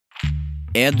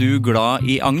du glad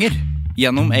I anger?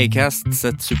 Gjennom Acast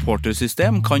sitt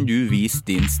supportersystem kan du vise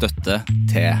din støtte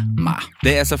til meg.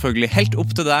 Det selvfølgelig helt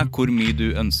opp til deg hvor mye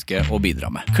du ønsker å bidra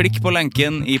med. Klikk på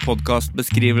lenken I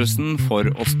podcastbeskrivelsen for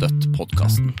å støtte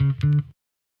podcasten.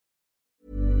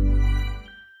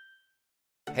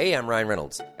 Hey, I'm Ryan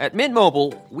Reynolds. At Mint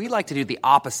Mobile, we like to do the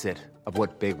opposite of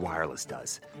what Big Wireless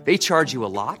does. They charge you a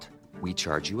lot, we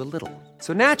charge you a little.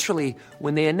 So naturally,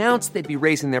 when they announced they'd be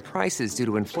raising their prices due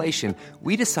to inflation,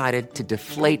 we decided to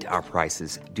deflate our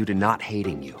prices due to not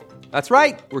hating you. That's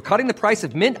right. We're cutting the price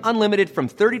of Mint Unlimited from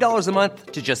 $30 a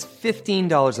month to just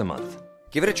 $15 a month.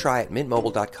 Give it a try at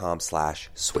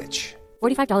mintmobile.com/switch.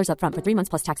 $45 up front for 3 months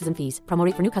plus taxes and fees. Promo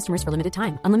rate for new customers for limited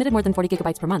time. Unlimited more than 40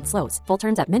 gigabytes per month. Slows full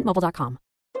terms at mintmobile.com.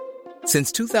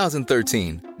 Since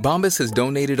 2013, Bombas has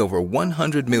donated over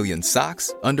 100 million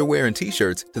socks, underwear, and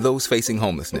T-shirts to those facing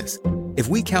homelessness. If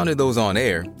we counted those on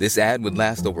air, this ad would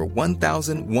last over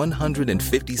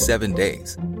 1,157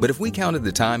 days. But if we counted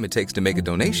the time it takes to make a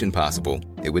donation possible,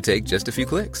 it would take just a few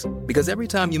clicks. Because every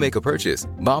time you make a purchase,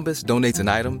 Bombas donates an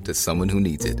item to someone who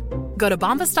needs it. Go to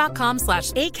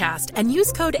bombas.com/ACAST and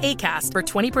use code ACAST for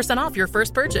 20% off your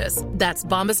first purchase. That's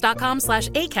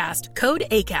bombas.com/ACAST, code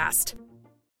ACAST.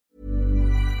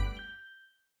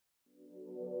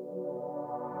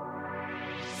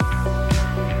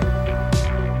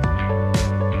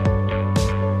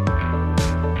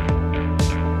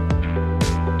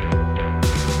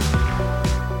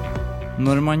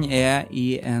 Når man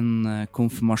I en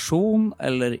konfirmasjon,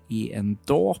 eller I en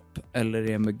dåp, eller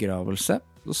I en begravelse,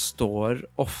 så står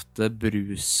ofte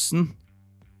brusen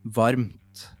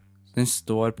varmt. Den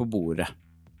står på bordet.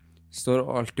 Står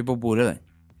alltid på bordet, den.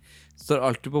 Står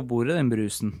alltid på bordet, den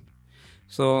brusen.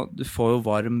 Så du får jo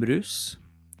varm brus.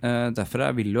 Derfor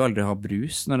jeg vil jo aldri ha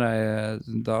brus når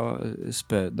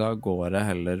da går jeg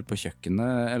heller på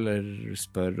kjøkkenet, eller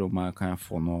spør om kan jeg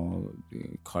få noe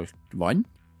kaldt vann.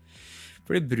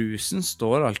 Fordi brusen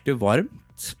står alltid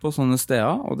varmt på sånne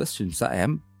steder, og det synes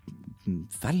jeg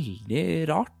veldig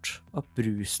rart at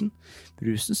brusen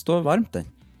står varmt, den.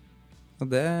 Og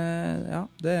det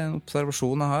en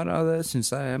observasjon jeg har, og det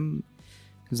synes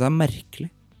jeg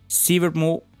merkelig. Sivert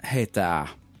Mo heter jeg.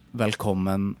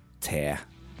 Velkommen til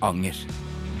Anger.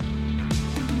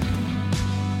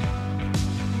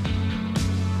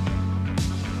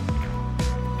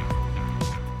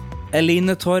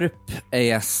 Eline Torp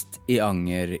gjest I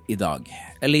Anger I dag.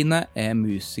 Eline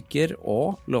musiker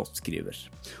og låtskriver.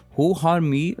 Hun har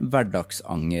mye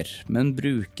hverdagsanger, men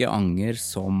bruker anger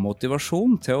som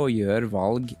motivasjon til å gjøre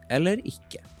valg eller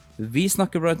ikke. Vi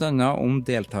snakker blant annet om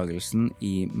deltagelsen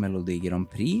I Melodi Grand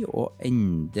Prix, og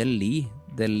endelig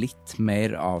det litt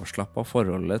mer avslappet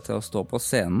forholdet til å stå på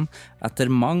scenen etter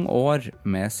mange år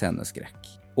med sceneskrekk.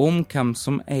 Om hvem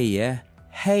som eier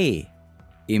hei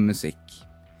I musikk.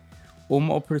 Om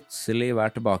å plutselig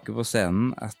være tilbake på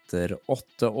scenen etter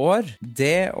 8 år.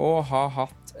 Det å ha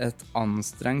hatt et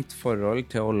anstrengt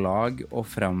forhold til å lage og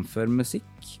fremføre musikk,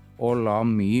 og la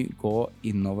mye gå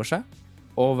innover seg.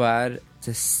 Å være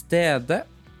til stede,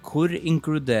 hvor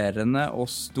inkluderende og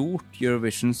stort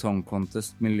Eurovision Song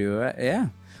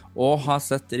Contest-miljøet og ha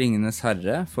sett Ringenes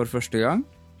Herre for første gang.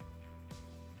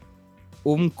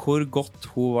 Om hvor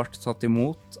godt hun ble tatt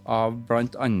imot av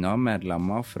blant annet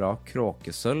medlemmer fra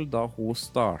Kråkesølv da hun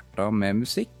startet med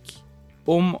musikk.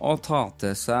 Om å ta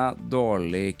til seg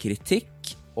dårlig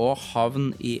kritikk og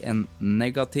havne I en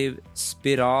negativ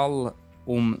spiral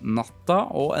om natta,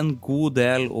 og en god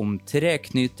del om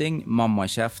treknyting,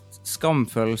 mammakjeft,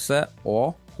 skamfølelse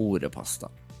og horepasta.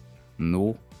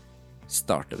 Nå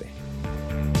starter vi.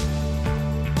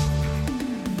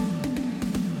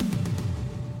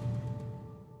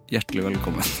 Hjertelig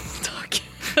velkommen. Takk.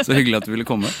 Så hyggelig at du ville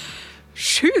komme.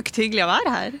 Sjukt hyggelig å være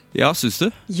her. Ja, synes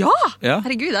du? Ja! Ja.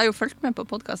 Herregud, jeg har jo fulgt med på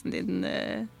podcasten din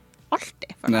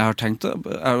alltid. Jeg har tenkt,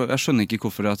 jeg skjønner ikke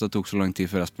hvorfor det tok så lang tid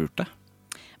før jeg spurte.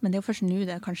 Men det jo først nå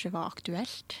det kanskje var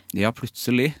aktuelt. Ja,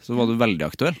 plutselig så var du veldig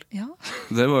aktuell. Ja.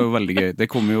 Det var jo veldig gøy. Det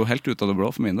kom jo helt ut av det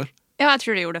blå for min del. Ja, jeg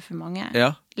tror det gjorde det for mange.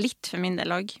 Ja. Litt for min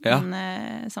del også, Ja.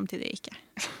 men samtidig ikke.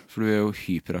 For du jo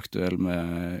hyperaktuell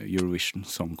med Eurovision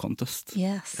Song Contest.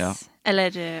 Yes. Ja.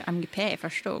 Eller MGP I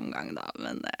første omgang da,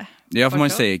 men... Ja, for man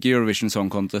sier ikke Eurovision Song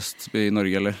Contest I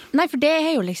Norge, eller? Nei, for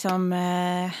det jo liksom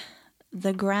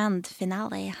the grand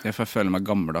finale. Ja, for jeg føler meg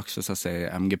gammeldags hvis jeg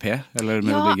sier MGP, eller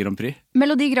Melodi Grand Prix.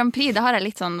 Melodi Grand Prix, det har jeg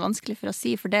litt sånn vanskelig for å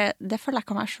si, for det føler jeg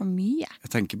kan være så mye.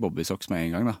 Jeg tenker Bobby Socks med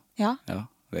en gang da. Ja. Ja.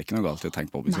 Det ikke noe galt I å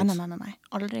tenke Bobby Socks. Nei.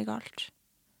 Aldri galt.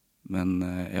 Men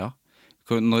ja,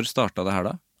 når startet det her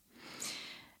da?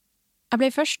 Jeg ble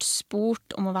først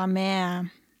spurt om å være med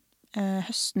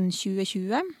høsten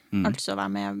 2020, altså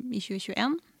være med I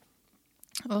 2021.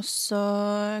 Og så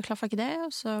klaffet ikke det,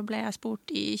 og så ble jeg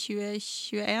spurt i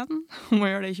 2021 om å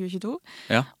gjøre det i 2022.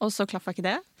 Ja. Og så klaffet ikke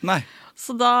det. Nei.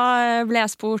 Så da ble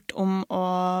jeg spurt om å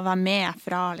være med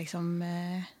fra liksom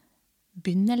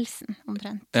begynnelsen,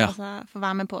 omtrent. Ja. Altså, få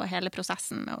være med på hele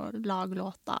prosessen med å lage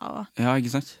låter og Ja,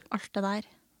 ikke sant? alt det der.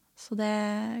 Så det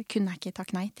kunne jeg ikke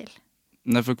takke nei til.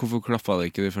 Nei, for hvorfor klaffet det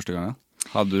ikke de første gangene?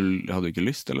 Hadde du ikke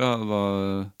lyst, eller var...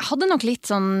 Jeg hadde nok litt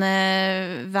sånn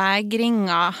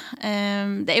vegringer.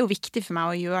 Det er jo viktig for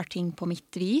meg å gjøre ting på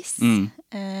mitt vis.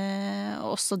 Og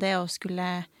også det å skulle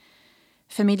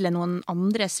formidle noen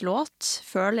andres låt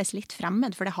føles litt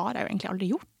fremmed, for det har jeg jo egentlig aldri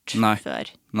gjort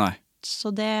før. Nei. Så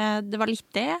det var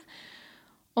litt det.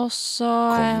 Og så...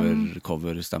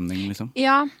 Coverstemning, liksom?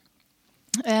 Ja.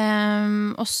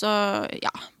 Og så,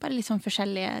 ja, bare litt sånn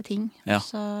forskjellige ting. Ja.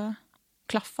 Så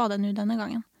klaffa det nå denne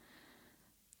gangen.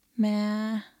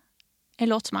 Med en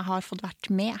låt som jeg har fått vært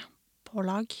med på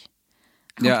lag.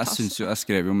 Jeg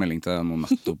skrev jo melding til deg nå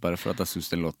nettopp bare for at jeg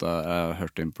synes den låta jeg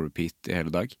hørte den på repeat i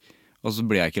hele dag. Og så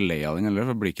blir jeg ikke lei av den heller,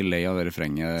 for jeg blir ikke lei av det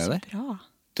refrenget der. Så bra.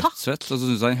 Dødsfett. Og så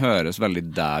synes jeg den høres veldig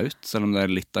deg ut, selv om det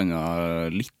er litt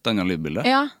annet lydbilde.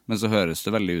 Ja. Men så høres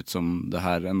det veldig ut som det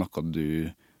her er noe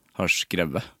du har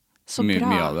skrevet. Så bra.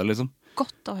 Mye av det, liksom.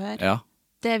 Godt å høre. Ja.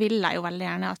 Det vil jeg jo veldig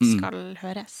gjerne at skal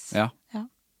høres. Ja. Ja.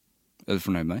 Er du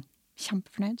fornøyd med den?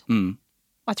 Kjempefornøyd.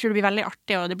 Og jeg tror det blir veldig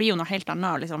artig, og det blir jo noe helt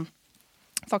annet å liksom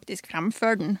faktisk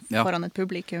fremføre den foran et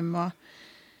publikum og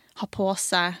ha på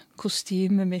seg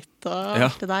kostymet mitt og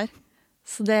alt det der.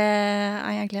 Så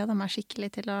jeg gleder meg skikkelig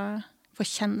til å få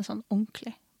kjenne sånn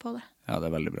ordentlig på det. Ja, det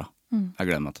er veldig bra. Jeg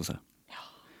gleder meg til å se. Ja.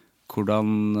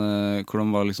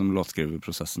 Hvordan var liksom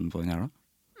låtskriverprosessen på den her da?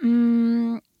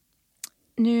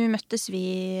 Nå møttes vi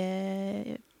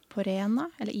på Rena,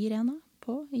 eller i Rena,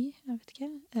 jeg vet ikke.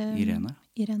 I Rena?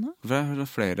 I Rena. For jeg hører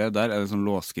flere der, er det sånn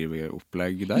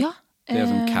låtskriveropplegg der? Ja. Det er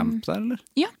sånn camp der, eller?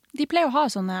 Ja, de pleier å ha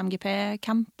sånne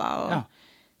MGP-camper og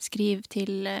skrive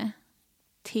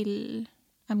til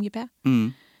MGP.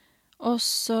 Og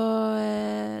så,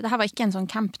 det her var ikke en sånn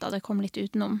camp da, det kom litt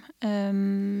utenom.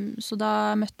 Så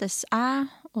da møttes jeg,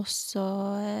 og så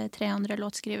 3 andre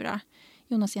låtskrivere.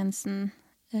 Jonas Jensen,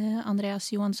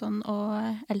 Andreas Johansson og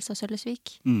Elsa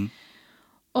Sølesvik.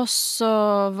 Og så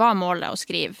var målet å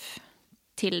skrive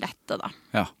til dette da.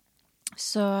 Ja.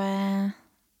 Så,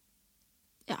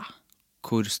 ja.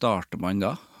 Hvor starter man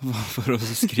da for å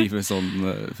skrive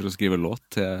låt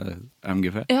til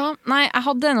MGP? Ja, nei, jeg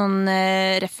hadde noen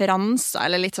referanser,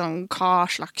 eller litt sånn hva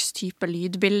slags type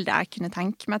lydbilde jeg kunne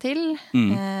tenke meg til.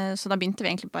 Så da begynte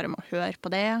vi egentlig bare med å høre på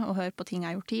det, og høre på ting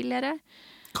jeg har gjort tidligere.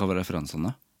 Hva var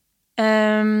referansene?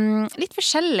 Litt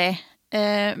forskjellig.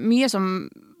 Mye som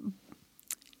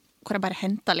hvor jeg bare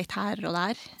hentet litt her og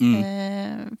der.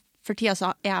 For tida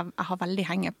så jeg har veldig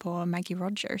hengt på Maggie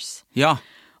Rogers. Ja.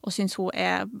 Og synes hun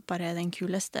er bare den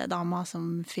kuleste dama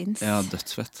som finnes. Ja,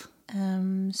 dødsfett.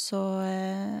 Så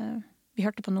vi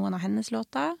hørte på noen av hennes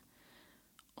låter.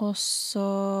 Og så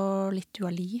litt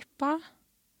Dua Lipa.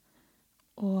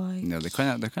 Og... Ja, det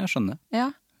kan jeg skjønne.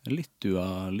 Ja. Litt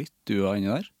Dua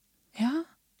inni der. Ja.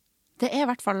 Det er i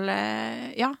hvert fall,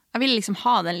 ja, jeg vil liksom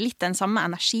ha litt den samme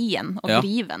energien og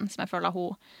driven som jeg føler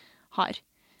hun har.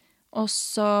 Og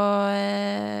så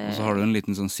har du en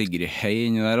liten sånn Sigrid Hei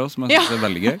inni der også, som jeg synes er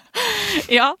veldig gøy.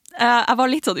 Ja, jeg var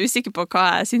litt sånn usikker på hva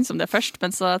jeg synes om det først,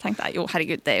 men så tenkte jeg, jo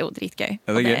herregud, det er jo dritgøy. Ja,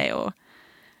 det er gøy.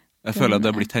 Jeg føler at det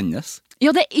har blitt hennes.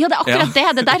 Ja, det er akkurat det.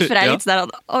 Det er derfor jeg er litt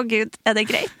sånn, å Gud, er det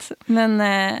greit? Men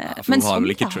hun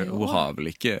har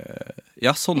vel ikke...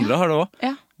 Ja, Sondre har det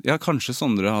også. Ja, kanskje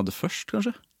Sondre hadde først,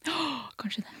 kanskje.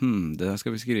 Kanskje det. Det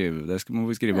skal vi skrive. Det må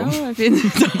vi skrive om. Ja, det er fint.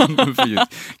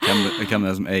 Hvem er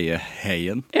det som eier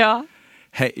heien? Ja.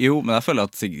 Jo, men jeg føler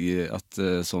at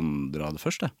Sondre hadde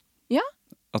først, det. Ja.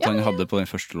 At han hadde på den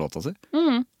første låta si.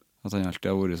 At han alltid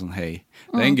har vært sånn hei.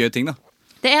 Det er en gøy ting, da.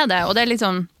 Det er det, og det er litt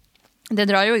sånn, det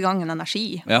drar jo i gang en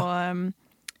energi, og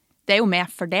det er jo med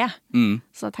for det.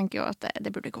 Så jeg tenker jo at det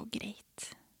burde gå greit.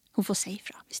 Hun får si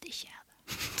fra hvis det ikke er det.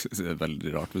 Det er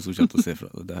veldig rart hvis hun kommer til å si fra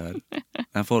det her.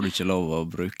 Jeg får ikke lov å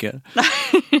bruke.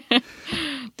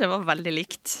 Det var veldig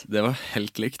likt. Det var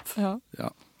helt likt. Ja.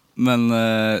 Men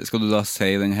skal du da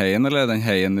si den heien, eller er den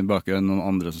heien i bakgrunnen noen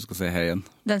andre som skal si heien?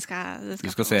 Du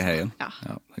skal si heien? Ja.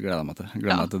 Det gleder jeg meg til. Jeg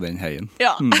gleder meg til den heien.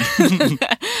 Ja.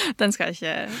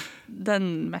 Den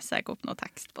messer jeg ikke opp noe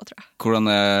tekst på, tror jeg. Hvordan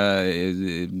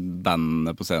er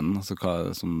bandene på scenen? Altså, hva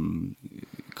er det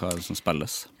som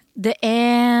spilles? Det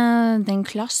er den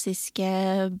klassiske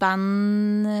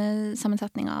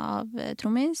bandsammensetningen av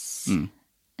trommis.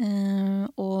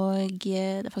 Og det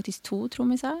er faktisk 2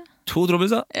 trommiser. 2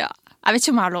 trommiser? Ja. Jeg vet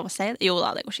ikke om jeg har lov å si det. Jo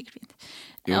da, det går sikkert fint.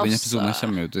 Jo, den episoden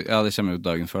kommer ut, det kommer ut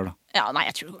dagen før da. Ja, nei,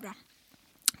 jeg tror det går bra.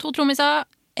 2 trommiser,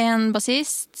 en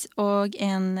bassist og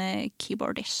en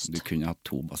keyboardist. Du kunne hatt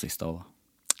 2 bassister også da.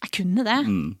 Jeg kunne det.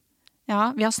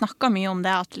 Ja, vi har snakket mye om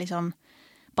det at liksom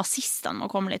bassistene må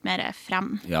komme litt mer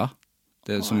frem. Ja,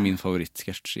 det som min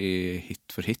favorittsketsj i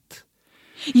Hit for Hit.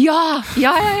 Ja!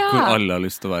 Hvor alle har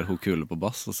lyst til å være hun kule på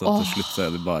bass, og så til slutt så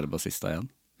det bare bassister igjen.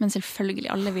 Men selvfølgelig,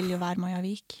 alle vil jo være Maja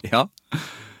Vik. Ja.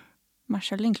 Meg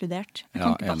selv inkludert. Jeg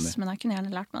kan ikke bass, men jeg kunne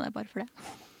gjerne lært meg det bare for det.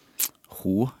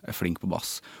 Hun flink på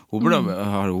bass. Hun burde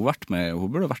vært med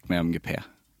i MGP.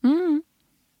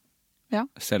 Ja.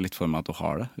 Jeg ser litt for meg at hun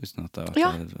har det, uten at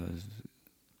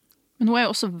Men hun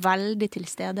jo også veldig til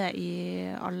stede i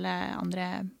alle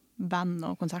andre band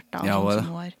og konserter og sånt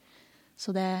som hun har.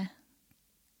 Så det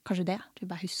kanskje det. Du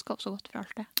bare husker så godt fra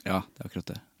alt det. Ja, det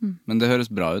akkurat det. Men det høres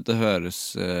bra ut. Det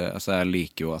høres, altså jeg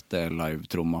liker jo at det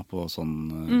live-trommer på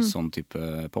sånn type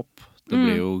pop. Det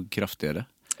blir jo kraftigere.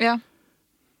 Ja.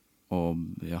 Og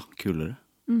kulere.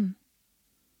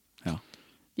 Ja.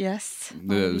 Yes.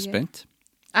 Du spent?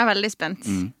 Jeg veldig spent.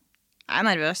 Jeg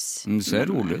nervøs. Men du ser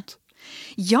rolig ut.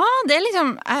 Ja, det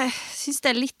liksom, jeg synes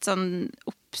det litt sånn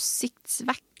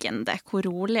oppsiktsvekkende hvor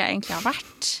rolig jeg egentlig har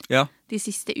vært de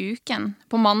siste ukene.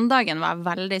 På mandagen var jeg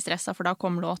veldig stresset, for da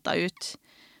kom låta ut.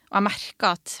 Og jeg merket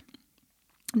at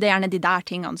det gjerne de der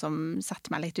tingene som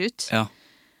setter meg litt ut. Ja.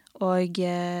 Og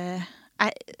jeg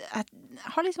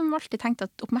har liksom alltid tenkt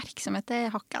at oppmerksomhet, det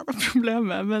har ikke jeg noe problem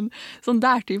med, men sånn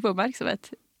der type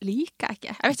oppmerksomhet liker jeg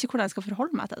ikke. Jeg vet ikke hvordan jeg skal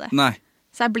forholde meg til det. Nei.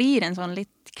 Så jeg blir en sånn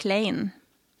litt klein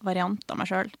variant av meg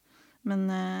selv. Men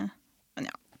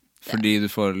ja. Fordi du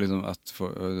får liksom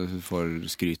du får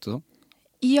skryt og sånn?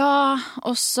 Ja,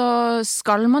 og så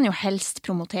skal man jo helst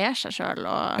promotere seg selv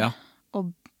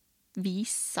og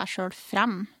vise seg selv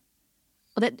frem.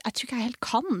 Og jeg tror ikke jeg helt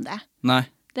kan det. Nei.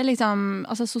 Det liksom,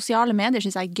 altså sosiale medier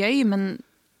synes jeg gøy, men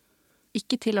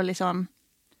ikke til å liksom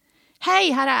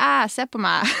hei, her jeg, se på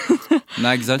meg.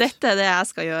 Nei, ikke sant? Dette det jeg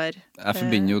skal gjøre. Jeg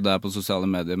forbinder jo deg på sosiale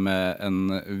medier med en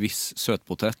viss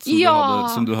søtpotet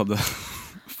som du hadde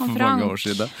for mange år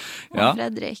siden. Og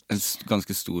Fredrik. En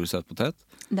ganske stor søtpotet.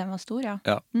 Den var stor, ja.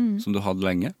 Som du hadde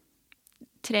lenge.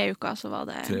 3 uker så var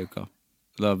det. 3 uker.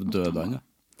 Da døde han, ja.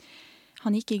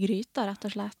 Han gikk i gryta, rett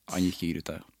og slett. Han gikk i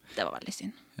gryta, ja. Det var veldig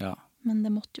synd. Ja. Men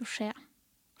det måtte jo skje.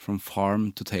 From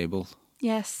farm to table.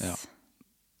 Yes. Ja.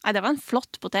 Nei, det var en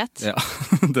flott potet. Ja,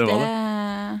 det var det.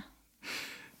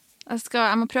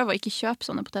 Jeg må prøve å ikke kjøpe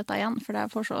sånne poteter igjen, for jeg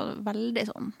får så veldig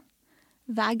sånn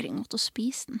vegring mot å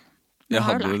spise den. Jeg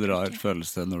hadde jo en rar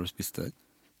følelse når du spiste den.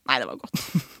 Nei, det var godt.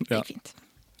 Det gikk fint.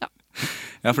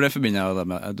 Ja, for det forbinder jeg jo det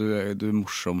med. Du er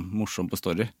morsom på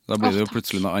story. Da blir det jo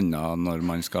plutselig noe annet når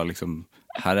man skal liksom,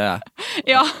 her jeg.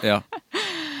 Ja.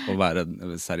 Og være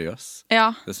seriøs. Ja.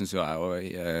 Det synes jo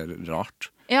jeg er rart.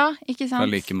 Ja, ikke sant? For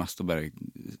jeg liker mest å bare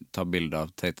ta bilder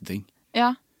av teite ting.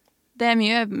 Ja, det er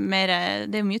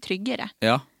mye tryggere.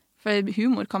 Ja. For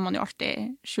humor kan man jo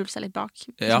alltid skjule seg litt bak.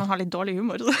 Hvis man har litt dårlig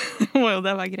humor, så må jo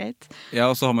det være greit.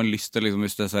 Ja, og så har man lyst til, liksom,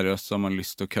 hvis det er seriøst, så har man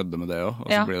lyst til å kødde med det også. Og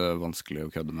så blir det vanskelig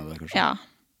å kødde med det, kanskje.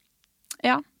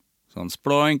 Ja. Sånn,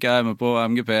 sploink, jeg er med på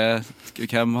MGP.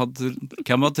 Hvem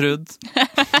hadde trodd?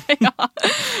 Ja,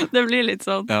 det blir litt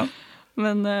sånn. Ja.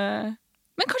 Men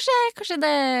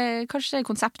kanskje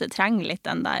konseptet trenger litt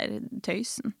den der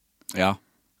tøysen. Ja.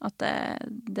 At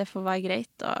det får være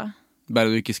greit å... Bare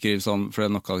du ikke skriver sånn, for det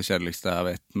er noe av det kjedeligste jeg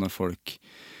vet, når folk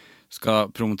skal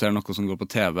promotere noe som går på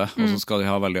TV, og så skal de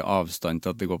ha veldig avstand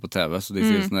til at de går på TV, så de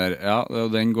sier sånn her, ja,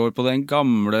 den går på den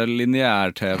gamle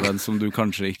lineær-TVen som du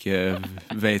kanskje ikke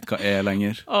vet hva er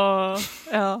lenger.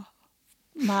 Ja.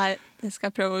 Nei, det skal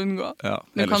jeg prøve å unngå. Ja,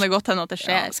 nå kan det godt hende at det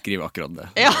skjer. Ja, skriv akkurat det.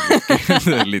 Ja.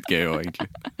 Det er litt gøy også, egentlig.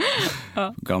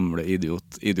 Ja. Gamle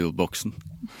idiotboksen.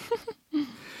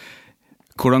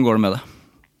 Hvordan går det med det?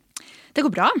 Det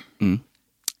går bra.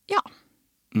 Ja.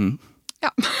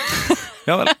 Ja.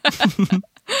 Ja vel.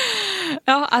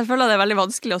 Ja, jeg føler det er veldig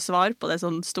vanskelig å svare på det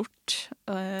sånn stort.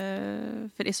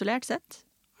 For isolert sett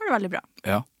er det veldig bra.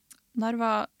 Ja.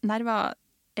 Nerva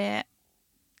er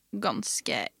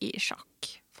ganske i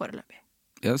sjakk foreløpig.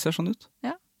 Ja, det ser sånn ut.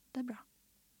 Ja, det er bra.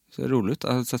 Det ser rolig ut.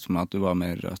 Jeg har sett for meg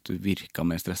at du virket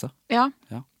mer stresset. Ja.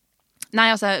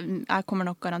 Nei, altså, jeg kommer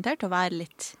nok garantert til å være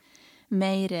litt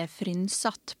mer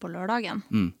frynsatt på lørdagen.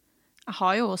 Jeg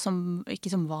har jo ikke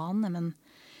som vane, men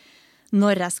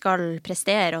når jeg skal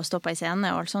prestere og stå på en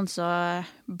scene og alt sånt, så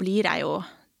blir jeg jo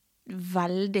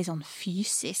veldig sånn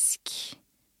fysisk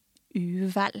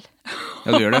uvel.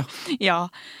 Ja, du gjør det? Ja.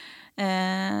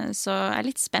 Så jeg er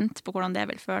litt spent på hvordan det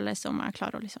vil føles, om jeg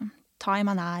klarer å liksom ta i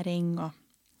meg næring og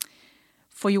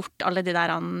få gjort alle de der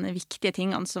viktige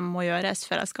tingene som må gjøres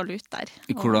før jeg skal ut der.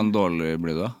 Hvordan dårlig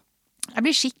blir du da? Jeg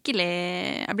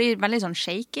blir veldig sånn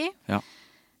shaky. Ja.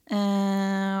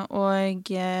 Og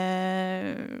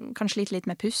kan slite litt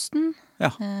med pusten.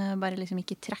 Ja. Bare liksom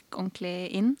ikke trekke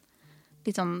ordentlig inn.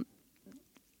 Litt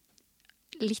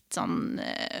sånn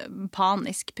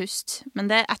panisk pust. Men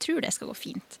jeg tror det skal gå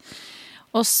fint.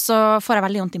 Og så får jeg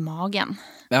veldig vondt i magen.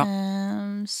 Ja.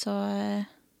 Så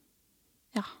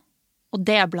ja. Og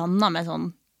det blandet med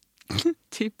sånn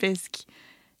typisk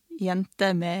jente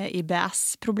med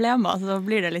IBS-problemer, så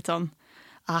blir det litt sånn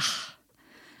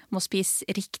må spise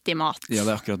riktig mat. Ja,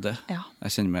 det akkurat det. Ja.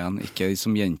 Jeg kjenner meg igjen, ikke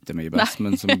som jente med IBS,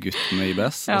 men som gutt med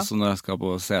IBS. Ja. Og så når jeg skal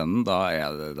på scenen, da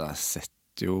jeg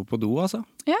sitter jo på do, altså.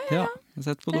 Ja. Jeg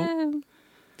sitter på do.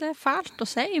 Det er fælt å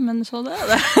si, men så det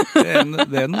det.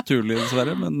 Det er naturlig,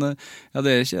 dessverre, men ja,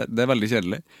 det er veldig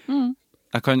kjedelig.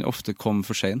 Jeg kan ofte komme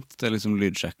for sent til liksom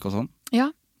lydsjekk og sånn.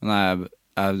 Ja. Men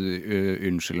jeg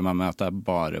unnskylder meg med at jeg er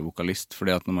bare vokalist,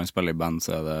 fordi at når man spiller i band,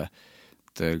 så er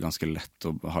det er ganske lett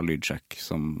å ha lydsjekk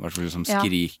som, i hvert fall som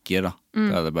skriker, da.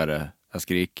 Da er det bare, jeg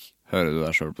skrik, hører du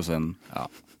deg selv på scenen? Ja.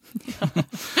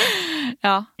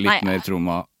 Ja. Litt mer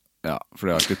tromma, ja, for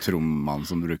det er ikke trommann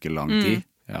som bruker lang tid.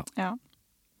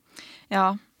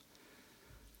 Ja.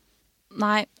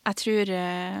 Nei, jeg tror,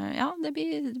 det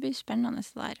blir spennende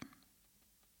det der.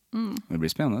 Det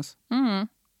blir spennende.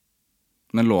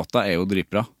 Men låta er jo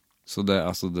dritbra, så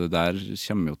det der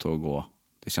kommer jo til å gå,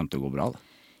 det kommer til å gå bra, det.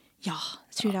 Ja,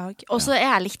 det tror jeg også. Og så er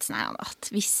jeg litt sånn at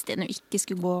hvis det nå ikke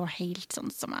skulle gå helt sånn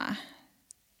som jeg...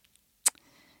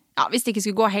 Ja, hvis det ikke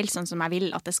skulle gå helt sånn som jeg vil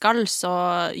at det skal, så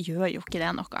gjør jo ikke det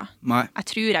noe. Nei. Jeg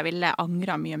tror jeg ville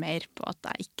angret mye mer på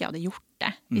at jeg ikke hadde gjort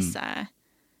det,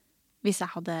 hvis jeg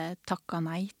hadde takket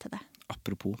nei til det.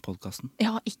 Apropos podcasten.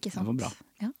 Ja, ikke sant. Det var bra.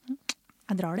 Ja.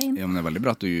 Jeg drar det inn. Ja, men det er veldig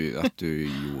bra at du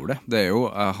gjorde det. Det er jo,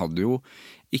 jeg hadde jo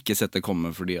ikke sett det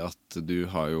komme fordi at du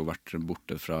har jo vært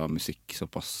borte fra musikk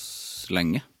såpass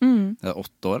lenge. Det er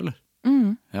 8 år, eller?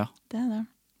 Ja. Det er det.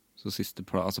 Så siste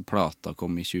plata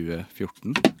kom i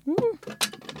 2014.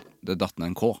 Det datt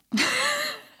ned en K.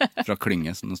 Fra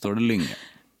Klynge, så nå står det Lynge.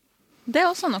 Det er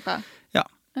også noe. Ja.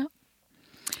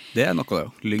 Det er noe det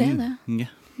jo. Lynge. Det er det.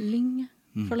 Lynge.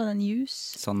 Føler det en jus.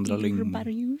 Sandra Lyng.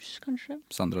 Jordbærjus, kanskje.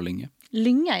 Sandra Lynge.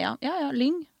 Lynge, ja. Ja,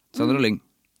 Lyng. Sandra Lyng.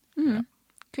 Ja.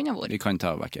 Kunne vært. Vi kan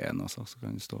ta vekk en også, så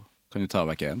kan du ta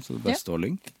vekk en, så det bare står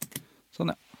Lyng.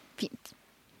 Sånn, ja. Fint.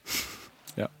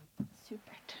 Ja.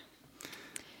 Supert.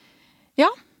 Ja.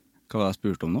 Hva var det jeg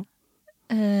spurte om nå?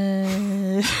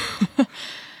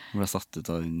 Ble jeg satt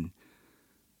ut av den...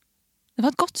 Det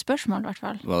var et godt spørsmål, i hvert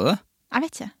fall. Var det det? Jeg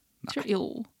vet ikke. Jo.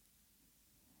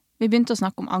 Vi begynte å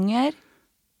snakke om anger.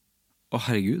 Å,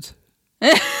 herregud.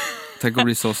 Tenk å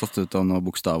bli så satt ut av noen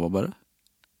bokstaver bare.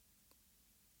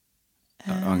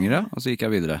 Jeg angrer, og så gikk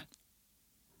jeg videre.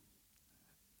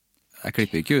 Jeg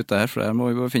klipper ikke ut det her, for det må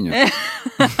vi bare finne ut.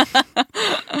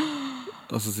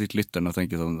 Og så sitter lytteren og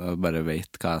tenker sånn, jeg bare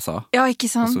vet hva jeg sa. Ja, ikke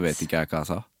sant? Og så vet ikke jeg hva jeg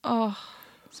sa. Åh,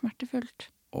 smertefullt.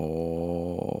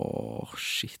 Åh,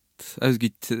 shit. Jeg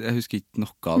husker ikke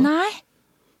noe av det. Nei.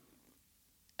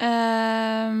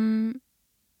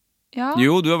 Ja.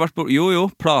 Jo, du har vært på... Jo,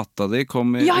 plata di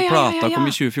kom i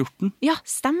 2014. Ja,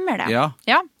 stemmer det. Ja.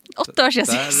 8 år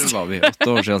siden Der sist. var vi, 8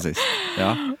 år siden sist.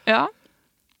 Ja. Ja.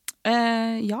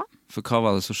 Ja. For hva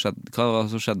var det som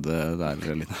skjedde der,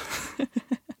 Line?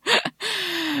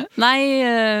 Nei,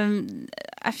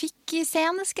 jeg fikk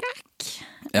sceneskrekk.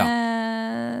 Ja.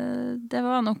 Det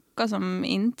var noe som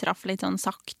inntraff litt sånn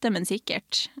sakte, men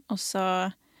sikkert. Og så...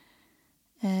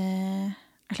 jeg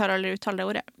klarer aldri å uttale det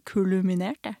ordet.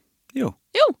 Kulminerte. Jo.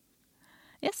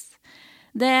 Yes.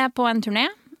 Det er på en turné.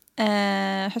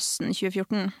 Høsten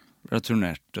 2014. Da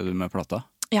turnerte du med plata?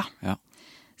 Ja. Ja.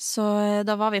 Så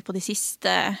da var vi på de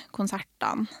siste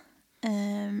konsertene.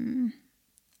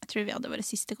 Jeg tror vi hadde vår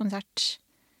siste konsert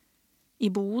i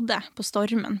Bodø, på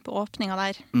Stormen, på åpninga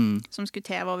der, som skulle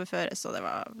TV-overføres, og det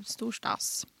var stor stas.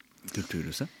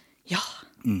 Kulturhuset? Ja,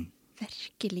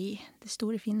 virkelig. Det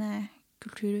store, fine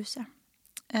kulturhuset.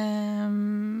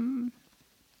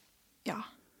 Ja.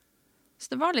 Så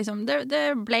det var liksom, det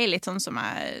ble litt sånn som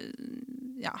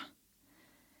ja.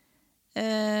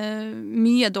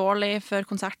 Mye dårlig før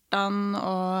konsertene,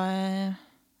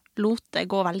 og lot det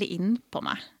gå veldig inn på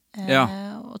meg.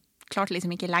 Og klarte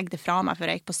liksom ikke legge det fra meg før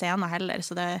jeg gikk på scenen heller,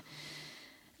 så det...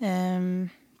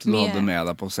 Så du hadde med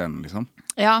deg på scenen, liksom?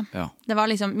 Ja, det var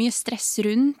liksom mye stress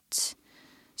rundt,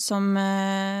 som...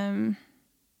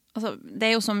 Altså, det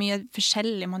er jo så mye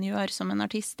forskjellig man gjør som en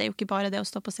artist. Det er jo ikke bare det å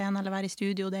stå på scenen eller være i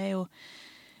studio, det er jo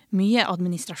mye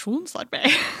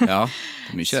administrasjonsarbeid. Ja,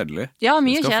 det er mye kjedelig. Ja,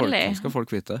 mye Det kjedelig. skal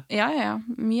folk vite. Ja.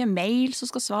 Mye mail som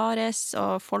skal svares,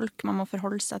 og folk man må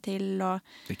forholde seg til, og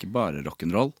Det er ikke bare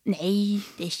rock'n'roll. nei,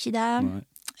 det er ikke det.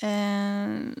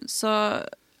 Nei. Så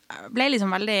jeg ble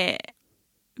liksom veldig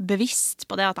bevisst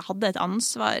på det at jeg hadde et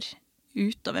ansvar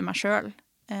utover meg selv.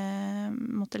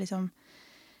 Måtte liksom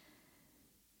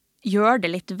gjøre det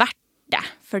litt verdt det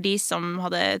for de som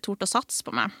hadde tort å satse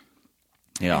på meg.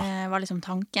 Ja, Var liksom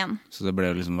tanken. så det ble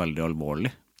jo liksom veldig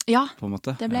alvorlig, Ja, på en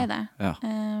måte. det ble det. Ja.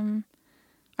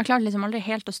 Jeg klarte liksom aldri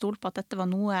helt å stole på at dette var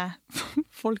noe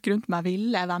folk rundt meg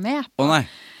ville være med på Å nei,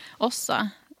 også.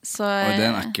 Så, Oi, det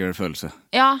er en ekkel følelse.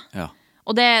 Ja, Ja.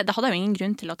 og det hadde jeg jo ingen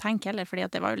grunn til å tenke heller, fordi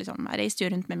at det var jo liksom, jeg reiste jo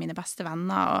rundt med mine beste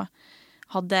venner og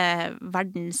hadde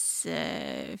verdens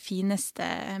fineste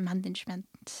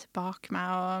management bak meg,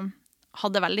 og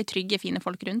hadde veldig trygge, fine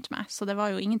folk rundt meg, så det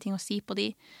var jo ingenting å si på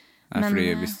de. Nei, Men,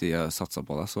 fordi hvis de har satset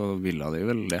på deg, så ville de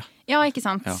vel det. Ja, ikke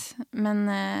sant? Ja. Men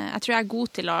jeg tror jeg er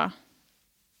god til å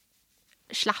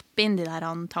slippe inn de der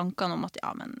tankene om at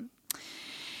ja, men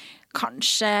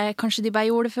kanskje de bare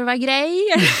gjorde det for å være grei,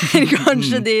 eller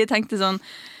kanskje de tenkte sånn,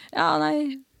 ja,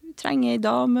 nei, vi trenger en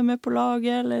dame med på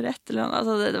laget, eller et eller annet.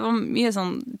 Altså, det var mye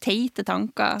sånn teite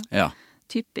tanker, Ja,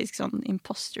 typisk sånn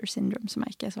imposter syndrome, som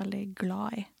jeg ikke er så veldig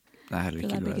glad i, det er heller det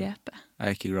ikke der glad i det. begrepet. Jeg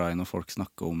er ikke glad i når folk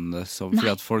snakker om det,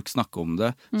 fordi at folk snakker om det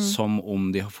som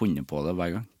om de har funnet på det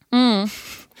hver gang.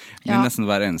 I Ja. nesten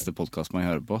hver eneste podcast man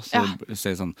hører på, så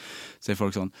sier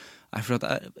folk sånn, nei, for at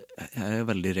jeg er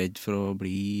veldig redd for å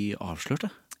bli avslørt,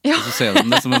 jeg. Ja. Og så sier de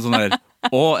det som en sånn her,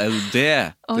 er du det?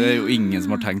 Det er jo ingen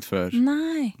som har tenkt før.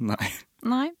 Nei. Nei.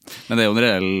 Men det er jo en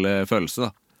reell følelse,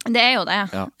 da. Det er jo det.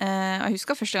 Ja. Jeg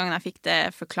husker første gangen jeg fikk det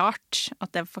forklart, at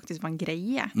det faktisk var en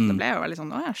greie. Da ble jeg jo veldig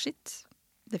sånn, åja, shit,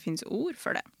 det finnes ord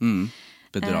for det.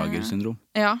 Bedragersyndrom.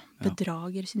 Ja,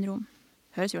 bedragersyndrom.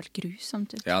 Høres jo helt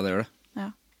grusomt ut. Ja, det gjør det. Ja.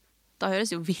 Da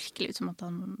høres det jo virkelig ut som at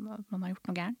man har gjort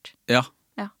noe gærent. Ja.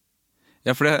 Ja.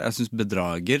 Ja, for jeg synes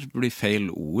bedrager blir feil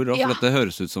ord, og for Ja. at det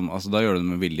høres ut som, altså da gjør du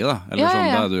det med vilje, da. Eller Ja, sånn,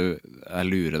 ja. da er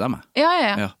jeg lurer deg med. Ja.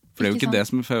 Ja, for det er jo ikke sant? det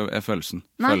som er følelsen.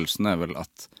 Nei. Følelsen er vel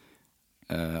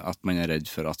at man er redd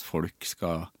for at folk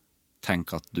skal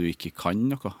tenke at du ikke kan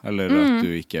noe, eller at du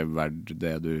ikke er verdt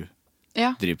det du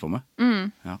Ja. driver på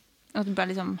med. Ja. At du bare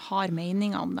liksom har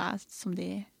meninger om deg som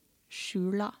de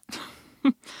skjuler.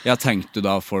 Ja, tenkte du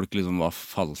da at folk liksom var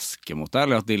falske mot deg,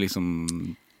 eller at de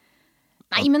liksom...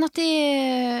 Nei, men at de...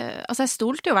 Altså, jeg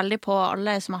stolte jo veldig på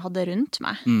alle som jeg hadde rundt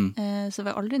meg. Så det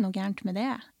var aldri noe gærent med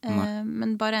det.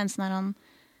 Men bare en sånn her...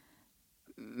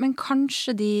 Men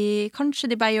kanskje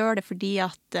de bare gjør det fordi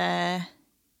at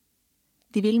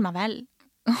de vil meg vel.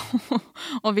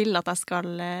 Og vil at jeg skal...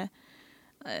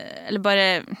 eller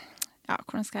bare... Ja,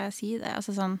 hvordan skal jeg si det?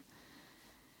 Altså sånn...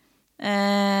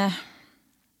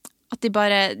 at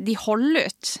de holder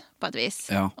ut på et vis.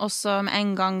 Ja. Og så med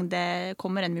en gang det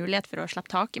kommer en mulighet for å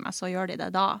slippe tak i meg, så gjør de det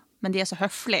da. Men de er så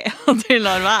høflige, og de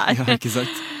lar være. Ja, ikke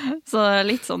sant? Så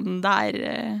litt sånn der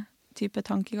type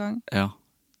tankegang. Ja.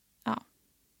 Ja.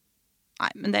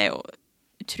 Nei, men det er jo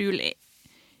utrolig...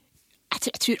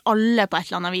 Jeg tror alle på et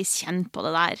eller annet vis kjenner på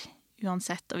det der,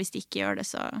 uansett. Og hvis de ikke gjør det,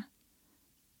 så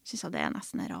synes jeg det er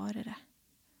nesten rarere.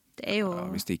 Det er jo... Ja,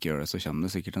 hvis de ikke gjør det, så kommer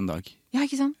det sikkert en dag. Ja,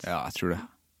 ikke sant? Ja, jeg tror det.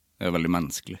 Det er veldig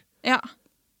menneskelig. Ja.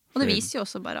 Og det viser jo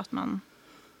også bare at man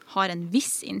har en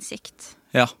viss innsikt,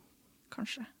 Ja.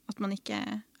 kanskje. At man ikke...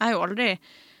 Jeg er jo aldri...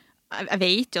 Jeg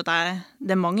vet jo at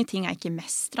det er mange ting jeg ikke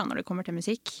mestrer når det kommer til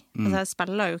musikk. Altså, jeg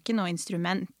spiller jo ikke noe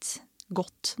instrument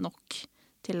godt nok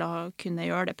til å kunne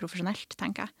gjøre det profesjonelt,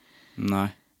 tenker jeg. Nei.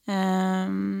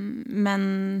 Men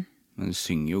Men du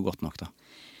synger jo godt nok, da.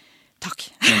 takk.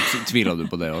 Men tviler du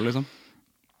på det også, liksom?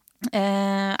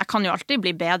 Jeg kan jo alltid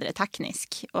bli bedre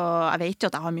teknisk, og jeg vet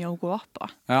jo at jeg har mye å gå på.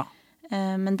 Ja.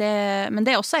 Men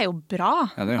det også er jo bra.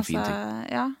 Ja, det er jo en fin ting.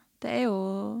 Ja, det er jo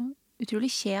utrolig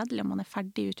kjedelig om man er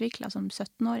ferdig utviklet som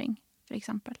 17-åring, for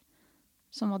eksempel.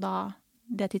 Som var da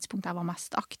det tidspunktet jeg var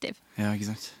mest aktiv. Ja,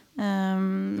 ikke sant? Du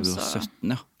var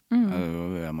 17, ja.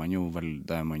 Da er man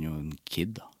jo en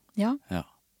kid, da. Ja. Ja.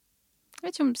 Jeg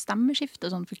vet ikke om stemmeskifte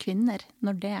og sånn for kvinner,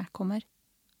 når det kommer.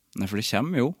 Nei, for det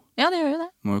kommer jo. Ja, det gjør jo det.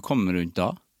 Må jo komme rundt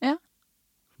da. Ja,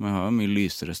 Man har jo mye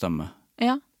lysere stemme.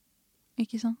 ja.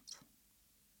 Ikke sant?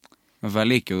 Men jeg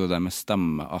liker jo det der med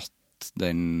stemme, at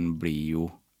den blir jo...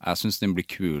 Jeg synes den blir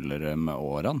kulere med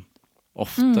årene.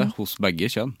 Ofte, hos begge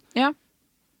kjønn. Ja.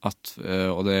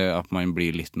 Og det at man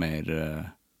blir litt mer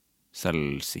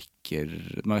selvsikker.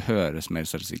 Man høres mer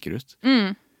selvsikker ut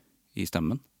i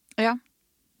stemmen. Ja.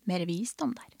 Mer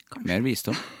visdom der, kanskje. Mer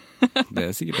visdom. Det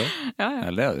er sikkert det. Ja.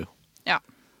 Eller det er det jo. Ja,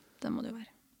 det må det jo være.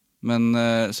 Men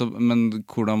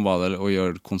hvordan var det å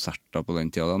gjøre konserter på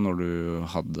den tida da, når du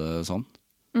hadde sånn?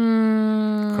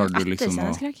 Etter liksom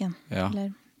Sceneskrekken. Ja.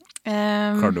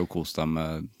 Klarer du å kose deg med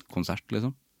konsert,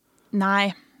 liksom?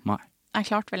 Nei. Jeg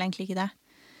klarte vel egentlig ikke det.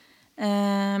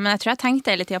 Men jeg tror jeg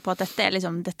tenkte hele tiden på at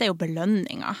dette er jo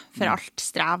belønninga for alt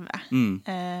strevet.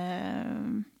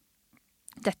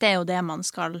 Dette er jo det man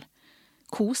skal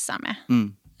kose seg med.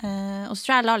 Og så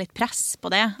tror jeg la litt press på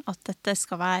det, at dette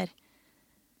skal være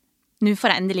nå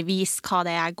får jeg endelig vise hva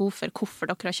det er god for, hvorfor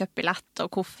dere har kjøpt billett,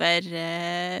 og hvorfor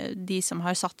de som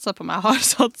har satset på meg, har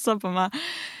satset på meg.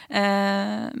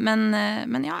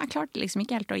 Men ja, jeg klarte liksom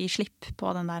ikke helt å gi slipp på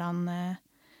alt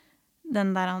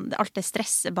det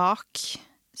stresset bak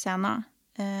scenen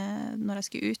når jeg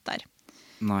skulle ut der.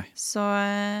 Nei. Så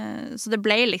det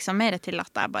ble liksom mer til at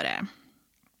jeg bare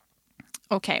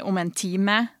ok, om en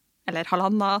time eller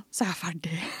halvannet, så er jeg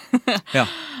ferdig. Ja.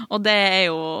 Og det er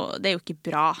jo ikke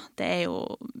bra. Det er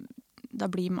jo, da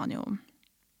blir man jo,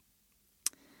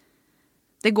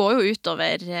 det går jo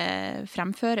utover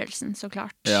fremførelsen, så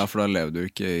klart. Ja, for da lever du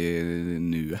ikke i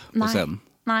nuet på scenen.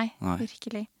 Nei,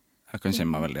 virkelig. Jeg kan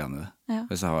kjenne meg veldig igjen i det. Ja.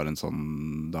 Hvis jeg har en sånn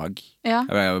dag. Ja.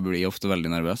 Jeg blir ofte veldig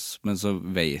nervøs, men så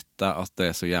vet jeg at det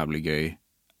er så jævlig gøy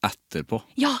etterpå.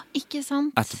 Ja, ikke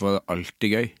sant? Etterpå er det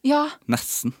alltid gøy. Ja.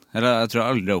 Nesten. Eller jeg tror jeg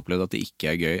aldri har opplevd at det ikke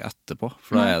er gøy etterpå,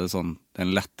 for da er det sånn en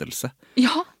lettelse.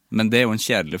 Ja. Men det er jo en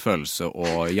kjedelig følelse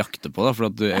å jakte på, da, for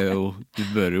at du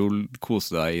bør jo kose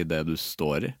deg i det du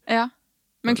står i. Ja.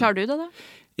 Men klarer du det da?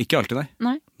 Ikke alltid,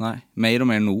 Nei. Nei. Mer og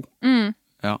mer nå.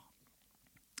 Ja.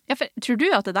 Ja, for tror du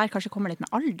at det der kanskje kommer litt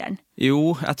med alderen?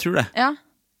 Jo, jeg tror det. Ja.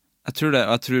 Jeg tror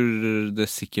det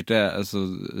sikkert er, altså,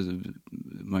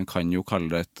 man kan jo kalle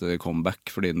det et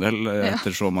comeback for din del etter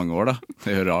så mange år da.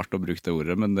 Det er jo rart å bruke det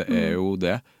ordet, men det er jo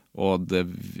det, og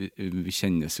vi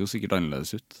kjennes jo sikkert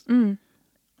annerledes ut.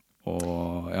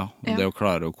 Og det å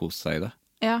klare å kose seg i det.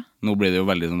 Ja. Nå blir det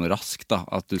jo veldig sånn raskt da,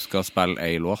 at du skal spille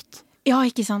en låt. Ja,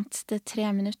 ikke sant? Det er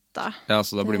 3 minutter. Ja,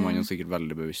 så da blir man jo sikkert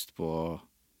veldig bevisst på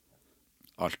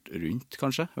alt rundt,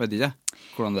 kanskje. Jeg vet ikke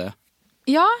hvordan det er.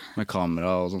 Ja. Med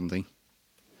kamera og sånne ting.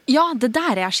 Ja, det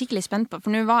der er jeg skikkelig spent på, for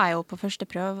nå var jeg jo på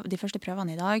de første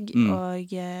prøvene i dag, og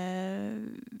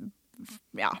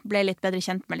ble litt bedre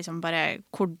kjent med liksom bare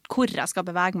hvor jeg skal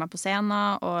bevege meg på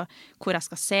scenen, og hvor jeg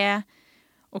skal se,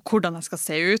 og hvordan jeg skal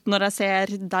se ut når jeg ser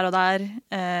der og der.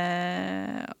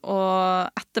 Og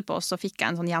etterpå så fikk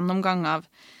jeg en sånn gjennomgang av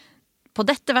på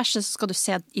dette verset så skal du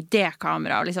se i det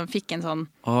kameraet, og liksom fikk en sånn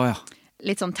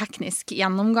litt sånn teknisk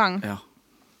gjennomgang. Ja.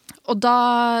 Og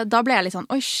da ble jeg litt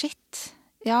sånn, oi shit,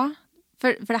 ja, for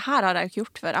det her har jeg jo ikke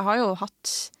gjort før. Jeg har jo hatt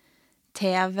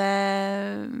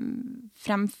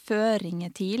TV-fremføringer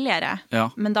tidligere,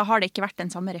 men da har det ikke vært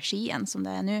den samme regien som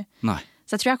det er nå. Nei.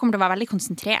 Så jeg tror jeg kommer til å være veldig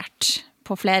konsentrert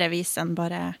på flere vis enn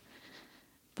bare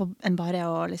å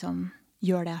liksom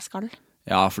gjøre det jeg skal.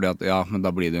 Ja, men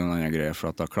da blir det jo en annen greie, for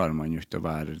da klarer man jo ikke å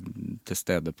være til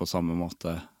stede på samme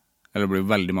måte. Eller det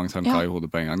blir veldig mange tanker i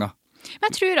hodet på en gang da.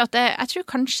 Men jeg tror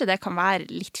kanskje det kan være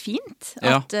litt fint,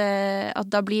 at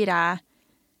da blir jeg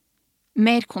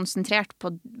mer konsentrert på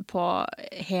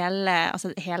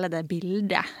hele det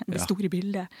bildet, det store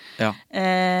bildet,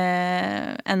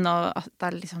 enn at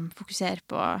jeg liksom fokuserer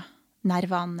på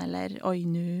nervene, eller oi,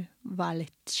 nå var jeg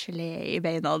litt gelé i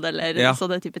beina, eller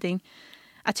sånne type ting.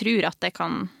 Jeg tror at det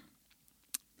kan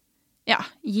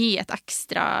gi et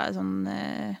ekstra sånn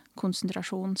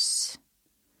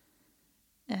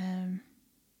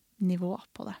nivå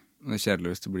på det. Det er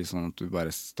kjedelig hvis det blir sånn at du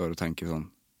bare står og tenker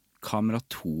sånn kamera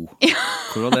 2.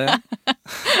 Hvor var det?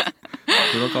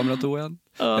 Hvor var kamera 2 igjen?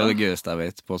 Det er det gøyeste jeg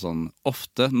vet på sånn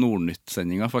ofte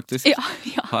Nordnytt-sendinger faktisk.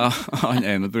 Han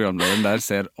ene programlederen der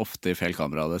ser ofte i feil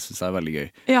kamera, det synes jeg er veldig gøy.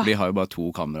 For de har jo bare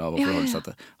 2 kamera å forholde seg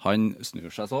til. Han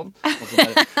snur seg sånn, og så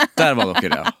der var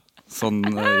dere, Sånn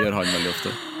gjør han veldig ofte.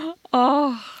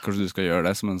 Kanskje du skal gjøre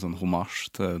det som en sånn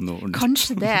hommage til Nordnytt.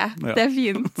 Kanskje det, det er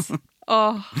fint.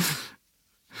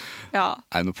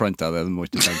 Nei, nå planter jeg det, du må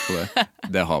ikke tenke på det.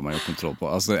 Det har man jo kontroll på.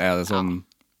 Altså er det sånn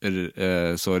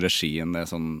så regien er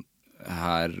sånn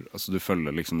her, altså du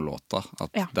følger liksom låta,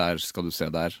 at der skal du se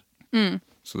der.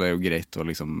 Så det er jo greit å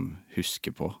liksom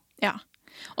huske på. Ja.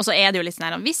 Og så er det jo litt sånn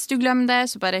her, hvis du glemmer det,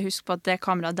 så bare husk på at det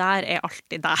kameraet der er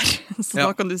alltid der. Så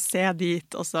da kan du se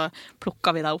dit, og så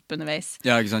plukker vi deg opp underveis.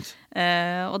 Ja, ikke sant?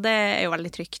 Og det er jo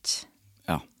veldig trygt.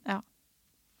 Ja.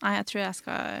 Nei, jeg tror det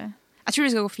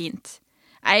skal gå fint.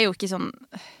 Jeg er jo ikke sånn,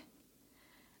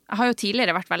 jeg har jo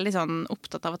tidligere vært veldig sånn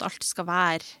opptatt av at alt skal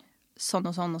være sånn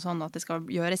og sånn og sånn, at det skal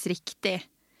gjøres riktig.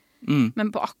 Men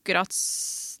på akkurat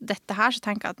dette her så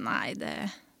tenker jeg at nei,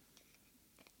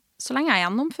 så lenge jeg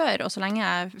gjennomfører, og så lenge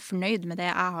jeg er fornøyd med det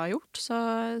jeg har gjort, så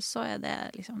er det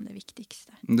liksom det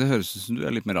viktigste. Det høres ut som du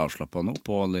er litt mer avslappet nå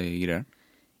på alle greier.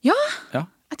 Ja, Ja.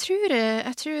 jeg tror jeg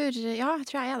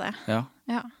er det. Ja.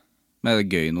 Ja. Men er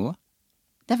det gøy nå da?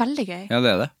 Det er veldig gøy. Ja, det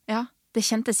er det. Ja, det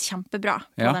kjentes kjempebra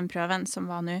på Ja. den prøven som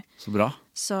var nå. Så bra.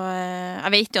 Så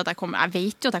jeg vet jo at jeg kommer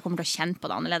til å kjenne på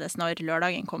det annerledes når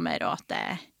lørdagen kommer, og at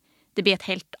det blir et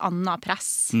helt annet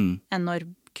press enn når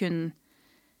kun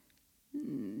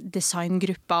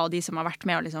designgruppa og de som har vært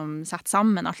med å liksom sette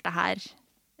sammen alt det her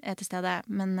er til stede.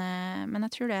 Men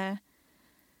jeg tror det...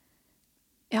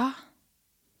 Ja.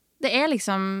 Det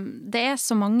er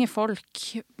så mange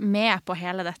folk med på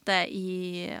hele dette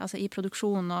i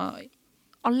produksjonen, og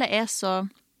alle er så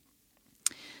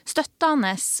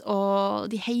støttende, og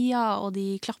de heier, og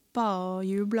de klapper og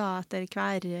jubler etter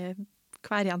hver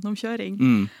gjennomkjøring.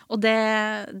 Og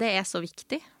det er så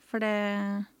viktig, for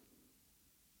det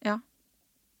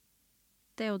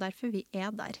er jo derfor vi er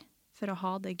der, for å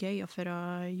ha det gøy, og for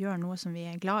å gjøre noe som vi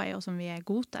er glad i, og som vi er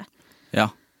gode til.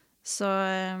 Ja. Så,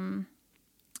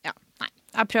 nei,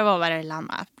 jeg prøver å bare lene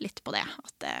meg litt på det,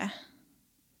 at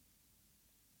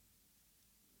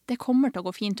det kommer til å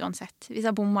gå fint uansett. Hvis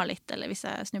jeg bommer litt, eller hvis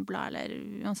jeg snubler, eller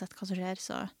uansett hva som skjer,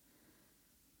 så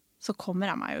kommer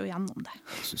jeg meg jo gjennom det.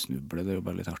 Hvis du snubler, det er jo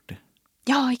bare litt artig.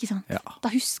 Ja, ikke sant? Ja. Da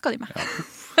husker de meg. Ja.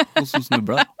 Hun som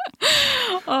snubla.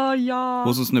 Ja.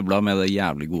 Hun som snubla med det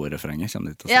jævlig gode refrenget, kommer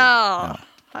de til å si. Ja,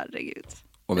 herregud.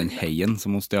 Og den heien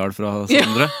som hun stjal fra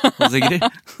Sondre, og Sigrid.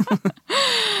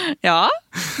 Ja.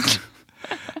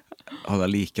 Og jeg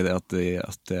liker det at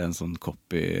det er en sånn at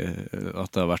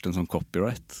det har vært en sånn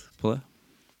copyright på det,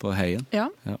 på heien. Ja.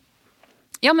 Ja.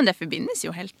 Ja, men det forbindes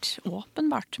jo helt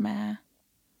åpenbart med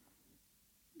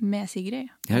Sigrid.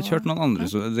 Jeg har ikke hørt noen andre,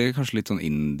 så det er kanskje litt sånn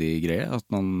indie-greie, at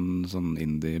noen sånn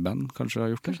indie-band kanskje har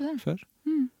gjort det før.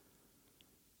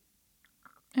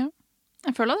 Ja.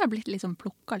 Jeg føler det har blitt liksom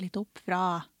plukket litt opp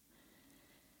fra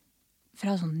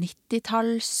sånn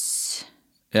 90-talls...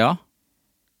 Ja.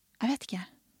 Jeg vet ikke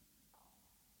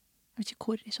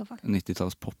hvor i så fall.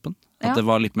 90-tallspoppen. Ja. At det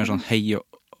var litt mer sånn hei og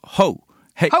ho!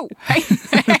 Hei! Ho! Hei!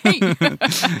 Hei!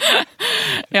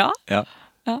 Ja. Ja.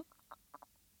 Ja.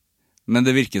 Men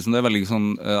det virker som det er veldig sånn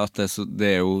at det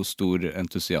er jo stor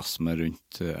entusiasme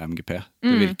rundt MGP.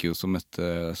 Det virker jo som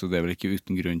så det er vel ikke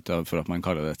uten grunn til for at man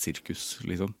kaller det et sirkus,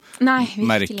 liksom. Nei, virkelig.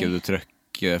 Merker du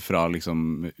trøkk fra liksom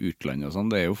utlandet og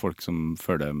sånn? Det er jo folk som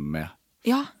følger med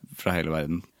fra hele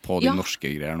verden på de norske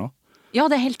greier nå. Ja,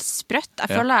 det er helt sprøtt. Jeg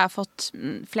føler jeg har fått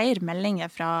flere meldinger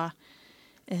fra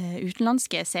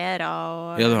utenlandske seere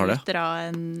og lyttere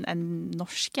enn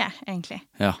norske, egentlig.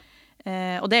 Ja.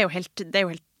 Og det er jo helt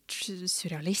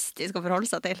surrealistisk å forholde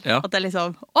seg til. Ja. At det er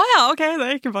liksom, ok, det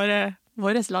er ikke bare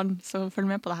våres land som følger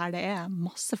med på det her, det er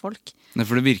masse folk. Nei,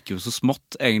 for det virker jo så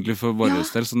smått, egentlig for vår del,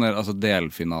 sånn altså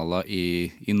delfinaler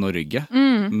i Norge,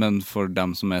 men for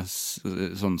dem som er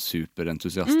sånn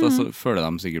superentusiaster, så føler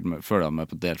de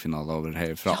med på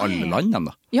delfinaler fra alle land,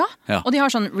 da. Ja, og de har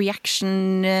sånn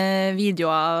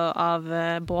reaction-videoer av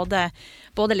både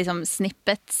liksom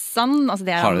snippetsene, altså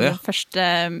det er de første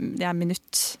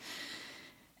minutt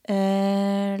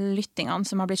lyttingene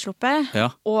som har blitt sluppet,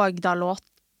 og da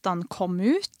låtene kom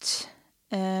ut,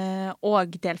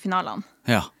 og delfinalene.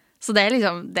 Ja. Så det er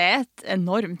et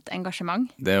enormt engasjement.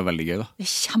 Det er jo veldig gøy, da. Det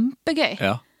er kjempegøy.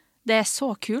 Ja. Det er så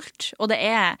kult, og det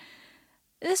er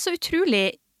så utrolig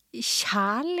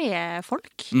kjærlige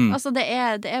folk. Altså det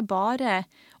er bare,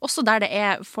 også der det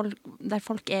er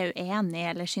folk er uenige,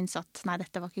 eller synes at, nei,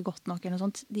 dette var ikke godt nok, eller noe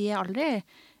sånt. De er aldri,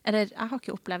 eller jeg har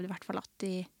ikke opplevd i hvert fall at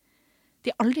de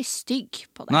er aldri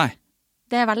stygg på det. Nei.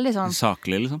 Det er veldig sånn...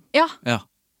 Saklig, liksom? Ja.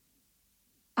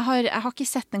 Jeg har ikke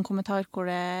sett en kommentar hvor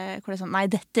det er sånn, nei,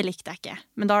 dette likte jeg ikke.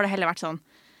 Men da har det heller vært sånn,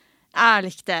 jeg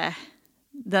likte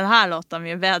denne låta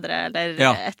mye bedre, eller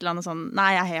et eller annet sånn,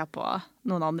 nei, jeg heier på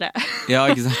noen andre. Ja,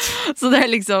 ikke sant? Så det er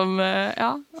liksom,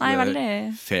 nei, veldig...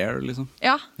 Fair, liksom.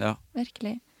 Ja,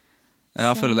 virkelig.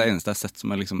 Jeg føler det eneste jeg har sett som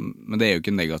er liksom, men det er jo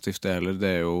ikke negativt det heller, det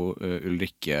er jo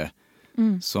Ulrikke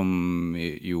som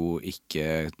jo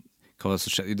ikke...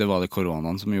 Det var det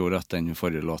koronaen som gjorde at den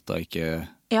forrige låta at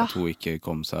hun ikke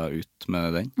kom seg ut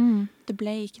med den. Det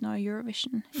ble ikke noe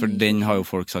Eurovision. For den har jo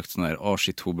folk sagt sånn her,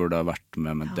 shit, hun burde ha vært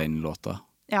med den låta.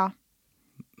 Ja.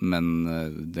 Men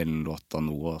den låta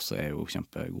nå også er jo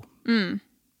kjempegod.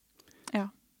 Ja.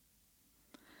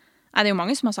 Nei, det er jo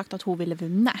mange som har sagt at hun ville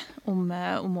vunnet om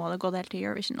hun hadde gått helt til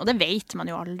Eurovision. Og det vet man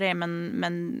jo aldri,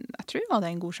 men jeg tror det var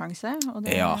en god sjanse. Og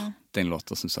det... Ja, den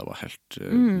låta synes jeg var helt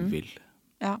vill.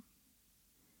 Ja.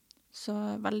 Så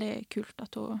veldig kult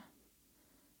at hun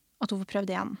får prøvd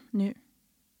igjen nå.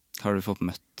 Har du fått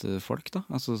møtt folk da?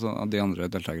 Altså de andre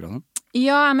deltakerne?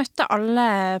 Ja, jeg møtte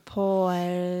alle på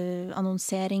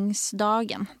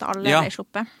annonseringsdagen, da alle ble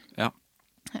sluppet. Ja.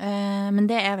 Men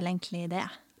det vel egentlig det.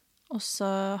 Og så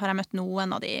har jeg møtt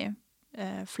noen av de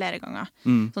flere ganger.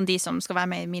 Sånn de som skal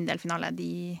være med i min delfinale,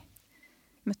 de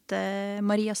møtte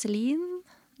Maria Celine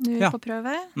nå på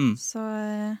prøve. Så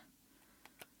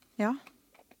ja.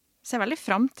 Ser veldig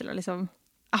frem til å liksom...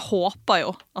 Jeg håper jo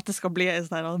at det skal bli en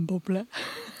sånn boble.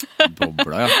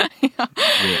 Bobla, ja.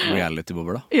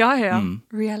 Reality-bobla. Ja.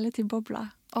 Reality-bobla.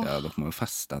 Ja, dere må jo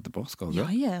feste etterpå, skal dere?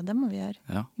 Ja, det må vi gjøre.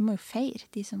 Ja. Vi må jo feire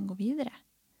de som går videre.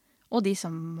 Og de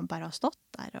som bare har stått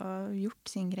der og gjort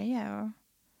sin greie og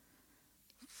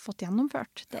fått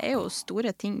gjennomført. Det jo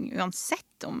store ting,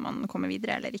 uansett om man kommer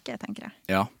videre eller ikke, tenker jeg.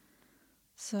 Ja.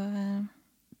 Så,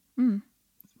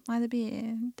 nei, det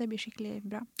blir skikkelig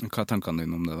bra. Hva er tankene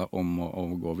dine om det da, om å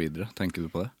gå videre? Tenker du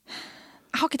på det?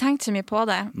 Jeg har ikke tenkt så mye på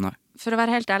det. Nei. For å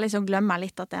være helt ærlig så glemmer jeg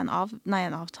litt at det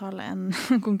en avtale, en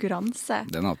konkurranse.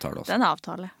 Det en avtale også. Det en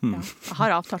avtale, ja. Jeg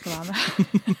har avtalt å være med.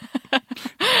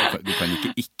 Du kan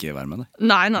ikke være med det.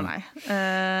 Nei.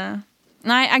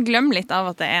 Nei, jeg glemmer litt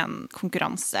av at det en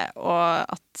konkurranse, og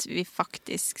at vi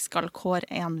faktisk skal kåre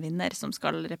en vinner som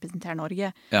skal representere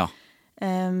Norge. Ja.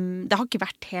 Det har ikke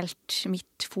vært helt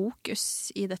mitt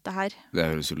fokus i dette her. Det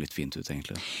høres jo litt fint ut,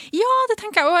 egentlig. Ja, det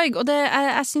tenker jeg også, og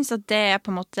jeg synes at det på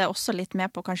en måte også litt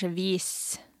med på å kanskje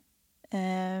vise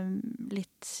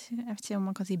litt, jeg vet ikke om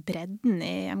man kan si bredden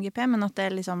i MGP, men at det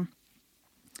liksom,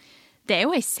 det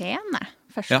jo en scene,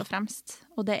 først og fremst,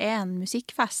 og det en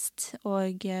musikkfest,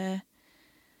 og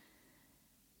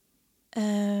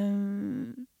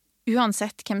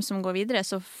uansett hvem som går videre,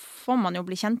 så får man jo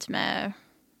bli kjent med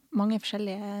mange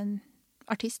forskjellige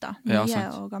artister, nye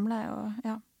og gamle, og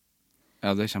ja.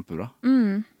 Ja, det kjempebra.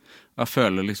 Jeg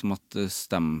føler liksom at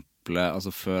stempelet,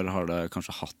 altså før har det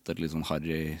kanskje hatt et litt sånn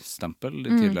harry stempel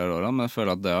de tidligere årene, men jeg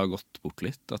føler at det har gått bort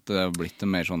litt, at det har blitt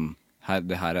en mer sånn,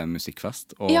 det her en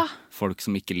musikkfest, og folk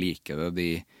som ikke liker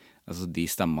det, de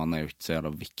stemmene jo ikke så jævla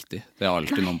viktig. Det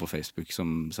alltid noen på Facebook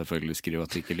som selvfølgelig skriver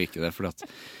at de ikke liker det, for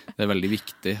det veldig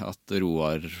viktig at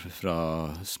Roar fra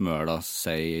Smøla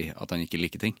sier at han ikke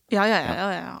liker ting. Ja,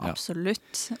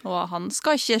 absolutt. Og han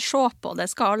skal ikke se på, det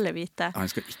skal alle vite. Han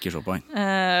skal ikke se på han.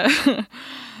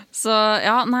 Så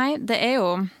ja, nei, det jo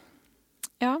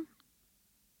ja.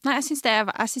 Nei, jeg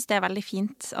synes det veldig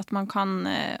fint at man kan,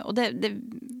 og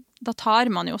da tar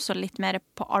man jo også litt mer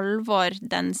på alvor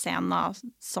den scenen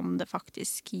som det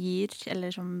faktisk gir,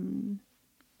 eller som,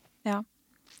 ja.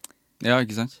 Ja,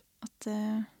 ikke sant? At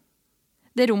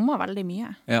det rommer veldig mye.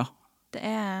 Ja. Det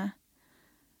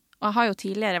og jeg har jo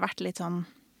tidligere vært litt sånn,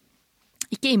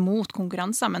 ikke imot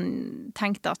konkurranser, men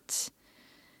tenkt at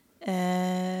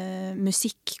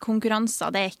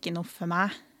musikkonkurranser, det ikke noe for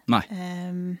meg. Nei.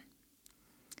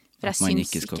 At man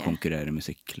ikke skal konkurrere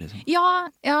musikk, liksom. Ja,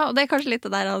 og det kanskje litt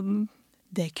det der at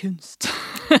det kunst.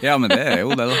 Ja, men det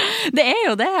jo det da. Det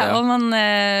jo det, og man,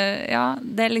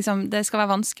 det liksom, det skal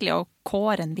være vanskelig å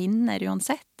kåre en vinner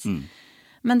uansett.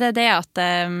 Men det det at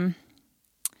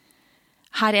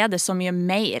her det så mye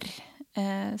mer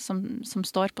som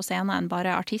står på scenen enn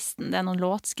bare artisten. Det noen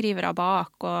låtskrivere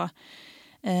bak, og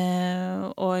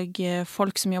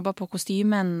folk som jobber på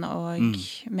kostymen og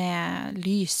med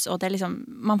lys, og det liksom,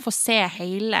 man får se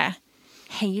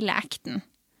hele akten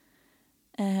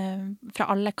fra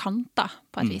alle kanter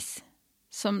på et vis,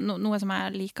 som noe som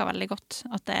jeg liker veldig godt,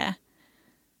 at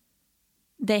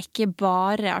det ikke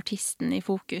bare artisten i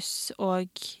fokus og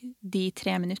de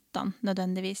 3 minuttene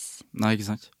nødvendigvis. Nei, ikke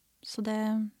sant? Så det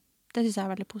synes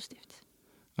jeg veldig positivt.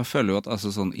 Jeg føler jo at altså,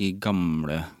 sånn, i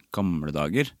gamle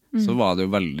dager så var det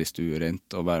jo veldig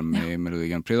stuerent å være med i Melodi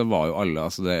Grand Prix. Det var jo alle,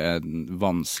 altså det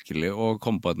vanskelig å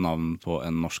komme på et navn på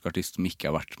en norsk artist som ikke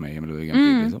har vært med i Melodi Grand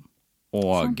Prix, liksom.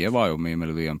 Åge var jo med i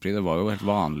Melodi Grand Prix, det var jo helt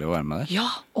vanlig å være med der. Ja,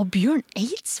 og Bjørn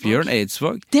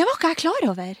Eidsvåg. Det var ikke jeg klar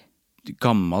over.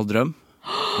 Gammel drøm,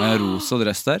 med rosa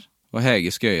dress der, og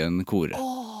Hege Skøyen kore.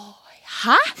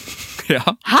 Hæ? Ja.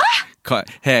 Hæ?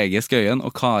 Hege Skøyen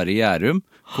og Kari Gjærum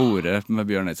kore med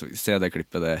Bjørn Eidsvåg. Se det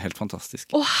klippet, det helt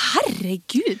fantastisk.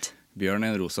 Herregud! Bjørn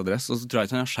i en rosa dress, og så tror jeg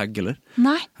ikke han har skjegg heller.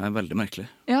 Nei. Det veldig merkelig.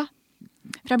 Ja,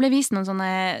 for jeg ble vist noen sånne,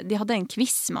 de hadde en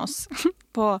quiz med oss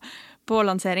på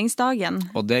lanseringsdagen.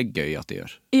 Og det gøy at de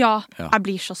gjør. Ja, jeg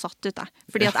blir så satt ut,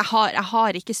 fordi at jeg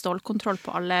har ikke stålkontroll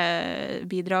på alle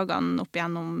bidragene opp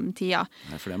gjennom tida.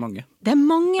 Nei, for det mange. Det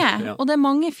mange, og det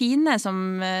mange fine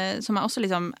som jeg også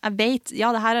liksom, jeg vet, ja,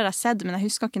 det her har jeg sett, men jeg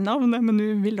husker ikke navnet, men nå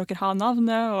vil dere ha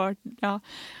navnet,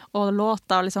 og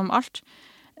låta, liksom alt.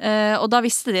 Og da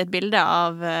visste de et bilde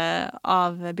av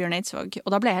Bjørn Eidsvåg, og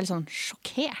da ble jeg helt sånn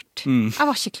sjokkert. Jeg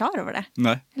var ikke klar over det.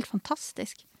 Nei. Helt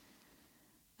fantastisk.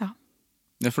 Ja.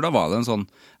 Ja, for da var det en sånn,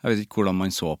 jeg vet ikke hvordan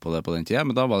man så på det på den tiden,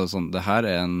 men da var det sånn, da var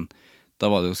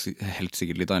det jo helt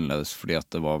sikkert litt annerledes, fordi at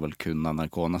det var vel kun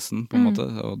NRK nesten, på en måte,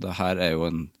 og det her er jo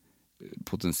en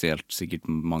potensielt sikkert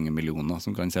mange millioner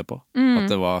som kan se på. At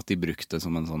det var at de brukte det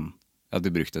som en sånn, at de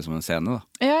brukte det som en scene da.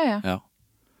 Ja.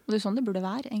 Og det er sånn det burde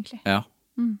være, egentlig. Ja.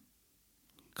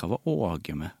 Hva var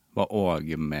Åge med? Var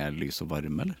Åge med lys og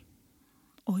varme, eller?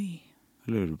 Oi.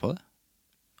 Lurer du på det?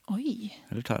 Oi.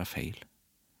 Eller tar jeg feil?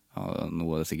 Ja, nå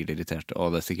er det sikkert irriterte. Og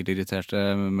det er sikkert irriterte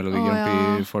Melodi Grand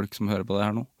Prix-folk som hører på det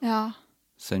her nå. Ja.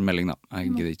 Send melding da. Jeg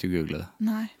gidder ikke å google det.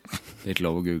 Nei. Det er ikke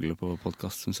lov å google på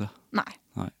podcast, synes jeg. Nei.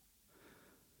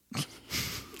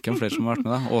 Hvem flere som har vært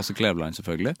med da? Åse Kleveland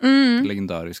selvfølgelig.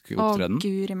 Legendarisk opptreden.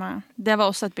 Guri meg. Det var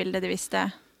også et bilde de visste.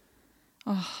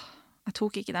 Jeg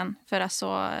tok ikke den før jeg så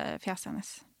fjeset hennes.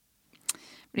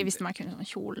 De visste meg kunne sånn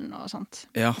kjolen og sånt.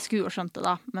 Ja. Jeg skulle jo skjønt det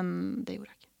da, men det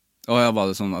gjorde jeg ikke. Ja, var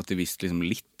det sånn at de visste liksom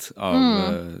litt av,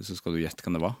 så skal du gjette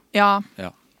hvem det var? Ja.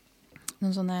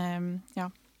 Noen sånne, ja.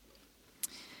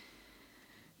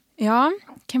 Ja,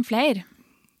 hvem flere?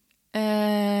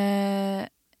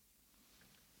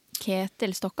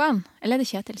 Ketil Stokkan? Eller er det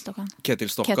Kjetil Stokkan? Ketil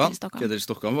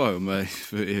Stokkan var jo med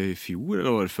i fjor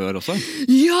eller år før også.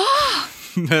 Ja!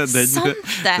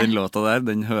 Den låta der,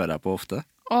 den hører jeg på ofte.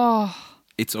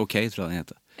 It's Okay, tror jeg den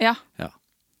heter. Ja.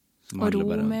 Og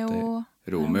Romeo.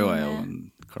 Romeo er jo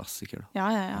en klassiker da.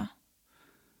 Ja.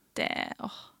 Det,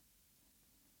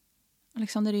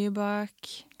 Alexander Rybak.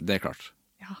 Det er klart.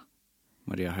 Ja.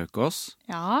 Maria Høkås.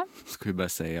 Ja. Skal vi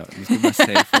bare si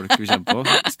folk vi kjenner på.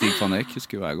 Stig van Eyck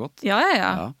husker jo jeg godt.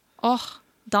 Ja.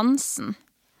 Dansen.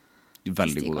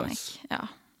 Veldig god dans. Ja.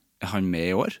 Er han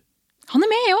med i år? Han er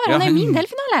med i år, han er i min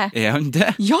delfinale. Er han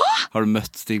det? Ja! Har du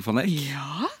møtt Stig van Eyck?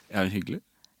 Ja. Er han hyggelig?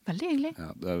 Veldig hyggelig.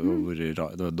 Ja, det var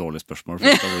et dårlig spørsmål, for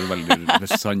det var veldig,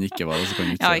 hvis han ikke var det, så kan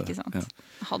du ikke si det. Ja, ikke sant. Ja.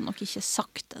 Jeg hadde nok ikke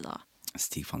sagt det da.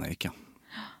 Stig van Eyck, ja.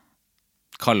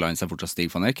 Kaller han seg fortsatt Stig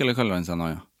van Eyck, eller kaller han seg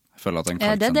noe? Jeg føler at han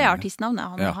det er det artistnavnet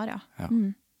han har, ja.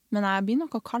 Men jeg begynner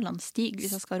nok å kalle han Stig,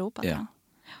 hvis jeg skal rope etter han.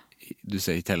 Du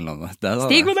sier ikke hele navnet.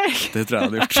 Stig van Eyck! Det tror jeg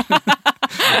hadde gjort.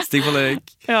 Stig van Eyck.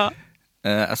 Ja.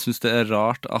 Jeg synes det er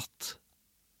rart at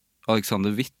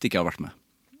Alexander Witt ikke har vært med.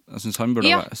 Jeg synes han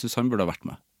burde ha vært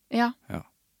med. Ja.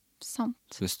 Sant.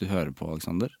 Så hvis du hører på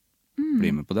Alexander, bli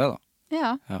med på det da.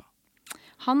 Ja.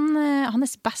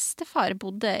 Hans bestefar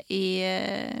bodde i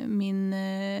min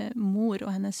mor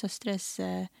og hennes søstres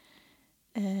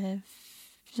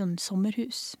sånn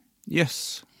sommerhus.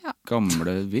 Yes. Ja.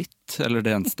 Gamle Witt, eller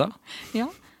Denstad.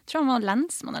 Ja, jeg tror han var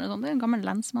lensmann eller noe sånt. Det er en gammel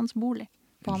lensmannsbolig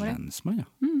på Hamarøy. Lensmann, ja.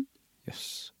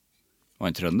 Yes. Var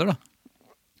han trønder da?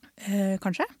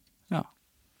 Kanskje. Ja.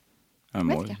 Han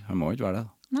må ikke være det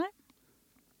da. Nei.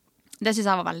 Det synes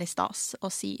jeg var veldig stas å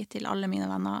si til alle mine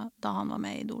venner da han var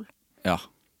med i Idol. Ja.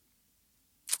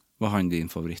 Var han din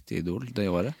favoritt i Idol det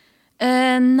året?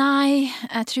 Nei,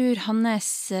 jeg tror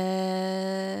hans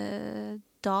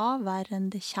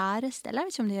daværende kjæreste, eller jeg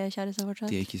vet ikke om de er kjæreste fortsatt.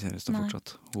 De er ikke kjæreste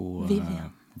fortsatt.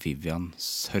 Vivian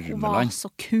Sørmeland. Hun var så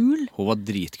kul. Hun var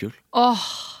dritkul.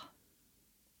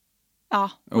 Ja.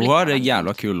 Hun har en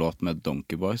jævla kul låt med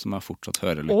Donkey Boy som jeg fortsatt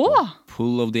hører litt på.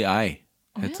 Pull of the Eye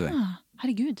heter det.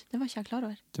 Herregud, det var ikke jeg klar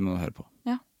over. Det må du høre på.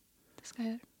 Ja, det skal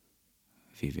jeg gjøre.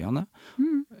 Vivian, ja.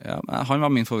 Han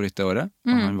var min favoritt det året.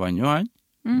 Og han vann jo han.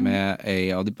 Med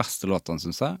en av de beste låtene,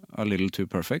 synes jeg. A Little Too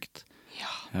Perfect.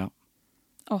 Ja.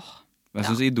 Jeg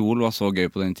synes Idol var så gøy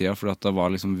på den tida, for at det var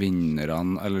liksom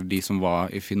vinnerne, eller de som var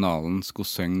i finalen, skulle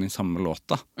synge den samme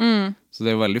låta. Så det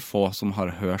er jo veldig få som har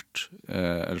hørt,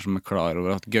 eller som er klar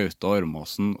over at Gaute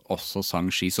Ormåsen også sang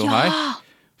She's So High.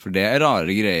 For det er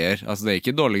rare greier. Altså det er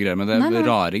ikke dårlige greier, men det er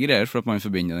rare greier, for at man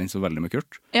forbinder den så veldig med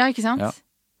Kurt. Ja, ikke sant?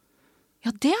 Ja,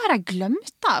 det har jeg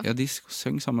glemt av. Ja, de skulle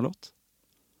synge samme låt.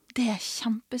 Det er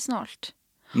kjempesnålt.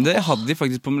 Det hadde de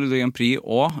faktisk på Melodi Grand Prix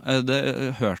også. Det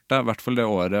hørte jeg, i hvert fall det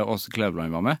året Åse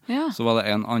Kleveland var med. Så var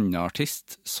det en annen artist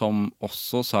som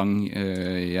også sang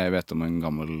Jeg vet om en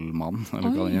gammel mann, eller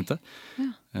hva den heter.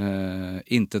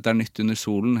 Intet er nytt under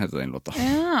solen, heter den låta.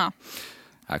 Ja.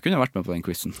 Jeg kunne vært med på den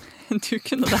quizen. Du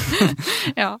kunne det.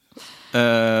 Ja.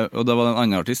 Og da var det en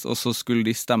annen artist, og så skulle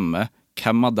de stemme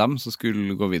hvem av dem som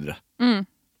skulle gå videre.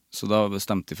 Så da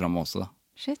stemte de frem Åse da.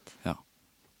 Shit. Ja.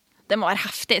 Det må være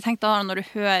heftig. Tenk da når du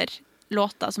hører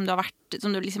låter som du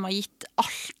liksom har gitt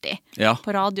alltid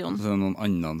på radioen. Så det er noen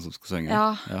andre som skal synge.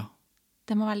 Ja.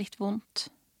 Det må være litt vondt.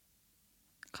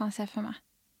 Kan jeg se for meg.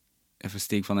 For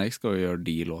Stig van Eyck skal jo gjøre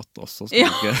de låt også.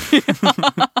 Ja.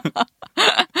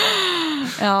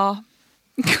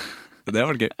 Det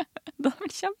var gøy. Det var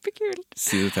kjempekult.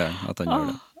 Si det til han, at han gjør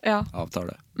det. Ja.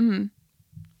 Avtale.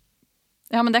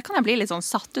 Ja, men det kan jeg bli litt sånn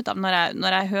satt ut av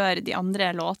når jeg hører de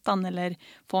andre låtene, eller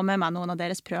får med meg noen av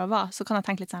deres prøver, så kan jeg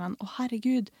tenke litt sånn,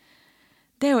 herregud,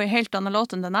 det er jo en helt annen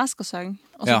låt enn den jeg skal synge.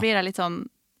 Og så blir jeg litt sånn,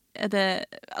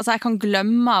 altså jeg kan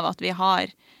glemme av at jeg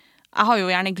har jo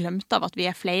gjerne glemt av at vi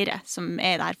er flere som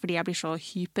er der, fordi jeg blir så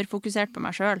hyperfokusert på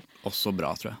meg selv. Også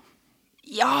bra, tror jeg.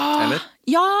 Ja, Eller?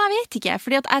 Ja, jeg vet ikke,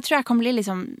 fordi at jeg tror jeg kan bli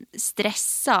liksom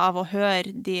stresset av å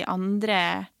høre de andre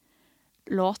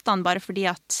låtene, bare fordi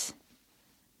at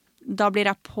da blir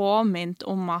jeg påminnet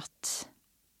om at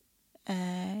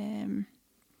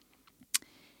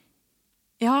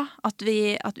at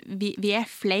vi er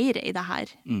flere i det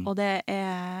her, og det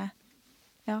er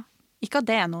ikke at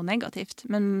det er noe negativt,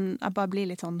 men jeg bare blir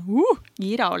litt sånn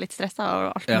gira og litt stresset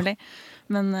og alt mulig.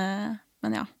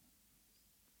 Men ja.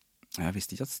 Jeg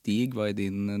visste ikke at Stig var i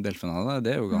din delfinale.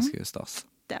 Det er jo ganske stas.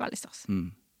 Det er veldig stas.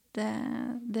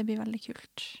 Det blir veldig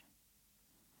kult.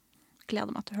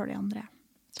 Gleder meg til å høre de andre.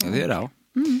 Ja, det gjør jeg også.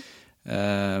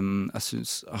 Jeg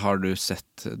synes, har du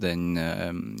sett den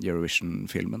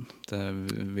Eurovision-filmen til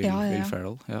Will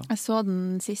Ferrell? Ja. Jeg så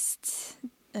den sist.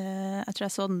 Jeg tror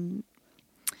jeg så den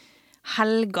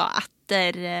helga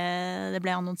etter det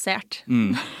ble annonsert.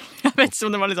 Jeg vet ikke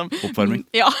om det var liksom oppvarming.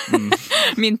 Ja,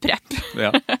 min prep.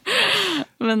 Ja.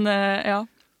 Men ja.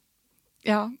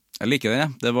 Jeg liker den, ja.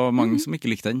 Det var mange som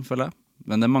ikke likte den, føler jeg.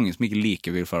 Men det er mange som ikke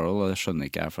liker Will Ferrell, og det skjønner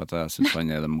ikke jeg, for at jeg synes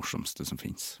han er det morsomste som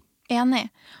finnes. Enig.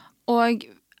 Og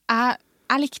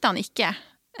jeg likte han ikke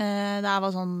da jeg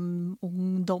var sånn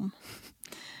ungdom.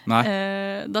 Nei.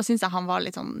 Da synes jeg han var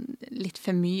litt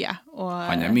for mye. Og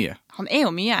han er mye. Han er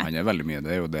jo mye. Han er veldig mye,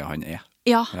 det er jo det han er.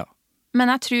 Ja.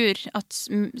 Men jeg tror at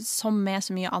som med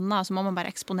så mye annet, så må man bare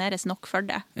eksponeres nok for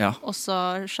det. Ja. Og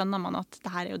så skjønner man at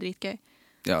det her er jo dritgøy.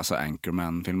 Ja, så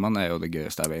Anchorman-filmene er jo det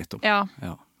gøyeste jeg vet om. Ja.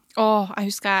 Jeg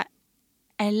husker jeg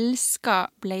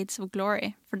elsket Blades of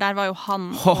Glory, for der var jo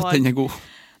han den er god.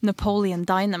 Napoleon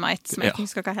Dynamite, som jeg ikke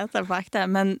husker hva heter på ekte,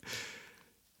 men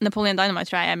Napoleon Dynamite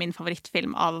tror jeg er min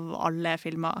favorittfilm av alle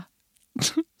filmer.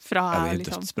 Fra, det er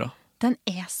dødsbra. Den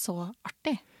er så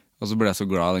artig. Og så ble jeg så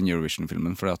glad av den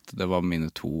Eurovision-filmen, fordi at det var mine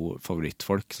 2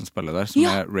 favorittfolk som spiller der, som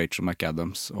er Rachel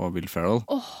McAdams og Will Ferrell.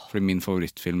 Fordi min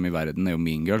favorittfilm i verden er jo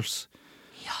Mean Girls.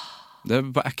 Det er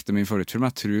på ekte min favorittfilm.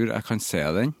 Jeg tror jeg kan se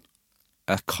den.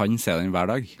 Jeg kan se den hver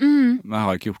dag, men jeg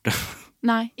har ikke gjort det.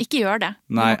 Nei, ikke gjør det.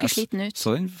 Du må ikke slite den ut.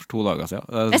 Så den for 2 dager siden.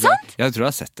 Er det sant? Jeg tror jeg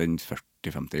har sett den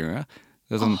 40-50 ganger.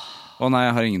 Det er sånn, nei,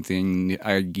 jeg har ingenting,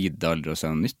 jeg gidder aldri å se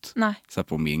noe nytt. Nei. Se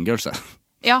på Mean Girls, jeg.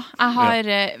 Ja, jeg har,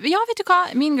 vet du hva,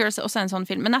 Mean Girls er også en sånn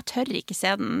film, men jeg tør ikke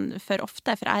se den for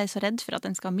ofte, for jeg er så redd for at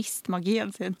den skal miste magien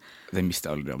sin. Den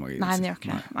mister aldri av magien sin. Nei, den gjør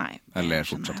ikke det. Nei. Jeg ler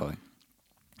fortsatt av den.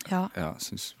 Ja.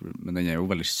 Men den er jo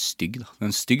veldig stygg da. Det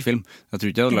er en stygg film. Jeg tror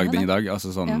ikke jeg hadde lagd den i dag.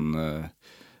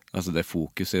 Altså det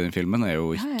fokuset i den filmen er jo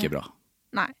ikke bra.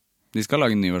 Nei. De skal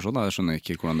lage en ny versjon, jeg skjønner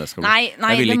ikke hvordan det skal bli.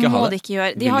 Nei, det må de ikke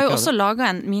gjøre. De har jo også laget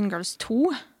en Mean Girls 2.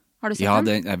 Har du sett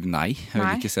den? Nei, jeg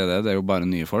vil ikke se det. Det er jo bare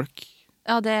nye folk.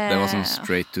 Ja, det var sånn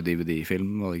straight to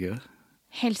DVD-film, var det ikke det?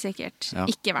 Helt sikkert. Ja.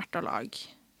 Ikke verdt å lage,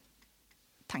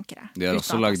 tenker jeg. De har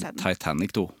også lagd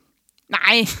Titanic 2.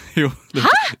 Nei! Jo,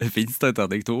 det finnes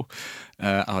Titanic 2.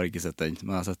 Jeg har ikke sett den,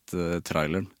 men jeg har sett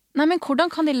traileren. Nei, men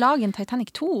hvordan kan de lage en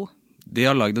Titanic 2? De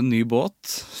har lagd en ny båt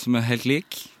som er helt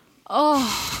lik.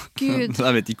 Gud.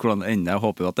 Jeg vet ikke hvordan det ender. Jeg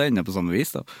håper at det ender på samme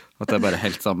vis da. At det er bare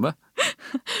helt samme.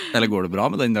 Eller går det bra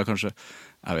med den da, kanskje?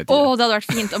 Jeg vet ikke. Det hadde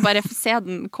vært fint å bare se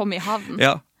den komme i havn.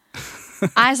 Ja.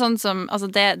 Jeg er sånn som,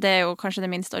 altså det er jo kanskje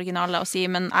det minst originale å si,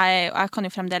 men jeg kan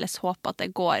jo fremdeles håpe at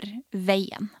det går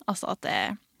veien. Altså at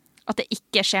det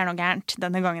ikke skjer noe gærent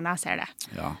denne gangen jeg ser det.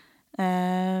 Ja.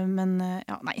 Men,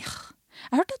 nei.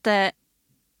 Jeg hørte at det,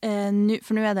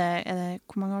 for nå er det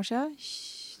hvor mange år siden?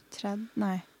 30?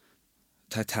 Nei.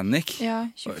 Titanic? Ja,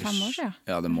 25 år siden.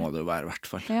 Ja, det må det jo være i hvert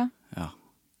fall. Ja.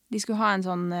 De skulle ha en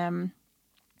sånn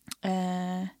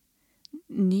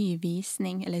ny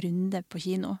visning, eller runde på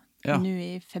kino, nå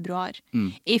i februar,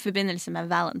 i forbindelse med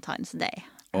Valentine's Day.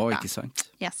 Ikke sant.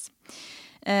 Yes.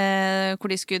 Hvor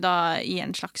de skulle da i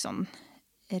en slags sånn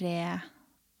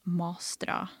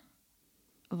remastera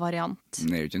variant.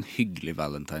 Det er jo ikke en hyggelig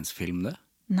Valentine's-film, det.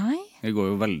 Nei. Det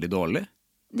går jo veldig dårlig.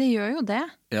 Det gjør jo det.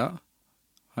 Ja.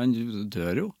 Han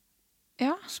dør jo.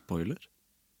 Ja. Spoiler.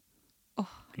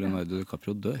 Leonardo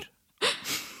DiCaprio dør.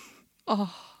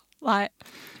 Nei.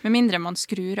 Med mindre man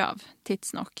skrur av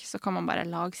tidsnok, så kan man bare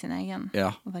lage sin egen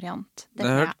variant. Det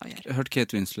jeg hørte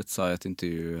Kate Winslet sa i et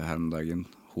intervju her om dagen.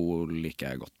 Hun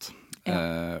liker jeg godt.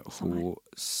 Hun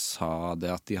sa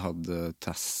det at de hadde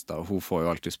testet, hun får jo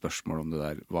alltid spørsmål om det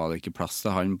der, var det ikke plass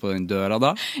til han på den døra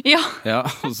da? Ja. Ja,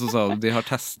 og så sa hun, de har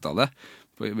testet det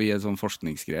i en sånn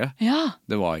forskningsgreie. Ja.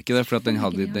 Det var ikke det, for at den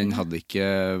hadde ikke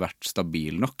vært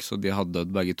stabil nok, så de hadde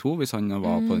dødd begge to hvis han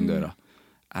var på den døra.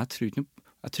 Jeg tror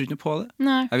ikke på det.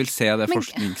 Nei. Jeg vil se det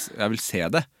jeg vil se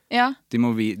det. Ja. De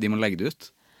må legge det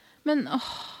ut. Men,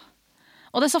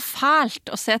 og det er så fælt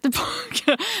å se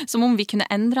tilbake, som om vi kunne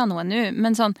endre noe nå.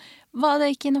 Men sånn, var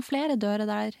det ikke noen flere dører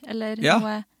der? Eller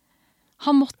noe?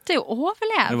 Han måtte jo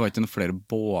overleve. Det var ikke noen flere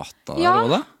båter der Ja.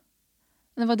 også da?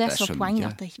 Det var det Det som var skjønner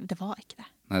poenget, ikke at det var ikke det.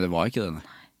 Nei, det var ikke det,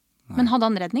 nei. Men hadde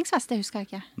han redningsvest? Det husker jeg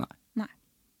ikke. Nei.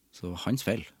 Så hans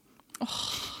feil.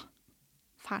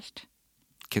 Fælt.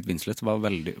 Kate Winslet var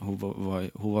hun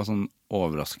var sånn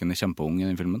overraskende kjempeung i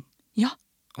den filmen. Ja,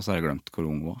 Og så har jeg glemt hvor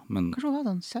ung hun var. Men kanskje hun var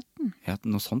sånn 17? ja,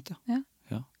 noe sånt, ja.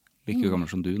 Like gammel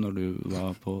som du når du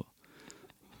var på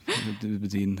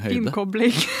din høyde.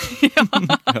 Kobling.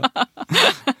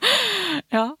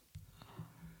 Ja.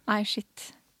 Nei,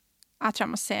 shit. Jeg tror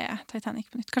jeg må se Titanic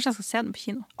på nytt. Kanskje jeg skal se den på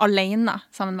kino. Alene,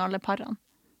 sammen med alle parene.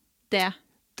 Det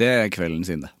Det er kvelden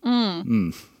sin, det.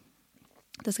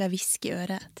 Det skal jeg hviske i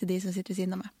øret til de som sitter ved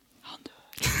siden av meg.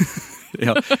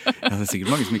 Ja, det er sikkert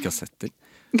mange som ikke har sett den.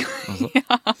 Altså,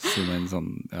 så den,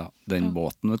 den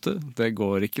båten, vet du, det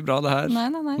går ikke bra det her.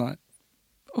 Nei.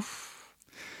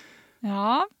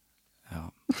 Ja.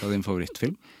 Hva er din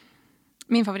favorittfilm?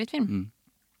 Min favorittfilm?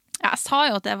 Ja, jeg sa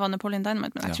jo at det var Napoleon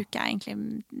Dynamite, men jeg tror ikke jeg egentlig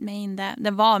mener det.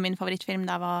 Det var min favorittfilm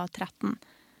da jeg var 13.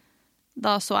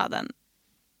 Da så jeg den.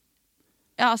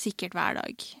 Ja, sikkert hver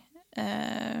dag.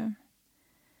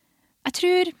 Jeg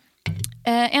tror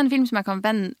en film som jeg kan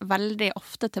vende veldig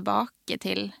ofte tilbake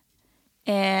til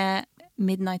er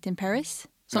Midnight in Paris,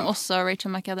 som også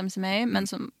Rachel McAdams er med i, men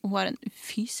som hun har en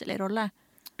ufyselig rolle.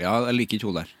 Ja, jeg liker ikke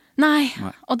hun der. Nei,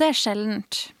 og det er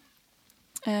sjeldent.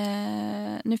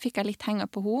 Nå fikk jeg litt henger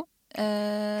på henne,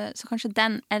 så kanskje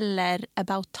den eller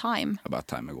About Time. About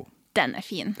Time er god. Den er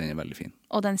fin. Den er veldig fin.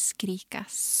 Og den skriker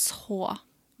jeg så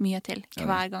mye til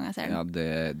hver gang jeg ser den. Ja,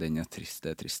 den er trist,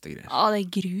 det er triste greier. Ja, det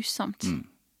er grusomt.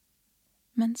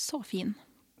 Men så fin.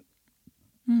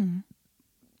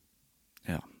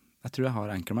 Ja, jeg tror jeg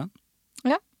har Anchorman.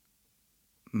 Ja.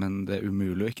 Men det er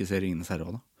umulig å ikke se Ringenes herre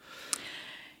også, da.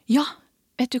 Ja,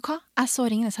 vet du hva? Jeg så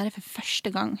Ringenes herre for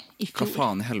første gang i Hva fjor.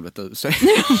 faen i helvete er det du sier?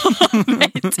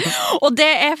 Og det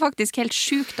er faktisk helt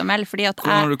sjukt å melde, fordi at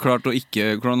Hvordan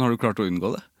har du klart å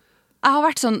unngå det? jeg har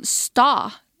vært sånn sta.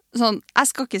 Sånn, jeg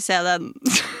skal ikke se den.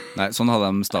 Nei, sånn hadde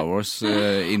de Star Wars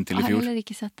inntil i Jeg har fjor. heller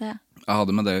ikke sett det. Jeg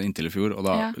hadde med det inntil i fjor, og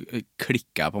da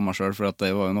klikket jeg på meg selv, for at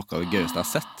det var jo noe av det gøyeste jeg har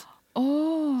sett.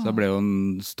 Så jeg ble jo en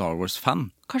Star Wars-fan.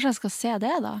 Kanskje jeg skal se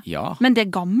det da? Ja. Men det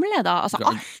gamle da? Altså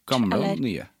alt? Gamle eller? og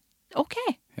nye. Ok.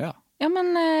 Ja. Ja,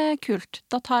 men kult.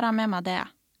 Da tar jeg med meg det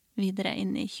videre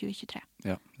inn i 2023.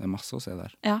 Ja, det er masse å se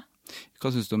der. Ja. Hva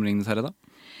synes du om Ringenes herre da?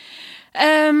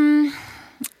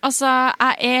 Altså,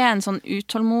 jeg er en sånn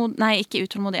ikke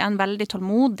utålmodig, jeg er en veldig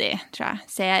tålmodig, tror jeg,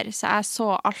 seer. Så jeg så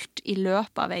alt i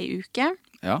løpet av ei uke.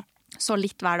 Ja. Så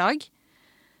litt hver dag.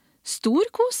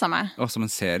 Storkosa meg. Som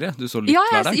en serie? Du så litt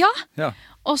hver dag? Ja.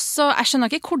 Og så, jeg skjønner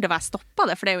ikke hvor det var jeg stoppet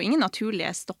det, for det er jo ingen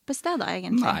naturlige stoppesteder,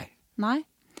 egentlig. Nei.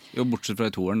 Jo, bortsett fra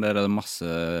i toeren, der er det masse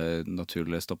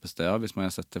naturlige stoppesteder, hvis man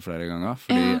har sett det flere ganger.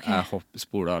 Fordi jeg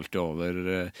spoler alltid over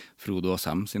Frodo og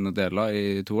Sam sine deler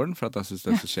i toeren, for at jeg synes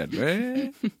det er så kjedelig.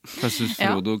 For jeg synes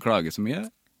Frodo klager så mye.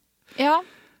 Ja,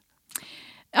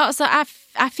 altså,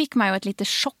 jeg fikk meg jo et lite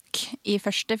sjokk i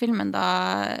første filmen da,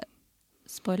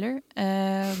 spoiler,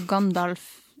 Gandalf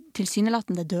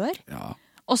tilsynelatende dør. Ja.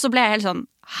 Og så ble jeg helt sånn,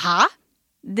 hæ?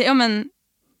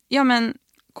 Ja, men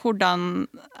hvordan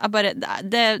jeg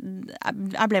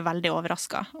ble veldig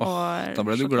overrasket. Da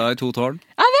ble du glad i To tårn.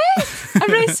 Jeg vet! Jeg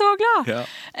ble så glad. Ja.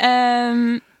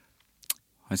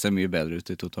 Han ser mye bedre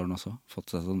ut i To tårn også.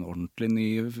 Fått seg sånn ordentlig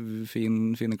nye,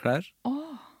 fine klær.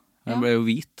 Han ble jo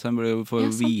hvit. Han ble jo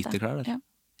for hvite klær der. Ja.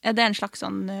 Er det en slags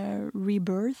sånn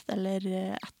rebirth, eller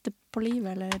etterpåliv,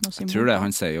 eller noe symbol? Jeg tror det.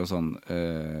 Han sier jo sånn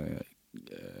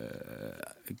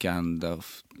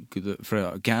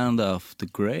Gandalf the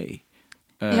Grey.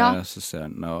 Så sier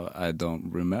han no, I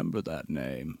don't remember that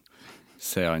name.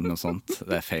 Sier han noe sånt.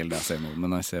 Det er feil det jeg sier nå,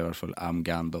 men han sier i hvert fall I'm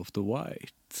Gandalf the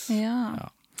White. Ja,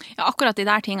 akkurat de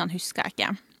der tingene husker jeg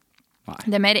ikke. Nei.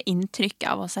 Det er mer inntrykket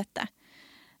av å ha sett det.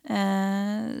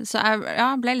 Så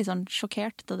jeg ble litt sånn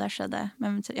sjokkert da det skjedde,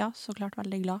 men så klart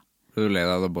veldig glad. Ble du lei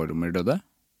deg da Boromir døde?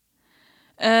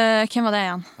 Hvem var det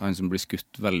igjen? Han som blir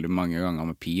skutt veldig mange ganger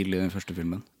med pil i den første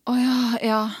filmen.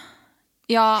 Ja.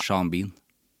 Sean Bean.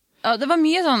 Ja, det var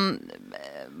mye sånn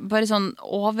bare sånn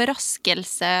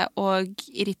overraskelse og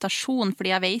irritasjon, fordi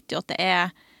jeg vet jo at det er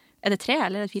det 3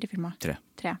 eller er det 4 filmer? 3.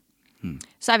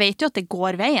 Så jeg vet jo at det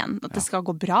går veien, at det skal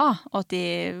gå bra, og at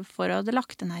de får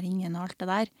ødelagt den her ringen og alt det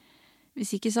der.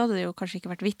 Hvis ikke så hadde det jo kanskje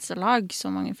ikke vært vits å lage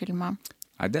så mange filmer.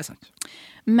 Nei, det er sant.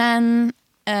 Men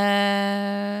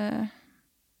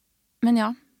ja.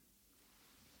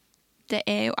 Det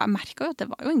er jo, jeg merket jo at det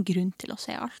var jo en grunn til å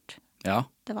se alt. Ja.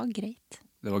 Det var greit.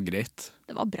 Det var greit.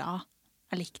 Det var bra.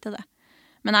 Jeg likte det.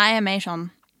 Men jeg er mer sånn,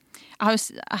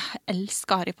 jeg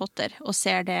elsker Harry Potter, og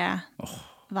ser det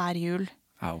hver jul.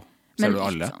 Au. Ser du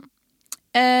alle? Sånn,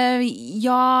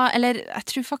 ja, eller jeg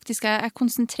tror faktisk jeg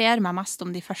konsentrerer meg mest om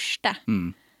de første.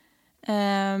 Hva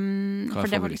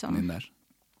er favoritten din der?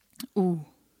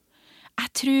 Jeg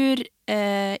tror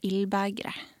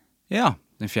Ildbegeret. Ja,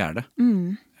 den 4.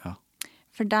 Ja.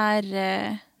 For der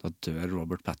Da dør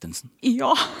Robert Pattinson.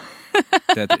 Ja.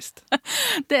 Det er trist.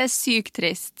 Det er sykt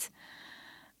trist.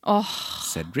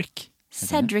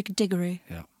 Cedric Diggory.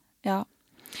 Ja.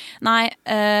 Nei,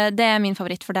 det er min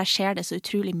favoritt, for der skjer det så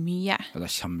utrolig mye. Ja, der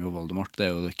kommer jo Voldemort. Det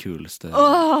er jo det kuleste.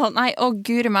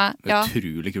 Guri meg. Det er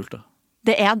utrolig kult, da.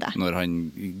 Det er det. Når han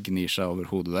gnir seg over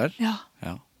hodet der.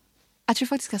 Ja. Jeg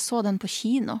tror faktisk jeg så den på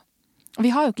kino. Og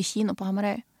vi har jo ikke kino på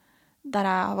Hamarøy, der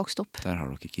jeg har vokst opp. Der har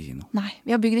dere ikke kino. Nei,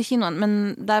 vi har bygdekinoen, men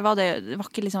der var det var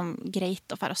ikke liksom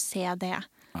greit å få se det.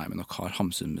 Nei, men dere har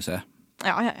Hamsun-museet.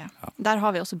 Ja. Der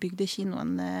har vi også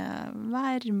bygdekinoen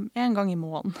en gang i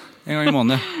måneden. En gang i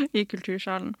måneden, ja. I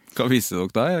kultursalen. Hva viser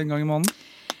dere da en gang i måneden?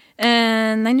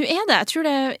 Nei, nå er det. Jeg tror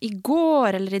det i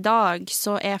går eller i dag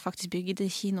så er faktisk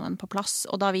bygdekinoen på plass,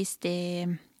 og da viste de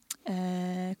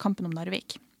Kampen om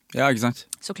Narvik. Ja, ikke sant?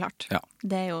 Så klart. Ja.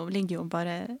 Det ligger jo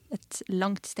bare et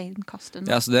langt steinkast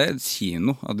unna. Ja, så det er et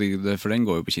kino, for den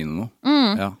går jo på kino nå.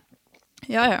 Ja.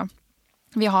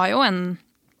 Vi har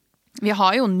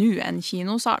jo nå en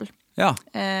kinosal. Ja.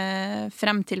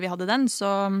 Frem til vi hadde den,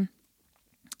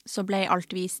 så ble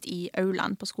alt vist i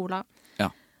aulaen på skolen.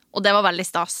 Ja. Og det var veldig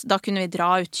stas. Da kunne vi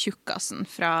dra ut tjukkasen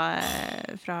fra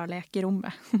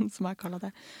lekerommet, som jeg kaller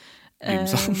det.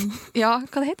 Ja,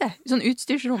 hva det heter? Sånn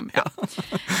utstyrsrom. Ja.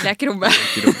 Lekerommet.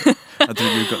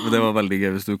 Det var veldig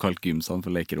gøy hvis du kalte gymsalen for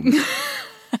lekerom.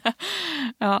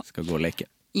 Ja. Skal gå og leke.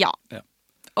 Ja.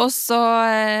 Og så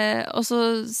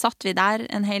satt vi der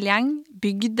en hel gjeng,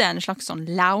 bygde en slags sånn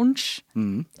lounge.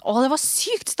 Og det var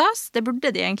sykt stas. Det burde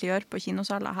de egentlig gjøre på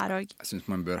kinosaler her også. Jeg synes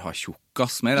man bør ha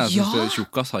tjukkas mer.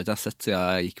 Tjukkas har ikke jeg sett siden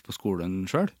jeg gikk på skolen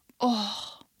selv.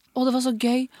 Og det var så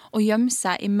gøy å gjemme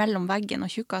seg mellom veggen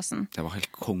og tjukkasen. Det var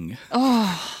helt konge.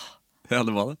 Ja,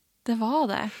 det var det. Det var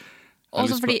det. Jeg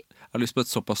har lyst på et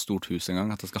såpass stort hus en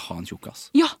gang at jeg skal ha en tjukkas.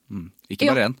 Ja.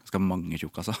 Ikke bare en, jeg skal ha mange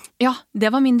tjukkasser. Ja,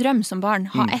 det var min drøm som barn.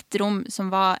 Ha et rom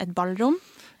som var et ballrom,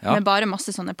 med bare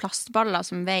masse sånne plastballer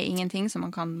som veier ingenting, som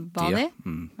man kan bade i.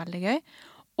 Veldig gøy.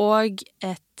 Og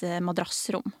et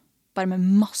madrassrom. Bare med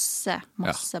masse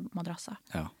madrasser.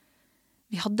 Ja.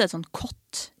 Vi hadde et sånt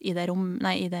kott i det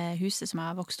huset som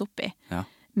jeg vokste opp i,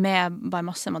 med bare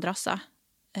masse madrasser,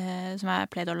 som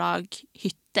jeg pleide å lage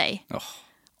hytte i.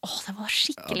 Det var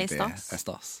skikkelig stas. Det er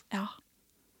stas. Ja.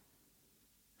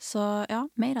 Så ja,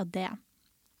 mer av det.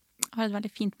 Jeg har et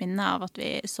veldig fint minne av at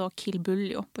vi så Kill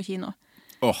Bill på kino.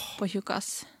 På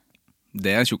tjukkas.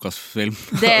 Det er en tjukkasfilm.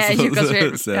 Det er en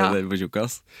tjukkasfilm, Se det på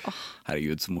tjukkas.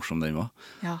 Herregud, så morsom den var.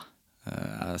 Ja.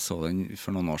 Jeg så den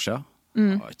for noen år siden.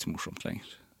 Det var ikke så morsomt lenger.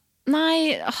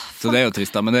 Nei. Så det er jo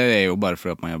trist da, men det er jo bare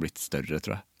fordi at man har blitt større,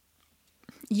 tror jeg.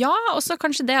 Ja, og så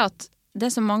kanskje det at det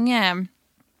er så mange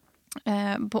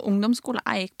på ungdomsskole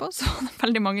jeg gikk på, så var det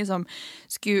veldig mange som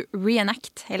skulle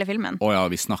reenact hele filmen. Ja,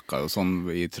 vi snakket jo sånn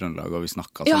i Trøndelag, og vi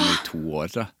snakket sånn i 2 år,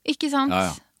 tror jeg. Ikke sant?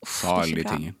 Ja. Sa alle de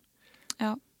tingene.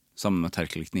 Ja. Sammen med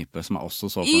Terkel Knipe, som jeg også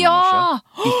så for noen år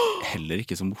siden. Heller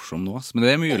ikke så morsom nå, men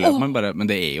det er mulig at man bare, men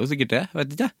det er jo sikkert det,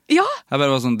 vet ikke. Ja. Jeg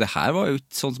bare var sånn, det her var jo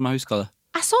ikke sånn som jeg husket det.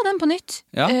 Jeg så den på nytt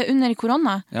under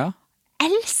korona. Ja.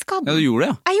 Elsket den. Ja, du gjorde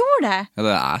det, ja. Jeg gjorde det. Ja,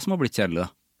 det er jeg som har blitt kjedelig, da.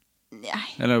 Nei.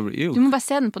 Eller, du må bare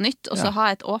se den på nytt, og så ha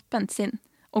et åpent sinn.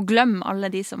 Og glem alle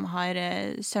de som har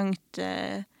søngt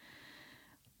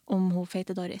om hun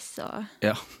feite Doris. Og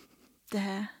ja. Det...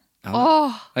 Jeg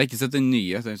har ikke sett den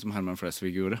nye, den som Herman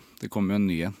Flesvig gjorde. Det kom jo en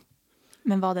ny en.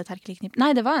 Men var det Terkel Knipe?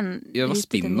 Nei, det var en det var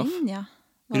spin-off.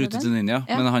 Rute til Ninja.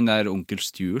 Men han der onkel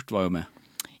Stuart var jo med.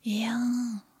 Ja.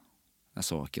 Jeg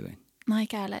så ikke den. Nei,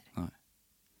 ikke jeg heller.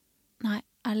 Nei,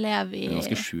 jeg lever i... Det er en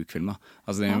ganske sjuk film da.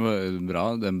 Altså, det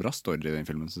er en bra story i den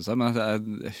filmen, synes jeg. Men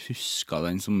jeg husker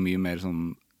den som mye mer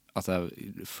sånn at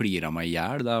jeg fliret meg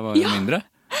ihjel da jeg var mindre.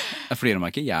 Jeg flirer meg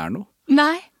ikke ihjel nå.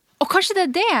 Nei. Og kanskje det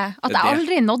er det, at Det er jeg det.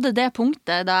 aldri nådde det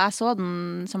punktet da jeg så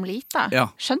den som lita. Ja.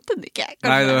 Skjønte den ikke.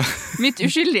 Nei, Kanskje. Mitt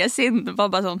uskyldige sinn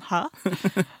var bare sånn, hæ?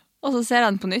 Og så ser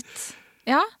jeg den på nytt.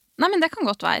 Ja, nei, men det kan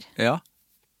godt være. Ja.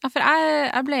 Ja, for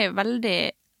jeg ble veldig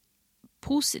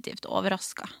positivt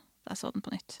overrasket da jeg så den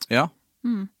på nytt. Ja.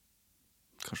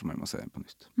 Kanskje man må se den på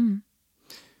nytt.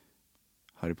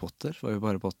 Harry Potter? Var jo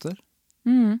bare Potter?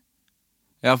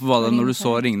 Ja, for var det når du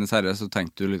så Ringenes herre, så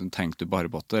tenkte du på Harry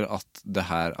Potter at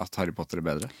Harry Potter er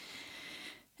bedre?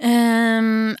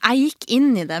 Jeg gikk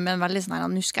inn i det med en veldig sånn her,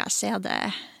 nå skal jeg se det.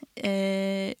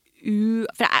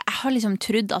 For jeg har liksom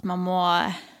trodd at man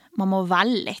må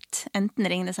velge litt, enten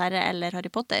Ringenes herre eller Harry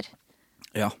Potter.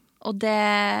 Ja. Og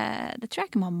det tror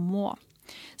jeg ikke man må.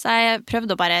 Så jeg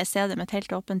prøvde å bare se det med et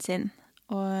helt åpent sinn.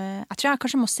 Og jeg tror jeg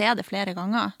kanskje må se det flere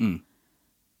ganger.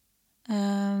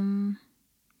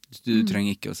 Du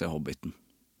trenger ikke å se Hobbiten.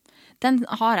 Den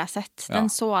har jeg sett. Ja. Den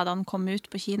så jeg da den kom ut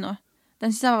på kino. Den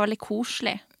synes jeg var veldig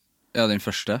koselig. Ja, den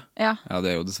første? Ja. Ja,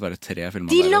 det er jo dessverre 3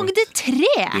 filmer. De lagde 3!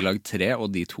 De lagde 3,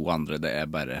 og de 2 andre, det er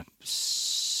bare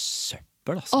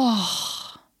søppel, altså.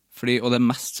 Fordi, og det er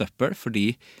mest søppel, fordi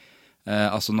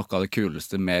altså noe av det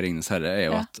kuleste med Ringenes herre er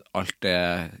jo at alt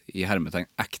er i hermetegn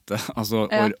ekte. Altså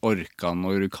orkan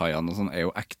og urukaian og sånn er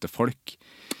jo ekte folk.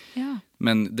 Ja.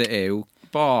 Men det er jo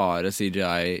bare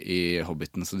CGI i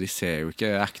Hobbiten, så de ser jo ikke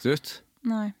ekte ut.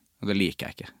 Nei. Og det liker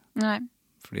jeg ikke. Nei.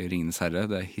 Fordi Ringenes herre,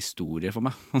 det er historie for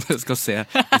meg. Og det skal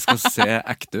se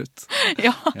ekte ut.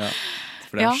 Ja. Ja.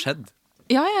 For det har skjedd.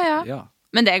 Ja. Ja.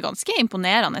 Men det er ganske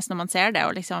imponerende når man ser det,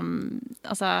 og liksom,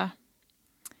 altså,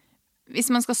 hvis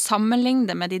man skal sammenligne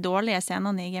det med de dårlige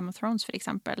scenene i Game of Thrones, for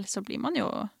eksempel, så blir man jo,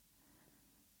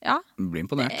 ja. Man blir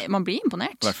imponert. Man blir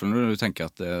imponert. I hvert fall når du tenker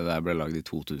at det der ble laget i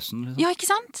 2000. Liksom. Ja, ikke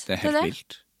sant? Det er helt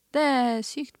vilt. Det er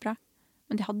sykt bra.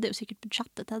 Men de hadde jo sikkert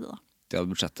budsjettet til det da. De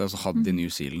hadde budsjettet, og så hadde de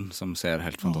New Zealand, som ser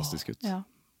helt fantastisk ut. Ja.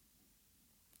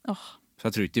 Så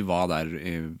jeg tror ikke de var der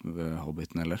i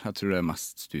Hobbiten heller. Jeg tror det er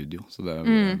mest studio, så det er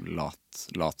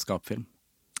latskapfilm.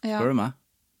 Ja. Spør du meg?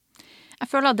 Jeg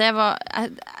føler at det var...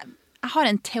 Jeg har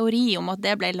en teori om at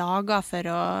det ble laget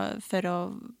for å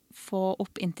få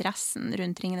opp interessen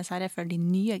rundt Ringenes herre for de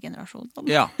nye generasjonene.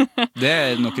 Ja, det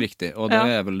er nok riktig. Og det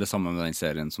er vel det samme med den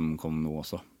serien som kom nå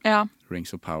også. Ja.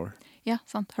 Rings of Power. Ja,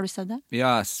 sant. Har du sett det?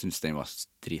 Ja, jeg synes den var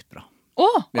dritbra.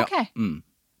 Ok. Ja.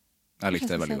 Jeg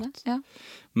likte det veldig godt. Ja.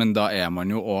 Men da er man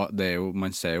jo, og det er jo,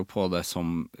 man ser jo på det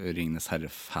som Ringenes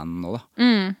herre-fan nå da.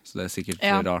 Så det er sikkert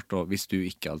rart, og hvis du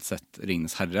ikke hadde sett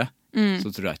Ringenes herre, så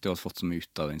tror jeg ikke du hadde fått så mye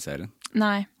ut av den serien.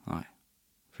 Nei.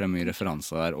 For det er mye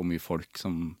referanser der, og mye folk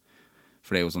som,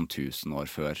 for det er jo sånn 1000 år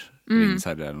før Ringenes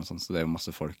herre eller noe sånt, så det er jo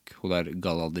masse folk. Hun der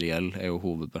Galadriel er jo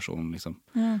hovedpersonen, liksom.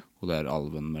 Hun der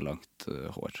alven med langt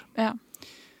hår. Ja.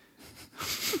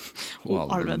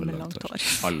 Og alven med langt hår.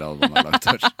 Alle alven med langt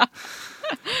hår.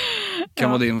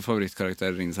 Hvem var din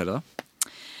favorittkarakter i Ringenes herre da?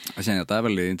 Jeg kjenner at jeg er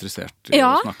veldig interessert i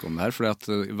å snakke om det her, fordi at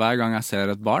hver gang jeg ser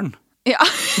et barn,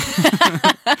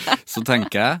 så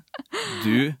tenker jeg,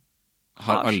 du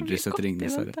har aldri sett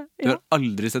Ringenes herre. Du har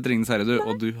aldri sett Ringenes herre, du,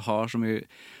 og du har så mye...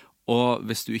 Og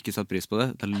hvis du ikke setter pris på det,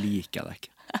 da liker jeg deg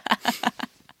ikke.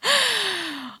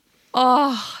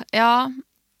 Ja.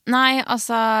 Nei,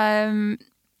 altså...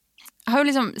 Jeg har jo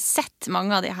liksom sett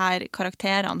mange av de her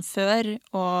karakterene før,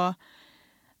 og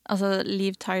altså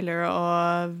Liv Tyler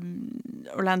og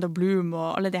Orlando Bloom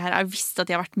og alle de her, jeg visste at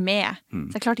de har vært med,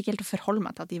 så jeg klarte ikke helt å forholde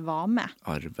meg til at de var med.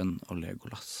 Arven og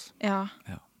Legolas. Ja.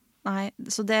 Nei,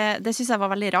 så det synes jeg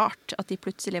var veldig rart at de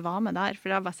plutselig var med der,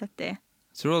 for jeg har bare sett de.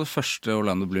 Jeg tror det var det første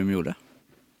Orlando Bloom gjorde.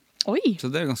 Oi!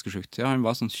 Så det er ganske sjukt. Ja, han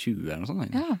var sånn 20 eller noe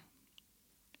sånt. Ja.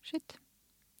 Shit.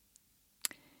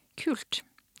 Kult.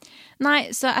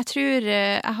 Nei, så jeg tror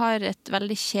jeg har et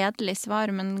veldig kjedelig svar,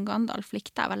 men Gandalf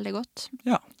likte jeg veldig godt.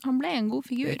 Ja. Han ble en god Det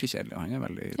figur. er ikke kjedelig, han er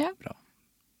veldig bra.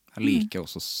 Jeg liker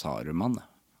også Saruman,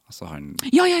 altså han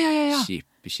Ja.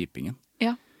 kjipingen.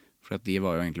 Ja. For at de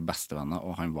var jo egentlig bestevenner,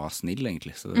 og han var snill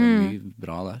egentlig, så det er mye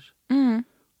bra der.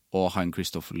 Og han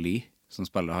Christopher Lee, som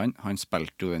spiller han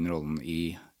spilte jo den rollen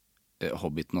i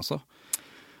Hobbiten også.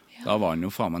 Da var han jo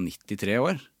faen meg 93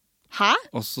 år. Hæ?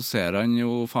 Og så ser han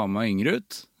jo faen meg yngre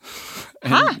ut.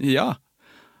 Hæ? Ja.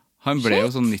 Han ble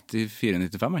jo sånn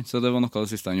 94-95, så det var noe av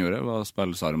det siste han gjorde, var å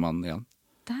spille Saruman igjen.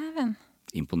 Dæven.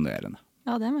 Imponerende.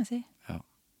 Ja, det må jeg si. Ja.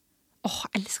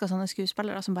 Jeg elsker sånne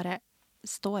skuespillere som bare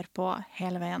står på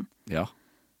hele veien. Ja.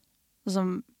 Og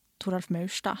som Toralf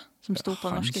Maurstad, som sto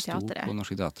på Norske Teatret. Han sto på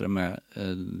Norske Teatret med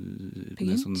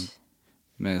Pynt. sånn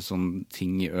med sånne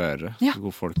ting i øret,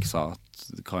 hvor folk sa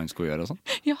hva han skulle gjøre og sånn.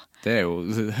 Ja. Det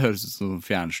høres ut som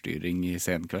fjernstyring i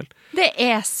sen kveld. Det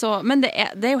så, men det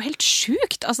er jo helt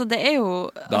sjukt. Altså, det er jo...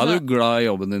 Da er du glad i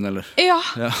jobben din, eller? Ja.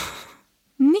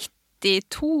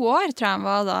 92 år, tror jeg han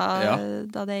var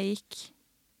da det gikk.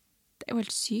 Det er jo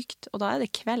helt sykt. Og da er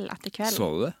det kveld etter kveld. Så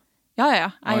du det?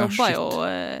 Ja. Jeg jobbet jo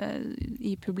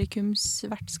i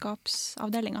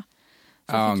publikumsvertskapsavdelingen.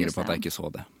 Jeg angrer på at jeg ikke så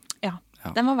det. Ja,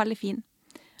 den var veldig fin.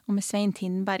 Og med Svein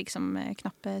Tindberg som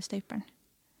knappestøyperen.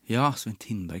 Ja, Svein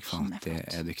Tindberg, faen, det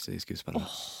er dyktig skuespiller.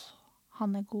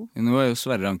 Han er god. Nå er jo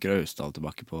Sverre Anker Austdal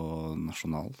tilbake på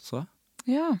Nasjonal, så.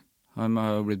 Ja. Han har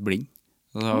jo blitt blind.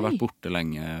 Og har vært borte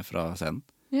lenge fra scenen.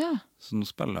 Ja. Så nå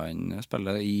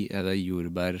spiller i, er det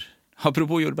jordbær...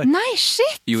 Apropos jordbær. Nei,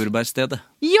 shit! Jordbærstedet.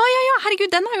 Ja,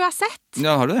 herregud, den har jo jeg sett.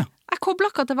 Ja, har du det? Jeg koblet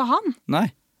ikke at det var han. Nei.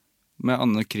 Med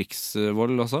Anne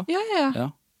Krigsvold også. Ja.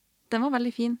 Den var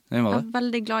veldig fin. Den var det. Jeg er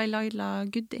veldig glad i Laila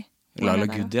Goody. Laila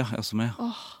Goody, ja, som er.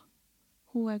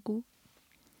 Hun er god.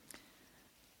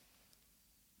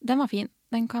 Den var fin.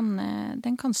 Den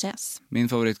kan ses. Min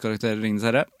favorittkarakter Ringenes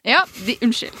Herre. Ja,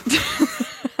 unnskyld.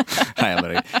 Nei, jeg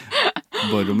bare...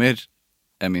 Boromir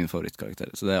er min favorittkarakter.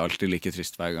 Så det er alltid like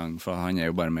trist hver gang, for han er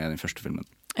jo bare med i den første filmen.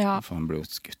 Ja. For han ble jo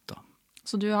skutt da.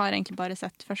 Så du har egentlig bare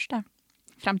sett første?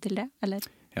 Frem til det, eller?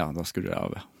 Ja, da skulle jeg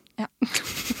av, ja.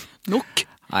 Nok?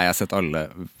 Nei, jeg har sett alle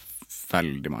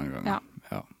veldig mange ganger.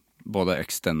 Ja. Både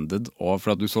extended og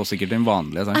for at du så sikkert den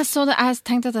vanlige. Sant? Jeg så det, jeg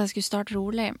tenkte at jeg skulle starte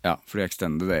rolig. Ja, fordi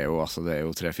extended er jo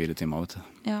 3-4 timer, vet du.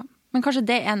 Ja. Men kanskje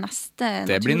det er neste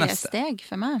naturlige steg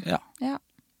for meg? Ja.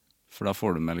 For da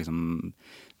får du med liksom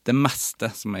det meste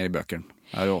som er i bøkene.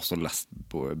 Jeg har jo også lest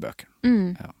på bøkene.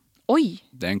 Ja. Oi!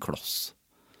 Det er en kloss.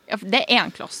 Ja, for det er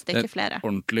en kloss, det er ikke flere.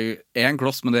 Ordentlig, en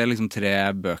kloss, men det er liksom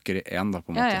 3 bøker i en da, på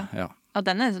en måte. Ja. Ja,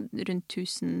 den er rundt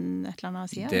 1000 et eller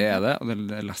annet siden. Det er det, og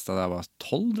det leste jeg da jeg var 12,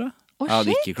 tror jeg. Jeg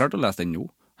hadde ikke klart å lese den nå.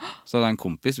 Så det er en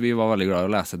kompis, vi var veldig glad i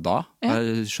å lese da.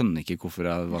 Jeg skjønner ikke hvorfor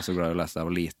jeg var så glad i å lese da jeg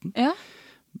var liten. Ja.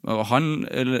 Og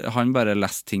han bare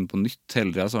leste ting på nytt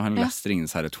hele tiden, så han leste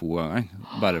Ringenes Herre 2 ganger,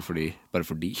 bare fordi.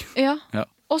 Ja.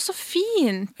 Og så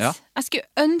fint! Ja. Jeg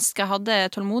skulle ønske jeg hadde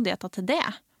tålmodigheter til det.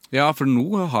 Ja, for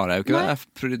nå har jeg jo ikke det.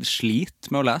 Jeg sliter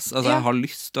med å lese. Altså, jeg har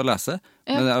lyst til å lese,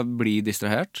 men jeg blir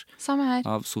distrahert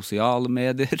av sosiale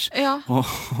medier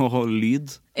og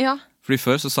lyd. Ja. Fordi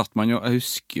før så satt man jo, jeg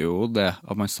husker jo det,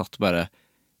 at man satt bare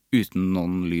uten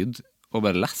noen lyd og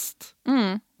bare lest.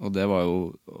 Og det var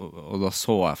jo, og da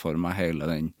så jeg for meg hele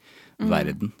den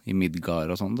verden i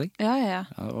Midgard og sånne ting. Ja,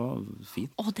 det var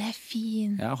fint. Å, det er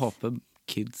fint. Jeg håper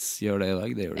kids gjør det i dag.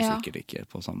 Det gjør de sikkert ikke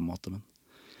på samme måte, men...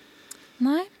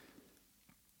 Nei.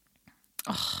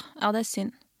 Ja, det er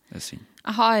synd. Det er synd.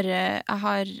 Jeg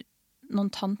har noen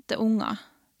tanteunger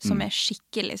som er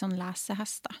skikkelig sånn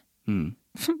lesehester.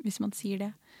 Hvis man sier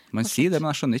det. Man sier det, men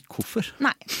jeg skjønner ikke hvorfor.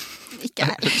 Nei, ikke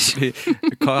heller.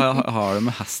 Hva har det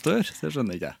med hest å gjøre? Det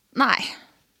skjønner jeg ikke. Nei,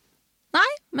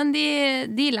 men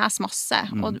de leser masse,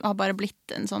 og har bare blitt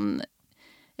en sånn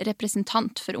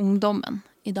representant for ungdommen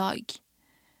i dag.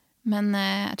 Men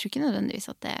jeg tror ikke nødvendigvis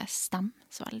at det stemmer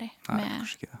så veldig. Nei,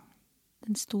 kanskje ikke det.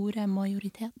 Den store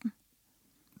majoriteten.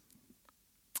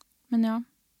 Men ja.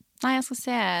 Nei, jeg skal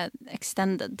se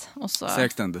Extended også. Se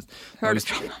Extended. Nå har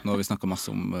vi snakket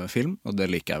masse om film, og det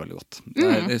liker jeg veldig godt.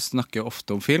 Jeg snakker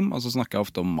ofte om film, og så snakker jeg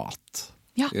ofte om mat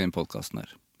i den podcasten her.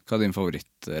 Hva er din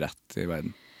favorittrett i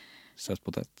verden?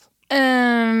 Søtpotet?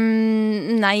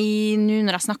 Nei, nå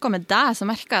når jeg snakker med deg, så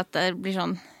merker jeg at det blir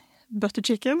sånn butter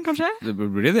chicken, kanskje? Det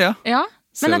blir det, ja. Ja,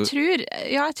 men jeg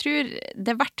tror det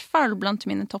er i hvert fall blant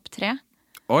mine topp 3.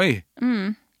 Oi!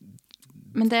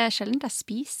 Men det er sjelden jeg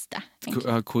spiser det,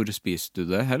 egentlig. Hvor spiser du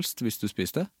det helst, hvis du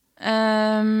spiser det?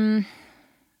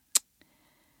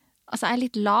 Altså, jeg er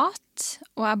litt lat,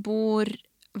 og jeg bor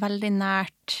veldig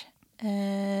nært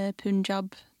Punjab,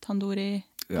 Tandoori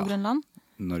på Grønland.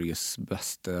 Norges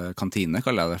beste kantine,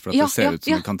 kaller jeg det, for at det ser ut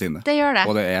som en kantine. Det gjør det.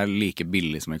 Og det er like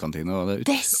billig som en kantine, og det er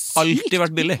alltid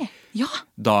vært billig. Ja.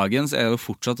 Dagens er det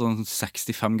fortsatt sånn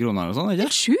 65 kroner og sånn, ikke?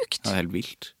 Helt sjukt. Det er helt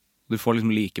vilt. Du får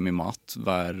liksom like mye mat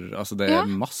altså det er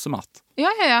masse mat. Ja.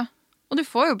 Og du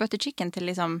får jo butter chicken til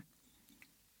liksom,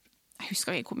 jeg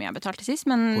husker ikke hvor mye jeg betalte sist,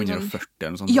 men 140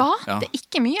 eller noe sånt. Ja, det er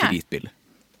ikke mye. Dritbillig.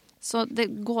 Så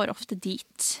det går ofte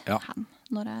dit hen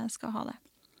når jeg skal ha det.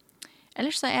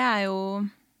 Ellers så er jeg jo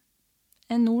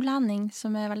en nordlending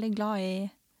som er veldig glad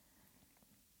i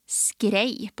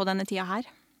skrei på denne tida her.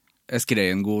 Er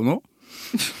skreien god nå?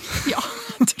 Ja,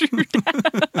 jeg tror det.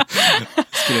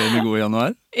 Skreien er god i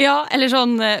januar? Ja, eller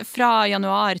sånn fra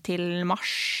januar til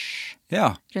mars.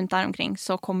 Ja. Rundt der omkring,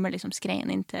 så kommer liksom skreien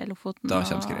inn til Lofoten og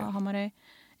Hamarøy.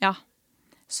 Ja.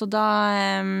 Så da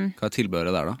Hva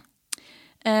tilbehøret der da?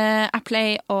 Jeg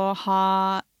pleier å ha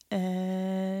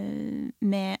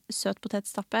med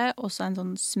søtpotetstappe og så en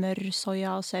sånn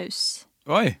soyasaus.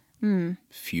 Oi!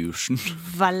 Fusion.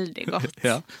 Veldig godt.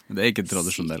 Ja, men det er ikke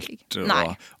tradisjonelt å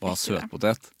ha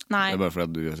søtpotet. Nei. Det er bare fordi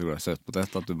at du er så glad i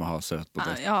søtpotet at du må ha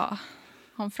søtpotet. Ja,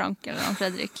 han Frank eller han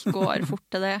Fredrik går fort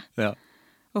til det. Ja.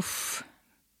 Uff.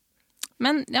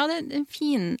 Men ja, det er et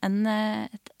fint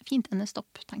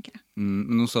endestopp, tenker jeg.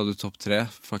 Men nå sa du topp 3,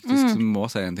 faktisk. Du må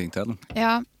si en ting til den.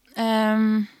 Ja.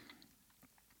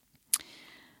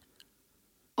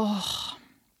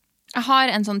 Jeg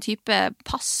har en sånn type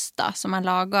pasta som jeg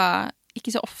lager,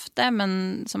 ikke så ofte,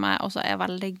 men som jeg også er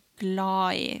veldig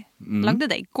glad i. Lagde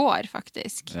det i går,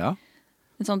 faktisk. Ja.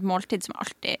 Et sånt måltid som jeg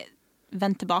alltid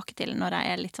vender tilbake til når jeg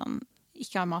er litt sånn,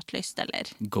 ikke har matlyst, eller...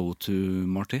 Go to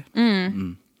Marty.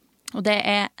 Og det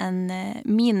er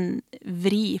min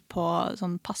vri på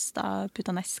sånn pasta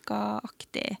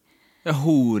puttanesca-aktig. Ja,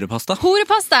 horepasta.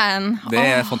 Horepastaen! Det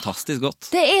er fantastisk godt.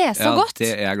 Det er så godt!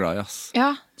 Det er jeg glad i, ass.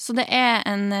 Ja, så det er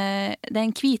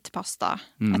en hvit pasta.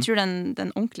 Jeg tror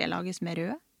den ordentlige lages med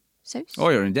rød saus. Å,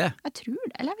 gjør den det? Jeg tror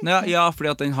det, eller jeg vet ikke. Ja, fordi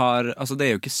at den har, altså det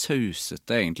er jo ikke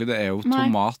sausete egentlig, det er jo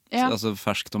tomat, altså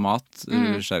fersk tomat,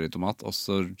 sherrytomat,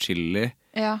 også chili,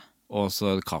 og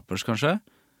så kapers kanskje,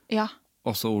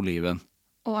 og så oliven.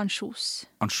 Og ansjos.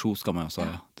 Ansjos skal man også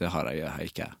ha, det har jeg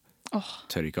ikke.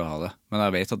 Tør ikke å ha det. Men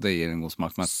jeg vet at det gir en god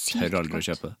smak, men jeg tør aldri å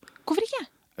kjøpe det. Hvorfor ikke?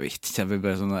 Jeg vet ikke,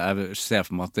 jeg ser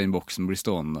for meg at den boksen blir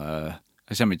stående.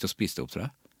 Jeg kommer ikke til å spise det opp, tror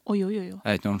jeg. Jo. Jeg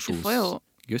er ikke noen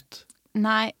ansjos-gutt.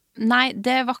 Nei,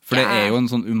 det var ikke... For det er jo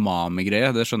en sånn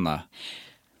umami-greie, det skjønner jeg.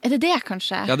 Er det det,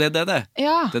 kanskje? Ja, det er det.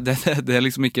 Ja. Det er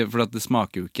liksom ikke, for det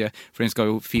smaker jo ikke, for den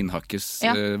skal jo finhakkes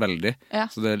veldig. Ja.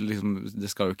 Så det, er liksom, det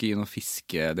skal jo ikke gi noe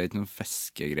fiske, det er ikke noe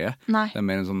fiskegreie. Nei. Det er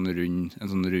mer en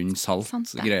sånn rund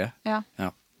salt-greie. Ja.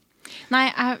 Nei,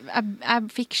 jeg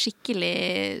fikk skikkelig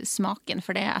smaken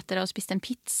for det etter å ha spist en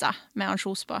pizza med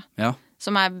ansjos på. Ja.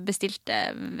 Som jeg bestilte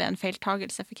ved en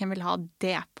feiltagelse, for hvem vil ha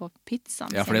det på pizzaen?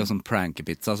 Ja, for det er jo sånn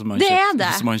prankepizza som han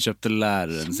kjøpte til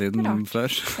læreren sin før.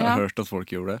 Jeg har hørt at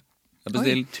folk gjorde det. Jeg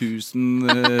bestilte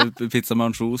 1000 pizza med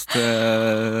ansjos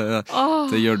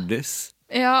til Hjørdis.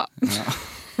 Ja.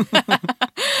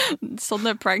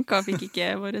 Sånne pranker fikk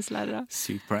ikke våre lærere.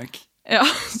 Syk prank. Ja,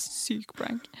 syk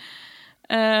prank.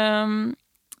 Nei,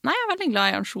 jeg er veldig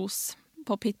glad i ansjos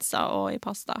på pizza og i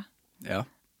pasta. Ja.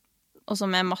 Og så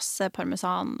med masse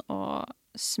parmesan og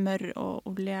smør og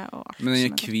olje og alt. Men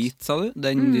den er hvit, sa du?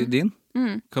 Den din?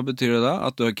 Hva betyr det da?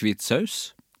 At du har hvit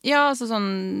saus? Ja, altså sånn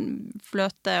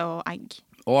fløte og egg.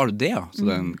 Å, har du det, ja? Så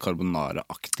det er en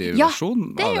carbonara-aktiv versjon?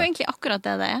 Ja, det er jo egentlig akkurat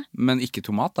det er. Men ikke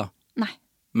tomat, da? Nei.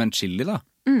 Men chili, da?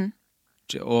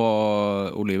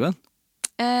 Og oliven?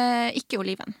 Ikke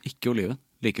oliven. Ikke oliven?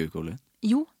 Liker du ikke oliven?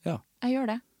 Jo, jeg gjør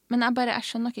det. Men jeg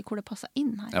skjønner ikke hvor det passer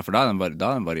inn her. Ja, for da er det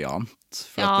en variant.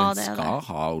 For at den skal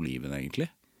ha oliven, egentlig.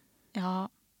 Ja,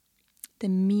 det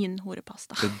er min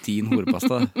horepasta. Det er din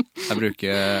horepasta.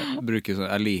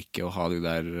 Jeg liker å ha de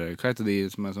der, hva heter de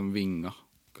som er som vinger?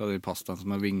 Hva er de pastaen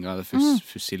som er vinger?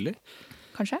 Fusilli?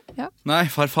 Kanskje, ja. Nei,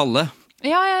 Farfalle.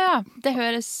 Ja, det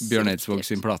høres... Bjørn Eidsvåg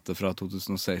sin plate fra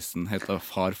 2016 heter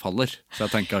Farfaller. Så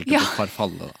jeg tenker alltid på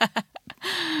Farfalle, da.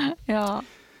 Ja.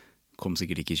 Kom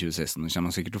sikkert ikke i 2016, nå kommer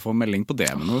jeg sikkert til å få melding på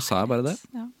det, men nå sa jeg bare det.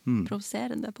 Ja,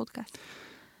 provoserende podcast.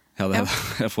 Ja,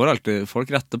 jeg får alltid folk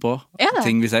rette på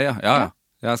ting vi sier, ja.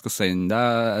 Jeg skal sende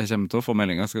deg, jeg kommer til å få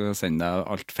melding, jeg skal sende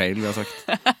deg alt feil vi har sagt.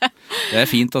 Det er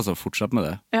fint altså, fortsett med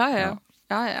det. Ja.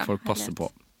 Folk passer på.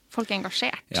 Folk er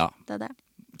engasjert, det er det.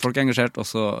 Folk er engasjert, og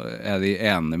så er de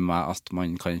enige med meg at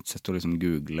man kan ikke sette og liksom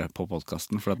google på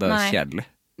podcasten, for det er kjedelig.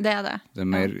 Det er det.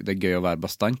 Det er gøy å være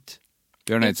bastant.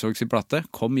 Bjørn Eidsvåg sin plate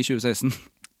kom i 2016.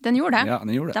 Den gjorde det? Ja,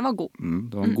 den gjorde det. Den var god.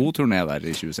 Det var en god turné der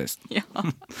i 2016.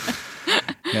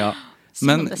 Ja.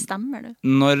 Men det stemmer, du.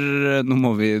 Nå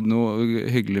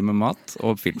hyggelig med mat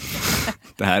og film.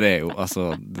 Det her er jo altså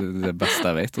det beste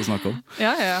jeg vet å snakke om.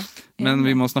 Ja. Men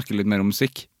vi må snakke litt mer om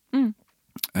musikk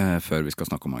før vi skal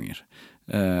snakke om anger.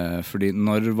 Fordi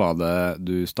når var det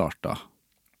du starta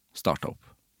opp?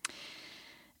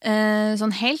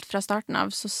 Sånn helt fra starten av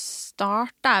så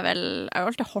starta jeg har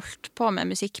alltid holdt på med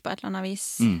musikk på et eller annet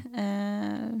vis.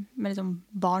 Med liksom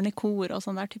barnekor og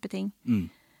sånn der type ting.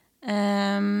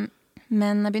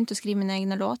 Men jeg begynte å skrive mine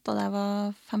egne låter da jeg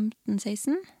var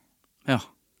 15-16. Ja.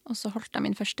 Og så holdt jeg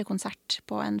min første konsert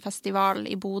på en festival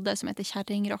i Bodø som heter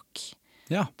Kjerringrock.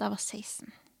 Ja. Da jeg var 16.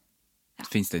 Ja.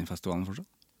 Finnes den festivalen fortsatt?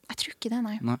 Jeg tror ikke det,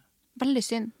 nei. Veldig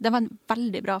synd. Det var en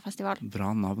veldig bra festival. Bra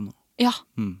navn også. Ja,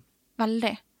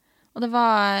 veldig. Og det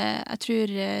var, jeg tror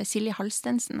Silje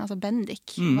Halstensen, altså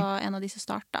Bendik, var en av de som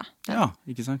startet den. Ja,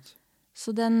 ikke sant?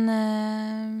 Så den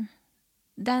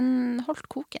holdt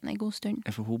koken en god stund.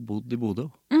 For hun bodde i Bodø.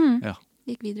 Ja.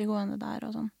 Gikk videregående der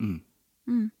og sånn.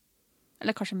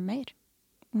 Eller kanskje mer.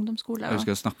 Ungdomsskole. Jeg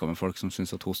husker jeg snakket med folk som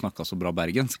syntes at hun snakket så bra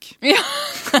bergensk. Ja.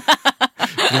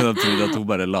 Jeg trodde at hun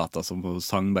bare lata som hun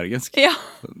sang bergensk. Ja.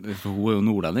 For hun jo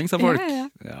nordlending, sa folk.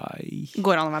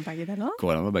 Går han å være begge deler da?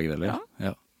 Går han å være begge deler,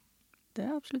 ja. Det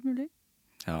absolutt mulig.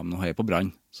 Ja, men hun heier på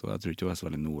Brann, så jeg tror ikke hun så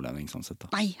veldig nordlending sånn sett da.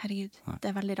 Nei, herregud. Nei.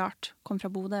 Det veldig rart. Kom fra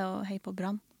Bodø og heier på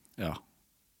Brann. Ja.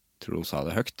 Tror du hun sa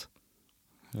det høyt?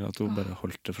 Eller at hun bare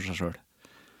holdt det for seg selv?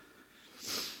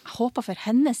 Jeg håper for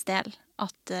hennes del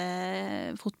at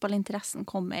fotballinteressen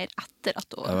kommer etter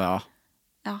at hun...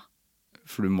 Ja.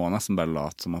 For du må nesten bare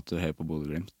late som at du heier på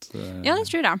Bodø-Glimt. Ja, det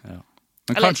tror jeg. Ja.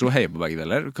 Men kanskje hun heier på begge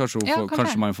deler?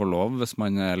 Kanskje man får lov hvis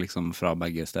man er liksom fra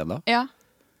begge steder? Ja,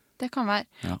 det kan være.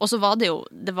 Ja. Og så var det jo,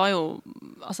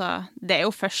 altså, det er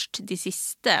jo først de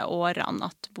siste årene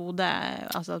at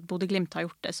Bodø-Glimt har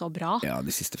gjort det så bra. Ja,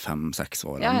 de siste 5-6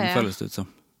 årene føles det ut som.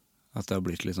 At det har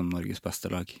blitt liksom Norges beste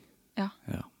lag. Ja.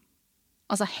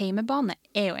 Altså, heimebane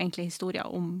er jo egentlig historien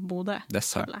om Bodø. Det er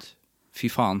sant. Fy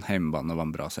faen, heimebane var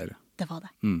en bra serie. Det var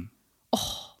det.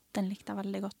 Den likte jeg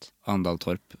veldig godt. Andal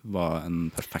Torp var en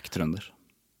perfekt trønder.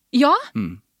 Ja!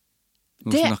 Hun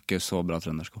snakker så bra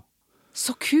trøndersk.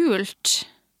 Så kult!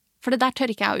 For det der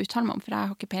tør ikke jeg å uttale meg om, for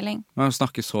jeg har ikke peiling. Men hun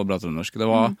snakker så bra trøndersk.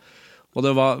 Og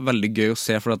det var veldig gøy å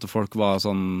se, for at folk var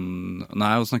sånn... Nei,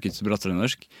 hun snakker ikke så bra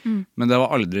trøndersk. Men det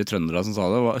var aldri trøndere som sa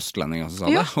det, det var østlendinger som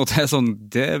sa det. Og det er sånn,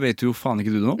 det vet jo faen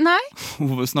ikke du nå. Nei.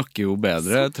 Hun snakker jo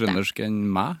bedre trøndersk enn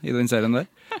meg i den serien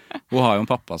der. Hun har jo en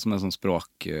pappa som er sånn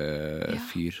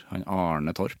språkfyr. Han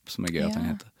Arne Torp, som er gøy at han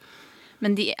heter.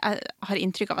 Men jeg har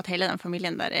inntrykk av at hele den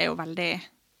familien der er jo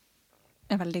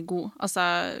veldig god. Altså,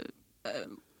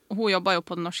 hun jobber jo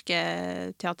på det norske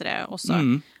teatret også,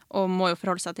 og må jo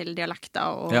forholde seg til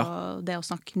dialekter og det å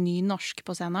snakke nynorsk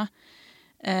på scenen.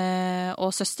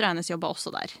 Og søsteren hennes jobber også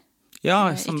der.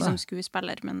 Ja, ikke som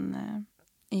skuespiller, men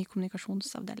i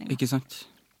kommunikasjonsavdelingen. Ikke sant?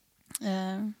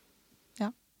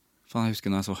 Faen, jeg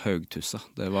husker når jeg så Haugtussa.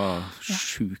 Det var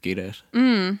sjuke greier.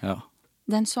 Ja.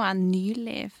 Den så jeg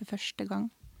nylig for første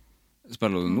gang.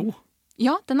 Spiller du nå?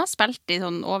 Ja, den har spilt i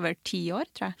sånn over 10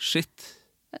 år, tror jeg. Shit.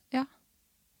 Ja.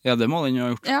 Ja, det må den jo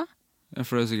ha gjort. Ja.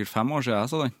 For det er sikkert 5 år siden jeg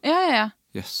så den. Ja.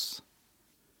 Yes.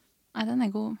 Nei, den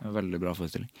er god. Det er en veldig bra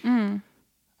forestilling.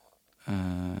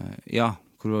 Ja,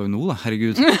 hvor var vi nå da?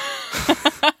 Herregud.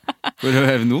 Hvor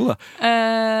er vi nå da?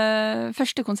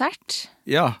 Første konsert.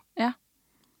 Ja.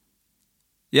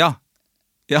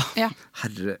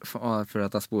 Herre, for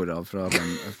at jeg sporet av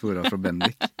fra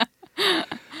Bendik.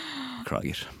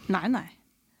 Beklager. Nei.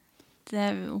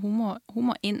 Hun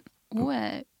må inn. Hun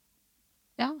er...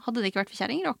 Ja, hadde det ikke vært for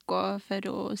Kjerringrock og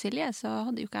for Silje, så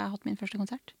hadde jo ikke jeg hatt min første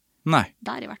konsert. Nei.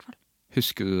 Der i hvert fall.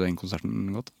 Husker du den konserten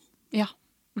godt? Ja,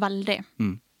 veldig.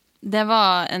 Det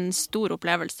var en stor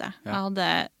opplevelse. Ja. Jeg hadde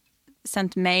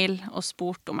sendt mail og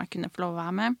spurt om jeg kunne få lov å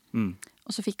være med.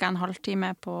 Og så fikk jeg en halvtime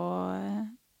på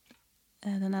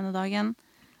den ene dagen.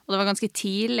 Og det var ganske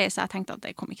tidlig, så jeg tenkte at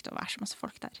det kom ikke til å være så masse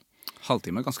folk der.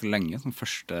 Halvtime er ganske lenge, som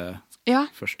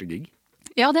første gig.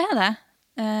 Ja, det er det.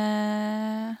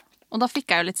 Og da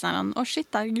fikk jeg jo litt sånn, shit,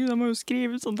 herregud, jeg må jo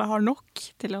skrive sånn at jeg har nok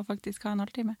til å faktisk ha en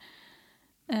halvtime.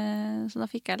 Så da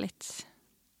fikk jeg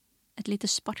et lite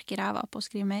spark i ræva på å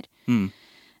skrive mer.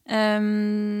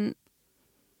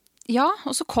 Ja,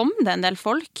 og så kom det en del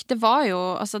folk. Det var jo,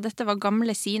 dette var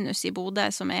gamle Sinus i Bodø,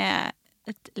 som er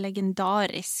et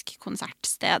legendarisk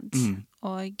konsertsted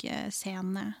og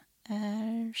scene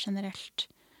generelt.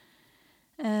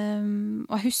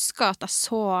 Og jeg husker at jeg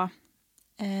så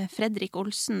Fredrik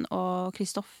Olsen og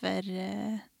Kristoffer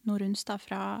Norunstad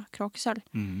fra Kråkesølv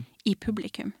i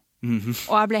publikum.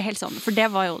 Og jeg ble helt sånn, for det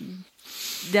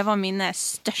var mine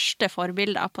største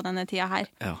forbilder på denne tida her.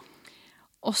 Ja.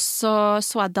 Og så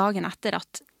jeg dagen etter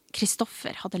at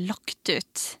Kristoffer hadde lagt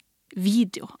ut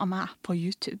video av meg på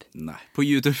YouTube. Nei, på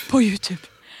YouTube? På YouTube.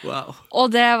 Wow.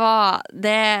 Og det var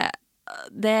det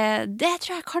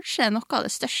tror jeg kanskje er noe av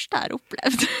det største jeg har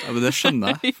opplevd. Ja, men det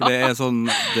skjønner jeg. For det er sånn,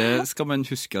 det skal man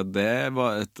huske at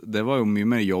det var jo mye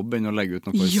mer jobb enn å legge ut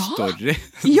noe story.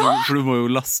 Ja. For du må jo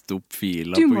laste opp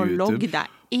filer på YouTube. Du må logge deg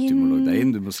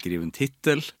inn, du må skrive en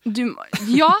titel.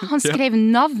 Ja, han skrev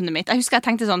navnet mitt. Jeg husker jeg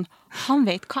tenkte sånn, han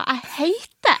vet hva jeg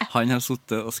heter. Han har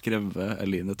suttet og skrevet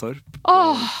Eline Torp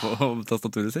på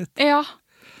tastaturet sitt. Ja.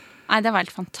 Nei, det var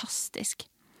helt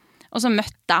fantastisk. Og så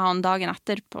møtte jeg han dagen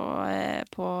etter for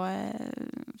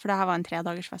det her var en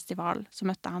 3-dagers festival, så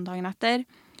møtte jeg han dagen etter,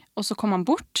 og så kom han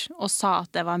bort og sa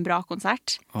at det var en bra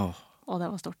konsert. Og det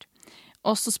var stort.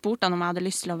 Og så spurte han om jeg hadde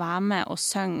lyst til å være med og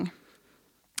synge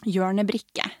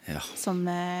Hjørnebrikke, som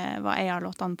var en av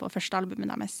låtene på første albumet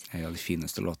deres. En av de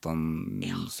fineste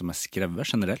låtene som er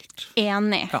skrevet generelt.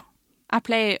 Enig. Jeg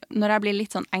pleier, når jeg blir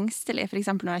litt sånn engstelig, for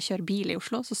eksempel når jeg kjører bil i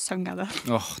Oslo, så synger jeg det.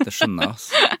 Det skjønner jeg,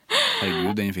 altså.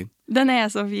 Herregud, den er fin. Den er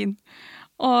så fin.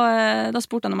 Og da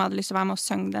spurte han om jeg hadde lyst til å være med og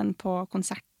synge den på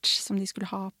konsert som de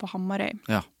skulle ha på Hamarøy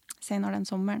senere den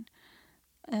sommeren.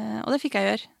 Og det fikk jeg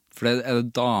gjøre. For er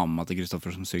det dama til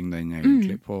Kristoffer som synger den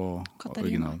egentlig på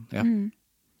originalen? Ja.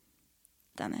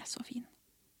 Den er så fin.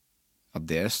 Ja,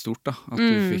 det er stort da. At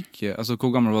du fikk, altså,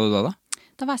 hvor gammel var du da?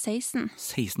 Da var jeg 16.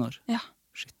 16 år? Ja.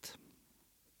 Shit.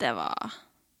 Det var...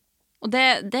 Og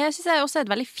det synes jeg også er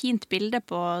et veldig fint bilde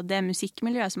på det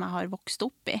musikkmiljøet som jeg har vokst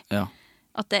opp i. Ja.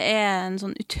 At det er en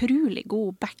sånn utrolig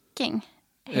god backing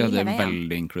hele veien. Ja, det er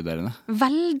veldig inkluderende.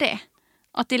 Veldig.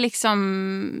 At de liksom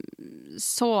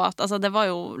så at, altså det var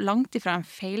jo langt ifra en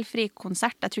feilfri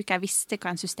konsert. Jeg tror ikke jeg visste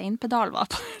hva en sustainpedal var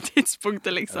på det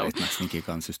tidspunktet, liksom. Jeg vet nesten ikke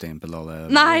hva en sustainpedal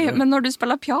er. Nei, men når du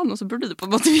spiller piano, så burde du på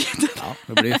en måte vite det. Ja,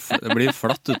 det blir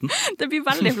flatt uten. Det blir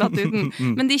veldig flatt uten.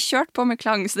 Men de kjørte på med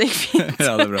klang, så det gikk fint.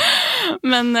 Ja, det er bra.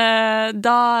 Men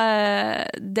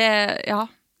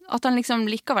at han liksom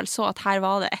likevel så at her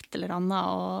var det et eller annet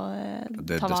å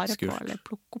ta vare på, eller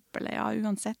plukke opp, eller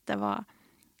uansett, det var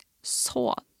så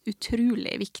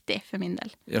utrolig viktig for min del.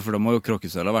 Ja, for da må jo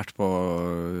Kråkesølv ha vært på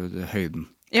høyden.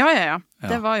 Ja.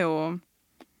 Det var jo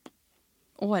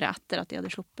året etter at de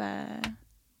hadde sluppet.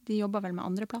 De jobbet vel med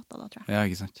andre plater da, tror jeg. Ja,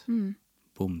 ikke sant.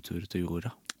 Bomtur til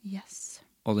jorda. Yes.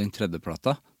 Og den tredje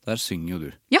plata, der synger jo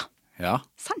du. Ja,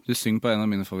 sant. Du synger på en av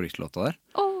mine favorittlåter der.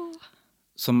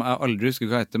 Som jeg aldri husker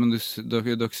hva heter, men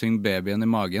dere synger Babyen i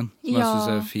magen. Som jeg synes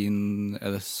er fin.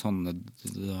 Er det sånne...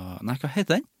 Nei, hva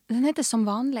heter den? Den heter Som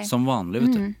vanlig. Som vanlig,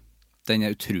 vet du. Den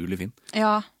er utrolig fin.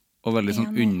 Ja. Og veldig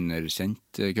sånn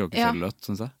underkjent Kråkesølv-låt,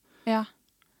 synes jeg. Ja.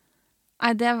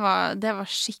 Nei, det var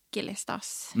skikkelig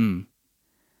stas.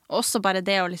 Også bare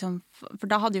det å liksom... For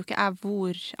da hadde jo ikke jeg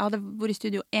hadde vært i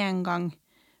studio en gang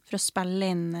for å spille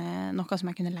inn noe som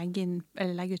jeg kunne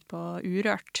legge ut på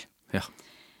Urørt. Ja.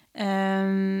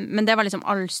 Men det var liksom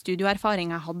all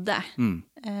studioerfaring jeg hadde.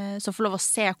 Så få lov å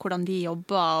se hvordan de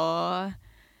jobbet,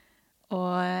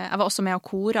 og jeg var også med og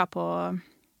kora på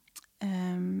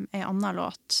en annen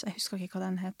låt. Jeg husker ikke hva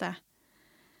den heter.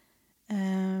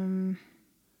 Men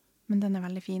den er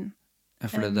veldig fin. Ja,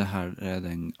 for det her er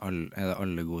det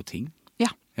alle gode ting?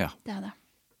 Ja, det er det.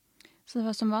 Så det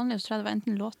var som vanlig, så tror jeg det var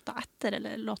enten låta etter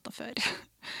eller låta før.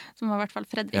 Som var i hvert fall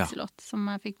Fredriks låt, som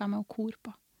jeg fikk være med og kor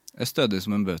på. Er Stødig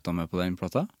som en bøta med på den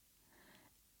plata?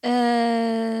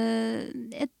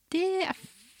 Jeg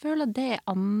føler det er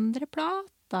andre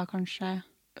plata, kanskje.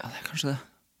 Ja, det er kanskje det.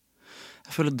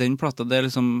 Jeg føler den plata, det er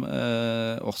liksom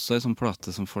også en sånn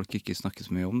plate som folk ikke snakker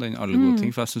så mye om, den alle gode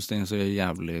ting, for jeg synes den er så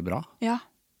jævlig bra. Ja.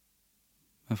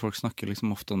 Men folk snakker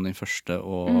liksom ofte om den første,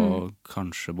 og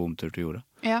kanskje Bomtur til jorda.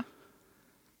 Ja.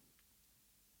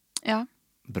 Ja.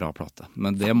 Bra plate.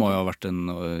 Men det må jo ha vært en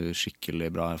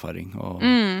skikkelig bra erfaring å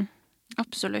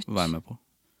absolutt være med på.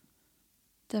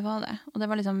 Det var det. Og det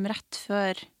var liksom rett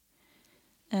før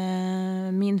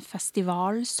min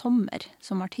festivalsommer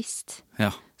som artist.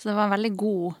 Ja. Så det var en veldig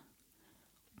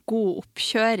god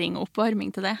oppkjøring og oppvarming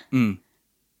til det.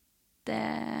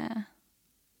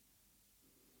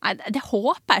 Det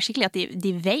håper jeg skikkelig at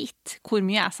de vet hvor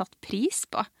mye jeg satt pris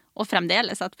på, og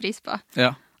fremdeles satt pris på.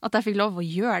 Ja. At jeg fikk lov å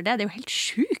gjøre det. Det er jo helt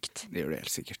sjukt. Det gjør det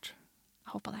helt sikkert. Jeg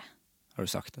håper det. Har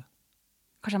du sagt det?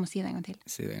 Kanskje jeg må si det en gang til.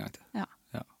 Si det en gang til. Ja.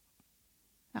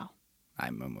 Nei,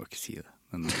 man må ikke si det.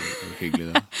 Men det er jo hyggelig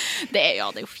det. Det er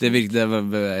jo fint. Det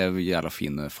er jævla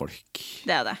fine folk.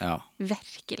 Det er det. Ja.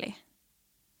 Virkelig.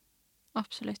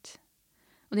 Absolutt.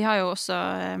 Og de har jo også...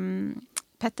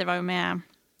 Petter var jo med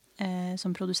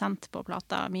som produsent på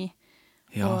plata mi.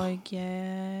 Ja. Og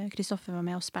Kristoffer var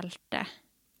med og spilte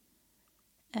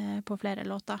på flere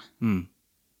låter.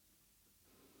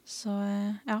 Så,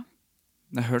 ja.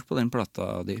 Jeg har hørt på den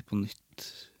plata di på nytt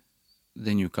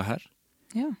denne uka her.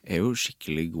 Ja. Er jo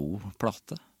skikkelig god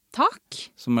plate. Takk!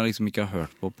 Som jeg liksom ikke har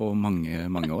hørt på mange,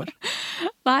 mange år.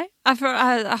 Nei, jeg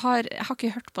har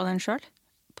ikke hørt på den selv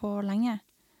på lenge.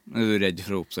 Er du redd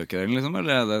for å oppsøke den, liksom?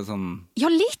 Eller er det sånn... Ja,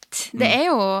 litt. Det er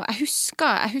jo... Jeg husker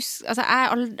altså, jeg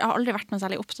har aldri vært noe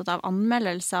særlig opptatt av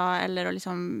anmeldelser, eller å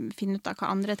liksom finne ut av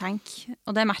hva andre tenker.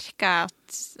 Og det merker jeg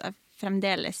at jeg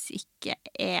fremdeles ikke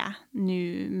er nå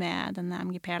med denne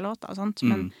MGP-låta og sånt.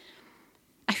 Men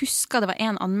jeg husker det var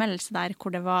en anmeldelse der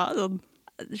hvor det var...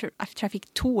 Jeg tror jeg fikk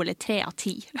 2 eller 3 av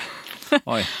 10.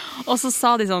 Oi. Og så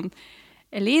sa de sånn...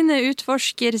 Eline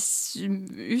utforsker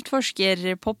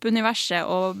popuniverset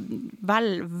og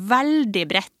veldig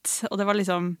bredt. Og det var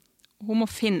liksom, hun må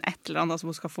finne et eller annet som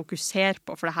hun skal fokusere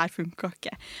på, for det her funker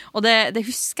ikke. Og det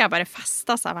husker jeg bare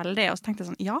festet seg veldig, og så tenkte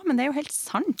jeg sånn, ja, men det er jo helt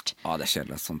sant. Ja, det er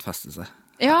kjedelig at sånt fester seg.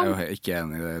 Ja. Jeg er jo ikke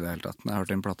enig i det i det hele tatt, når jeg har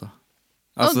hørt den plata.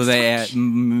 Altså, det er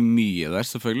mye der,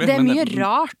 selvfølgelig. Det er mye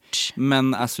rart.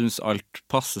 Men jeg synes alt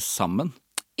passer sammen.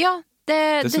 Ja,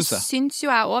 det syns jo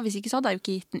jeg også, hvis ikke så hadde jeg jo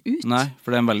ikke gitt den ut. Nei, for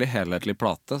det er en veldig helhetlig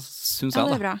plate, synes jeg da. Ja,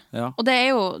 det er bra. Ja. Og det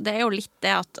er jo litt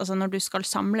det at altså, når du skal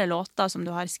samle låter som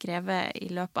du har skrevet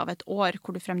i løpet av et år,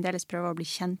 hvor du fremdeles prøver å bli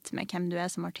kjent med hvem du er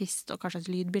som artist, og hva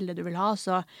slags lydbilde du vil ha,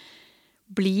 så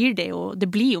blir det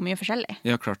blir jo mye forskjellig.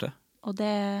 Ja, klart det.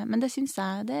 Men det synes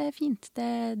jeg, det er fint.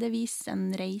 Det viser en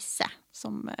reise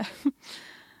som jeg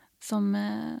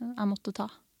måtte ta.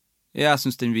 Ja, jeg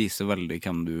synes den viser veldig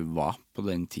hvem du var på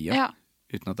den tida. Ja.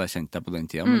 Uten at jeg kjente deg på den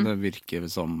tida, men det virker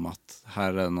som at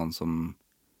her er det noen som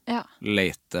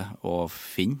leter og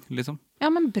finner, liksom. Ja,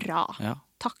 men bra. Ja.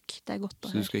 Takk, det er godt å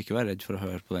høre. Så du skal ikke være redd for å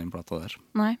høre på den plata der.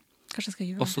 Nei, kanskje jeg skal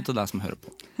gjøre det. Også til deg som hører på.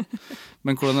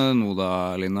 Men hvordan er det nå da,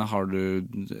 Line? Er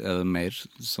det mer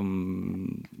som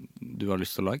du har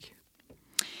lyst til å lage?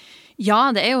 Ja,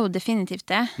 det er jo definitivt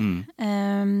det.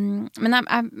 Men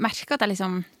jeg merker at jeg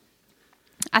liksom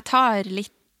jeg tar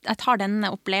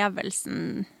denne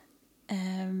opplevelsen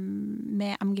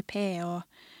med MGP og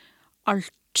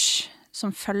alt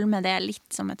som følger med det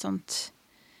litt som et sånt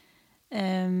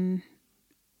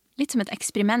litt som et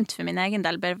eksperiment for min egen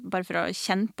del, bare for å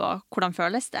kjenne på hvordan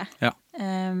føles det. Ja. For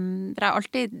jeg har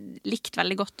alltid likt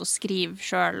veldig godt å skrive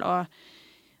selv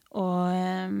og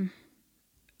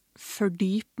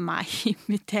fordype meg i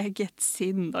mitt eget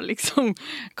sinn og liksom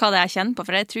hva det jeg kjenner på,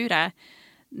 for det tror jeg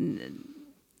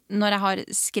når jeg har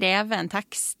skrevet en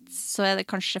tekst, så er det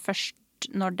kanskje først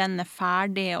når den er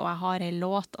ferdig og jeg har en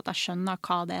låt at jeg skjønner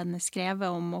hva det er den er skrevet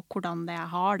om og hvordan det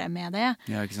jeg har det med det.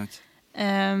 Ja, ikke sant?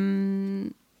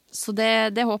 Så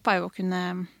det håper jeg jo å kunne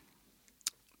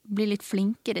bli litt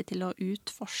flinkere til å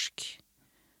utforske.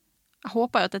 Jeg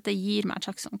håper jo at dette gir meg et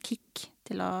slags sånn kick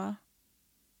til å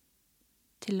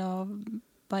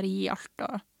bare gi alt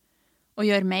og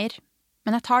gjøre mer.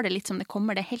 Men jeg tar det litt som det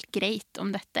kommer. Det er helt greit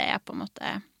om dette er på en måte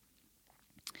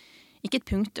ikke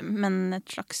et punktum, men et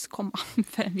slags komma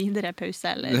for en videre pause.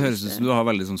 Eller, det høres ut som du har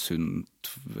veldig sånn sunt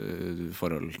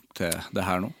forhold til det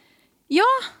her nå. Ja,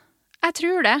 jeg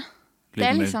tror det. Litt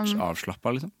mer liksom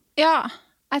avslappet, liksom? Ja,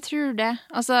 jeg tror det.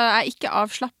 Altså, jeg er ikke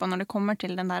avslappet når det kommer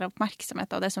til den der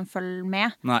oppmerksomheten og det som følger med.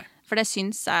 Nei. For det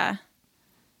synes jeg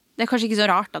det er kanskje ikke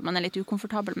så rart at man er litt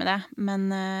ukomfortabel med det, men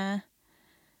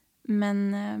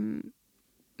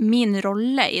min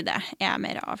rolle i det er jeg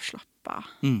mer avslappet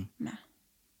med.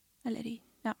 Eller i,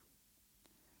 ja.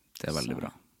 Det er veldig bra.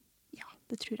 Ja,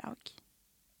 det tror jeg også.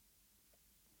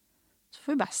 Så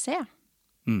får vi bare se.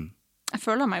 Jeg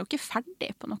føler meg jo ikke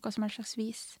ferdig på noe som helst slags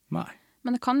vis. Nei.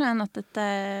 Men det kan jo hende at dette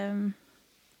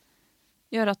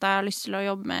gjør at jeg har lyst til å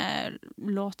jobbe med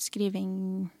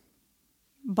låtskriving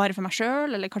bare for meg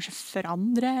selv, eller kanskje for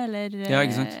andre, eller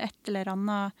et eller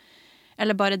annet.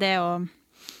 Eller bare det å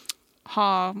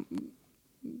ha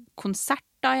konserter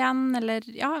igjen, eller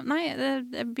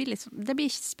det blir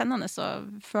spennende å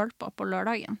føle på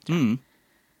lørdagen, tror jeg.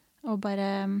 Og bare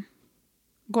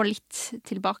gå litt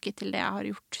tilbake til det jeg har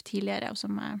gjort tidligere, og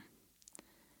som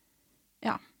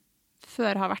jeg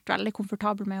før har vært veldig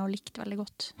komfortabel med og likt veldig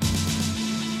godt.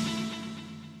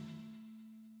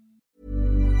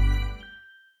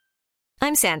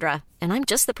 I'm Sandra, and I'm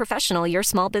just the professional your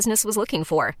small business was looking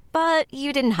for. But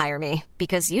you didn't hire me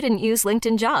because you didn't use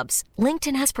LinkedIn Jobs.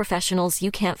 LinkedIn has professionals you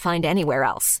can't find anywhere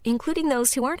else, including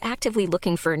those who aren't actively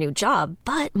looking for a new job,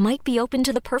 but might be open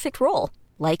to the perfect role,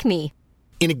 like me.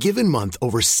 In a given month,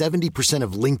 over 70%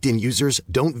 of LinkedIn users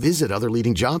don't visit other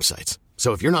leading job sites.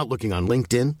 So if you're not looking on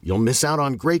LinkedIn, you'll miss out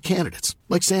on great candidates,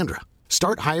 like Sandra.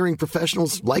 Start hiring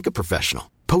professionals like a professional.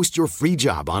 Post your free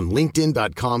job on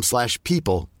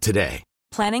linkedin.com/people today.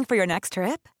 Planning for your next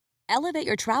trip? Elevate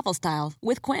your travel style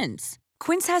with Quince.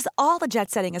 Quince has all the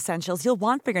jet-setting essentials you'll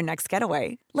want for your next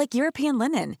getaway, like European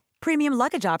linen, premium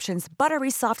luggage options,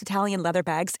 buttery soft Italian leather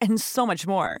bags, and so much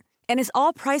more. And is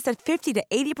all priced at 50 to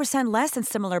 80% less than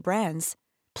similar brands.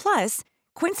 Plus,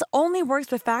 Quince only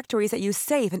works with factories that use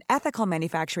safe and ethical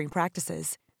manufacturing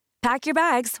practices. Pack your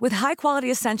bags with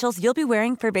high-quality essentials you'll be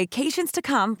wearing for vacations to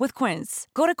come with Quince.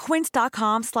 Go to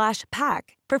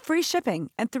quince.com/pack for free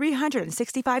shipping and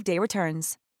 365-day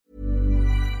returns.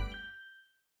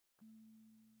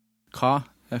 Hva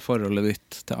er forholdet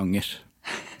ditt til anger?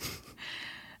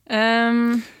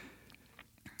 Jeg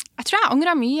tror jeg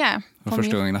angrer mye Det var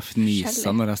første gangen jeg fnisa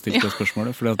når jeg stilte det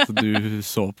spørsmålet, fordi at du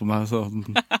så på meg sånn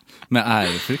med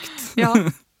ærefrykt. Ja,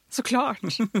 så klart.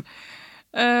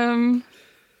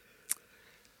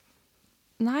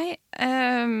 Nei,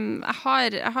 jeg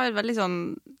har veldig sånn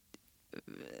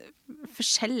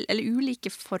eller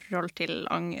ulike forhold til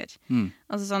anger.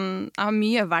 Altså sånn, jeg har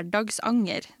mye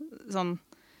hverdagsanger. Sånn,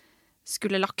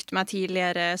 skulle lagt meg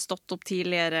tidligere, stått opp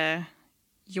tidligere,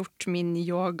 gjort min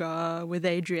yoga with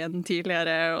Adrian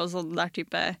tidligere, og sånn der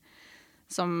type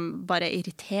som bare er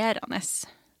irriterende.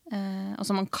 Og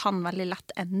som man kan veldig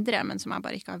lett endre, men som jeg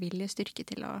bare ikke har viljestyrke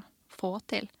til å få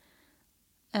til.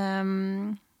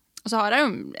 Og så har jeg jo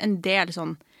en del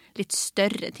sånn litt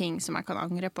større ting som jeg kan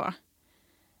angre på.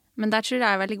 Men der tror jeg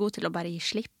er veldig god til å bare gi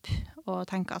slipp og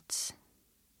tenke at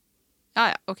ja,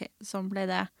 ok, sånn ble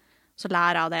det. Så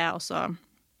lærer jeg det, og så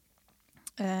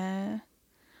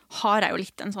har jeg jo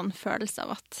litt en sånn følelse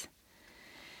av at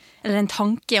eller en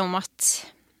tanke om at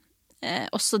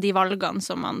også de valgene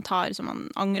som man tar, som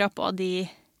man angrer på, det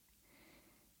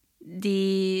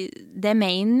er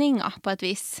meninger på et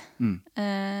vis.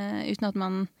 Uten at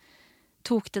man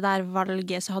tok det der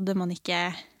valget, så hadde man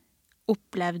ikke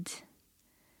opplevd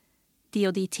de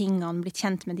og de tingene, blitt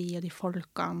kjent med de og de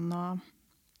folkene, og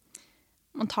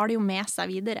man tar det jo med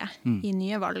seg videre i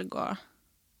nye valg og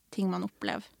ting man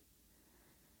opplever.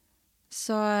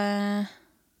 Så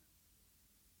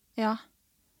ja.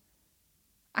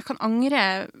 Jeg kan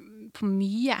angre på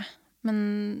mye, men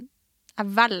jeg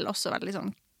velger også veldig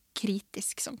sånn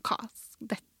kritisk, sånn hva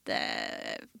dette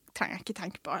trenger jeg ikke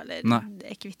tenke på, eller det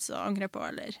er ikke vits å angre på,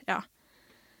 eller ja.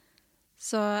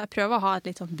 Så jeg prøver å ha et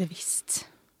litt sånn bevisst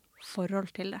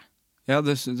forhold til det. Ja,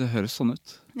 det høres sånn ut.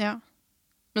 Ja.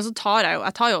 Men så tar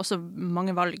jeg tar jo også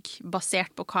mange valg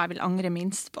basert på hva jeg vil angre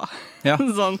minst på. Ja.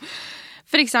 Sånn,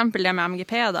 for eksempel det med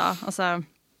MGP da, altså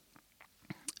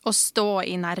å stå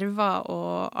i nerver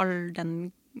og all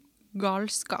den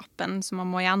galskapen som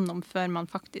man må gjennom før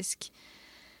man faktisk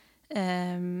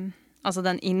altså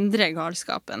den indre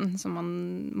galskapen som man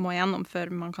må gjennom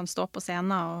før man kan stå på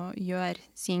scenen og gjøre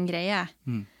sin greie.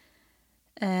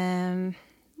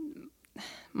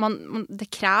 Det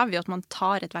krever jo at man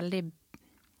tar et veldig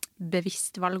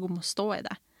bevisst valg om å stå i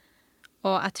det.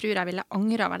 Og jeg tror jeg ville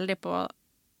angret veldig på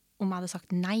om jeg hadde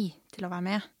sagt nei til å være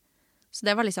med. Så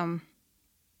det var liksom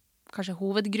kanskje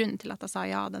hovedgrunnen til at jeg sa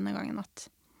ja denne gangen, at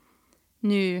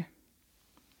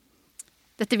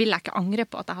dette vil jeg ikke angre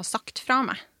på at jeg har sagt fra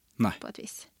meg. Nei. På et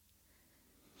vis.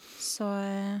 Så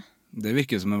det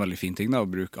virker som en veldig fin ting da, å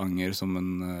bruke anger som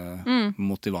en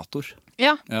motivator.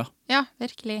 Ja,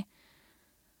 virkelig.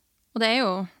 Og det er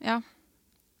jo,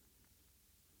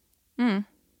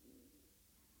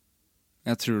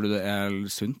 Jeg tror det er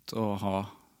sunt å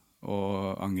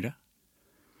angre?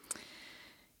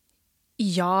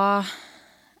 Ja,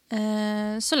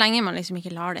 så lenge man liksom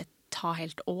ikke lar det ta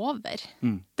helt over.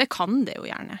 Det kan det jo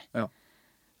gjerne. Ja.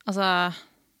 Altså,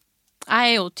 jeg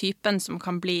er jo typen som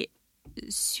kan bli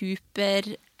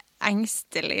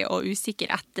superengstelig og usikker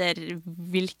etter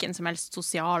hvilken som helst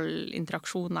sosial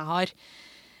interaksjon jeg har.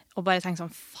 Og bare tenke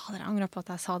sånn, fader, jeg angrer på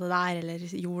at jeg sa det der, eller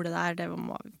gjorde det der, det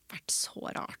må ha vært så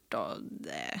rart, og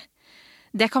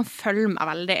det kan følge meg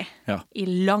veldig i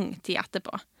lang tid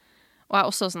etterpå. Og jeg er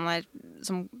også sånn der,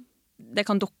 det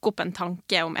kan dukke opp en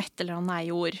tanke om et eller annet jeg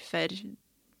gjorde for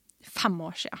 5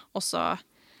 år siden, og så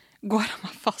går jeg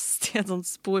meg fast i et sånt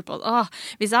spor på at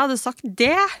hvis jeg hadde sagt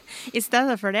det i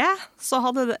stedet for det, så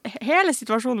hadde hele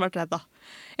situasjonen vært redda.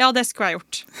 Ja, det skulle jeg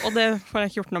gjort, og det får jeg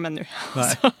ikke gjort noe med nå.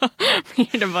 Så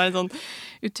blir det bare sånn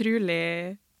utrolig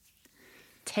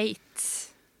teit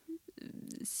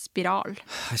spiral.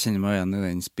 Jeg kjenner meg igjen i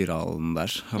den spiralen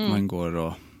der, at man går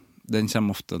og den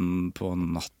kommer ofte på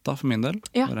natta for min del,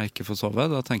 når jeg ikke får sove.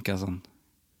 Da tenker jeg sånn,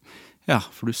 ja,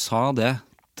 for du sa det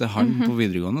til han på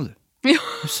videregående, du.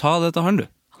 Du sa det til han, du.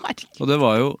 Og det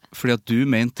var jo fordi at du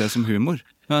mente det som humor.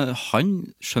 Men han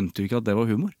skjønte jo ikke at det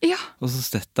var humor. Ja. Og så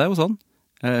stetter jeg jo sånn.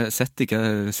 Sett ikke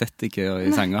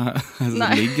i senga.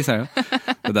 Ligg i senga.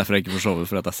 Det er derfor jeg ikke får sove,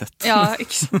 for at jeg sett. Ja,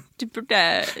 ikke. Du burde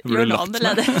gjøre noe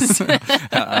annerledes.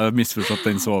 Jeg har misforstått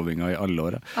den sovinga i alle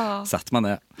år. Sett meg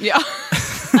ned. Ja.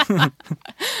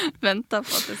 Venter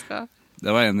på at det skal.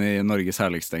 Det var en i Norges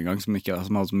herligste en gang som hadde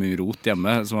så mye rot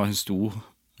hjemme, som han sto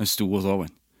og sov.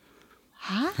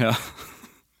 Hæ? Ja.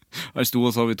 Han sto og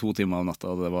sov i 2 timer av natta,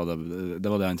 og det var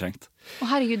det han trengte. Å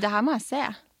herregud, det her må jeg se.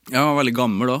 Ja, han var veldig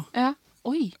gammel da. Ja,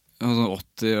 oi.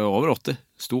 Over 80,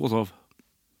 sto og sov.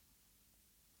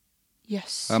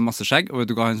 Jøss. Det er masse skjegg, og vet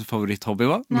du hva hans favoritthobby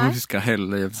var? Nei. Nå husker jeg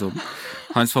hele episoden.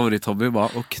 Hans favoritthobby var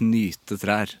å knyte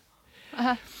trær.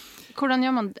 Hvordan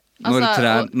gjør man det?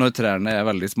 Når trærne er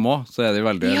veldig små, så er de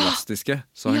veldig elastiske.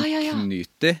 Så han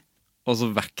knyter de, og så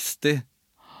vekster de,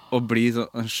 og blir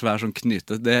en svær sånn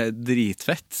knyte. Det er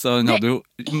dritfett. Så han hadde jo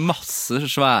masse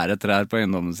svære trær på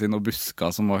eiendommen sin, og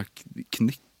busker som var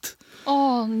knytt.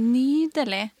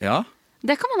 Nydelig. Ja.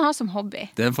 Det kan man ha som hobby.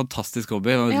 Det er en fantastisk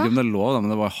hobby. Jeg vet ikke om det er lov,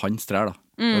 men det var hans trær da.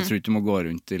 Jeg tror ikke du må gå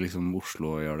rundt i liksom,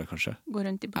 Oslo og gjøre det, kanskje. Gå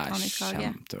rundt i botanisk hage.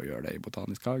 Jeg kommer til å gjøre det i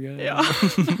botanisk hage. Ja.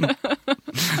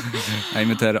 Jeg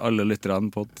inviterer alle lytterne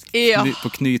på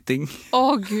knyting.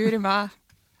 Guri meg.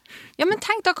 Ja, men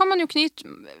tenk, da kan man jo knyte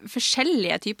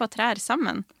forskjellige typer trær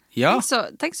sammen. Ja.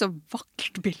 Tenk så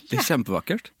vakkert bilde. Det er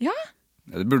kjempevakkert. Ja.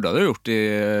 Det burde du gjort i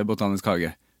botanisk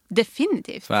hage.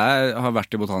 Definitivt. For jeg har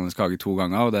vært i botanisk hage 2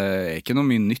 ganger, og det er ikke noe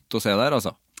mye nytt å se der,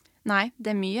 altså. Nei, det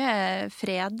er mye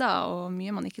freder og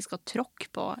mye man ikke skal tråkke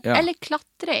på. Ja. Eller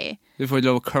klatre i. Du får ikke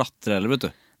lov å klatre heller, vet du.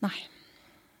 Nei.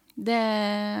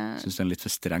 Jeg synes det er en litt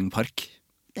for streng park.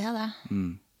 Det er det.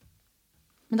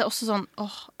 Men det er også sånn,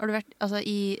 har du vært, altså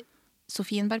i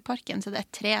Sofienbergparken, så det er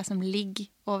et tre som ligger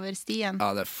over stien. Ja,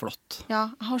 det er flott.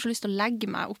 Ja, jeg har så lyst til å legge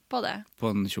meg oppå det.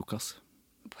 På en tjukkas.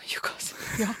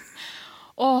 Ja.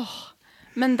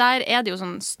 Men der er det jo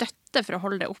sånn støtte for å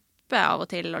holde det oppe av og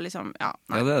til, og liksom, ja.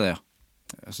 Ja, det er det, ja.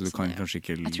 Altså, du kan kanskje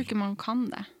ikke... Jeg tror ikke man kan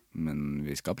det. Men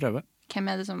vi skal prøve.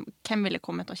 Hvem ville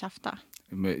kommet og kjefte?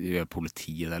 Gjør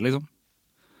politiet det, liksom?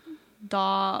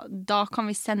 Da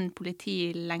kan vi sende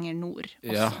politi lenger nord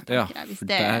også, tenker jeg, hvis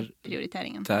det er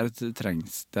prioriteringen. Der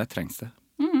trengs det.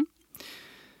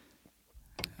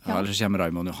 Eller så kommer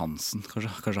Raymond Johansen.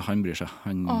 Kanskje han bryr seg.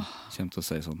 Han kommer til å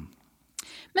si sånn.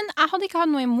 Men jeg hadde ikke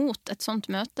hatt noe imot et sånt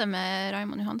møte med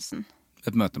Raymond Johansen.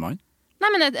 Et møte med han? Nei,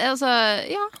 men altså,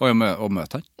 ja. Og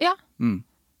møte han? Ja.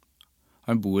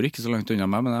 Han bor ikke så langt unna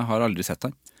meg, men jeg har aldri sett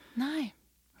han. Nei.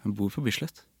 Han bor på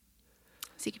Bislett.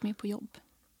 Sikkert mye på jobb.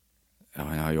 Ja,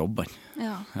 han har jobb, han.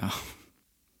 Ja.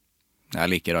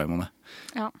 Jeg liker Raymond,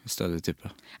 Ja. Stødig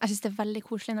type. Jeg synes det er veldig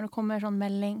koselig når det kommer sånn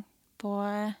melding på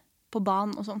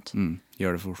banen og sånt.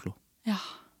 Gjør det for Oslo. Ja.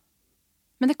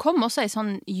 Men det kom også en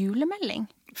sånn julemelding.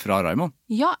 Fra Raymond?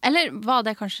 Ja, eller var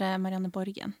det kanskje Marianne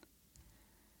Borgen?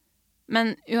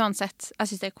 Men uansett, jeg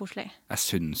synes det er koselig. Jeg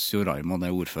synes jo Raymond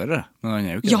er ordfører, men han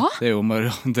er jo ikke det. Det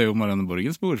er jo Marianne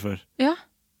Borgen som er ordfører. Ja,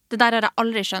 det der har jeg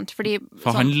aldri skjønt, fordi...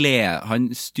 For han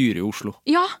styrer jo Oslo.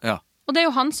 Ja, og det er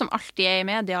jo han som alltid er i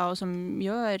media, og som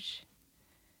gjør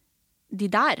de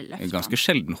der løftene. Ganske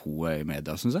sjelden hun er i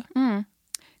media, synes jeg.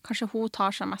 Kanskje hun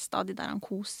tar seg mest av de der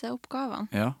koseoppgavene.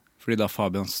 Ja. Fordi da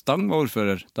Fabian Stang var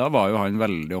ordfører, da var jo han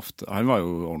veldig ofte... Han var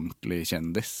jo ordentlig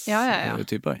kjendis. Ja.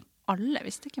 Type. Alle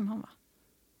visste hvem han var.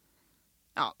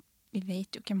 Ja, vi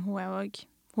vet jo hvem hun er også.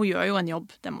 Hun gjør jo en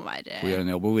jobb, det må være... Hun gjør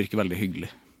en jobb, og hun virker veldig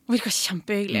hyggelig. Hun virker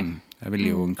kjempehyggelig. Jeg vil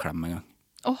gi henne en klem en gang.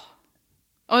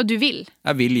 Og du vil?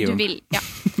 Jeg vil gi henne. Du vil, ja.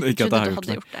 Ikke at jeg har gjort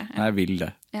det. Nei, jeg vil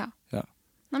det. Ja.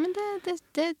 Nei, men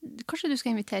kanskje du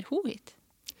skal invitere henne hit?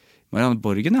 Marianne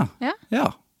Borgen, ja. Ja.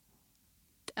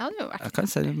 Det hadde jo vært... Jeg kan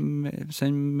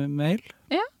sende mail.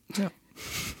 Ja.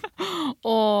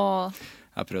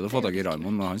 Jeg prøvde å få tak i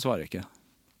Raymond, men han svarer ikke.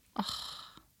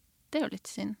 Det er jo litt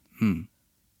synd.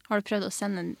 Har du prøvd å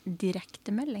sende en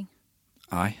direktemelding?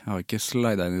 Nei, jeg har ikke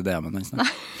slidet inn i DM-en hans.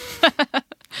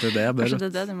 Det er det jeg bør. Kanskje det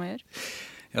er det du må gjøre?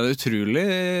 Ja, det er utrolig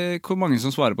hvor mange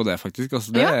som svarer på det, faktisk.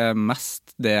 Altså, det er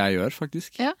mest det jeg gjør,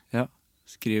 faktisk. Ja.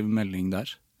 Skriv melding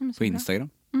der, på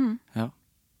Instagram. Ja.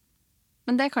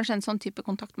 Men det er kanskje en sånn type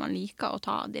kontakt man liker å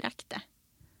ta direkte.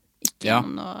 Ikke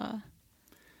noe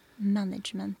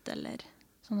management eller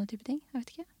sånne type ting, jeg vet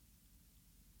ikke.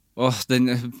 Den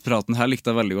praten her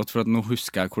likte jeg veldig godt, for at nå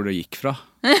husker jeg hvor det gikk fra.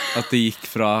 At det gikk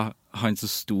fra han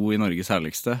som sto i Norges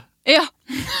herligste. Ja.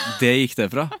 Det gikk det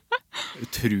fra.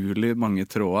 Utrolig mange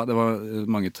tråder. Det var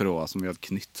mange tråder som vi hadde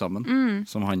knytt sammen,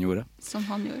 som han gjorde. Som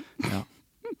han gjorde.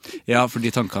 Ja, for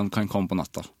de tankene kan komme på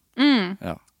natta.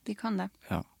 Ja. De kan det.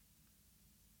 Ja.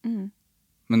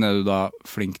 Men er du da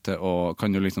flink til å...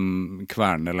 Kan du liksom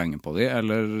kverne lenge på de,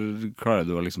 eller klarer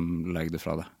du å liksom legge det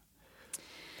fra deg?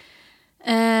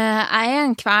 Jeg er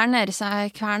en kverner, så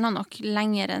jeg kverner nok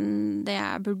lenger enn det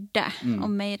jeg burde, og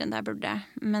mer enn det jeg burde.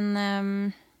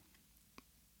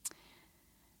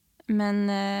 Men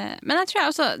jeg tror jeg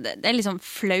også, det er liksom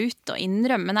flaut å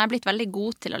innrømme, men jeg er blitt veldig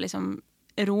god til å liksom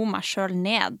ro meg selv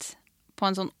ned på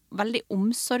en sånn veldig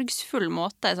omsorgsfull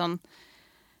måte, sånn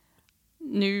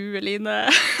 «Nu, Eline»,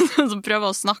 som prøver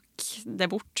å snakke det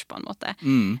bort på en måte.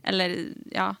 Eller,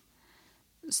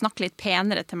 snakke litt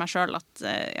penere til meg selv at,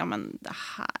 men det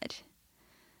her,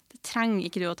 det trenger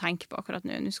ikke du å tenke på akkurat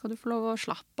nå. Nå skal du få lov å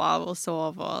slappe av og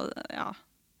sove, og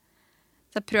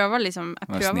Så jeg prøver liksom... Jeg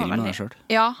prøver veldig,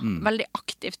 veldig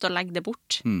aktivt å legge det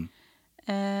bort.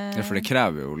 Ja, for det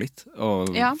krever jo litt, og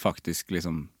faktisk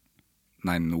liksom,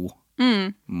 nei, nå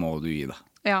må du gi det.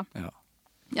 Ja,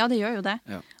 det gjør jo det.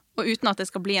 Ja. Og uten at det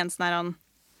skal bli en sånn her,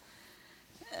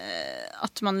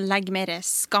 at man legger mer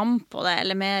skam på det,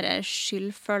 eller mer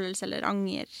skyldfølelse eller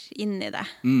anger inn i det.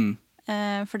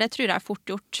 For det tror jeg er fort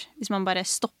gjort, hvis man bare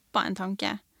stopper en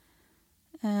tanke.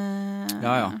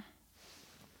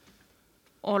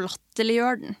 Og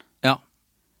latterliggjør den. Ja.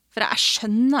 For jeg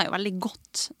skjønner jo veldig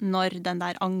godt når den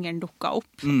der angeren dukker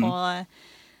opp,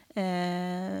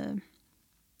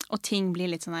 og ting blir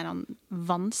litt sånn her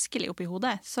vanskelig oppi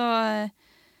hodet. Så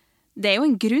det er jo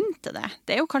en grunn til det.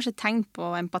 Det er jo kanskje tegn på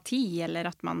empati, eller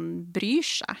at man bryr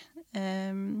seg.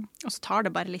 Og så tar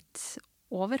det bare litt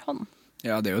overhånd.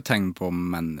 Ja, det er jo tegn på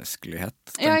menneskelighet,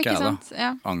 tenker jeg da.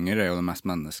 Ja. Anger er jo det mest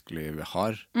menneskelige vi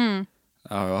har. Jeg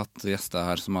har jo hatt gjester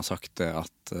her som har sagt det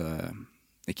at,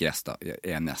 ikke gjester,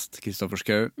 en gjest, Kristoffer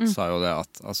Schau, sa jo det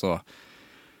at, altså,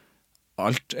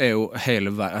 alt er jo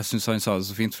jeg synes han sa det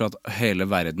så fint, for at hele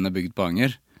verden er bygd på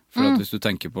anger. For at hvis du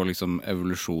tenker på liksom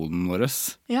evolusjonen vår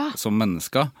som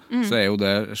mennesker, så er jo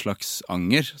det slags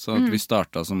anger. Så at vi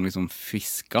startet som liksom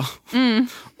fisker,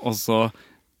 og så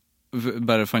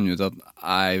bare fant ut at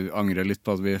jeg angrer litt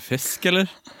på at vi er fisk,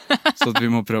 eller? Så at vi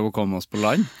må prøve å komme oss på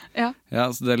land. Ja,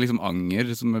 så det er liksom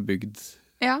anger som er bygd.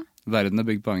 Ja. Verden er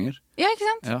bygd på anger. Ja, ikke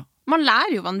sant? Ja. Man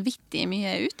lærer jo vanvittig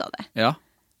mye ut av det. Ja.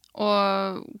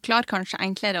 Og klarer kanskje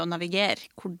enklere å navigere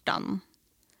hvordan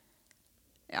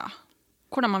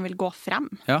man vil gå frem.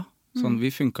 Ja, sånn vi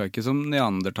funket ikke som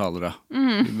neandertalere.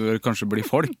 Vi bør kanskje bli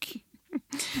folk.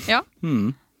 Ja,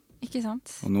 ikke sant?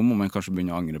 Og nå må man kanskje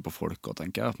begynne å angre på folk, og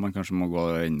tenker jeg, at man kanskje må gå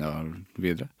enda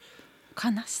videre. Hva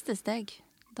er neste steg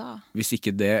da? Hvis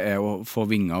ikke det er å få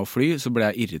vinger og fly, så blir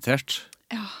jeg irritert.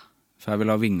 Ja. For jeg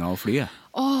vil ha vinger og fly.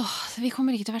 Vi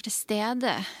kommer ikke til å være til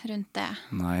stede rundt det.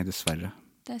 Nei, dessverre.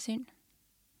 Det er synd.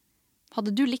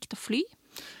 Hadde du likt å fly?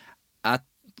 Jeg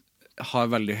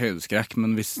har veldig høydeskrekk,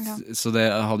 men så det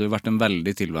hadde jo vært en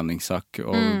veldig tilvenningssak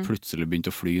og plutselig begynt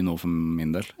å fly nå for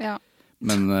min del. Ja.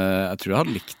 Men jeg tror jeg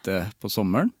hadde likt det på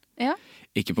sommeren. Ja.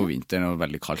 Ikke på vinteren, det var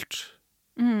veldig kaldt.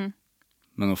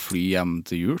 Men å fly hjem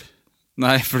til jul?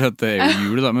 Nei, for det er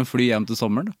jo jul da, men fly hjem til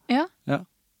sommeren da. Ja.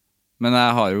 Men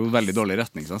jeg har jo veldig dårlig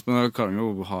retningssans, men jeg kan jo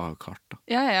ha kart da.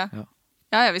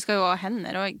 Ja, vi skal jo ha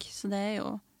hender også, så det er jo...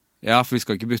 Ja, for vi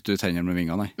skal ikke bytte ut hender med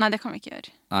vinger, nei. Nei, det kan vi ikke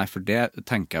gjøre. Nei, for det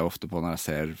tenker jeg ofte på når jeg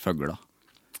ser føgler.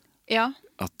 Ja.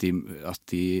 At de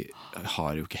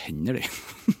har jo ikke hender, de.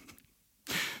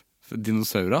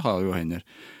 Dinosaurer har jo hender.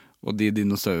 Og de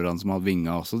dinosaurene som har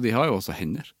vinger også, de har jo også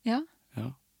hender. Ja.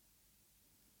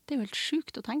 Det er jo helt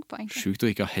sykt å tenke på, egentlig. Sykt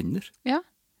å ikke ha hender. Ja.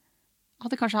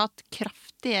 Hadde kanskje hatt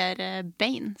kraftigere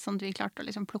bein, sånn at vi klarte å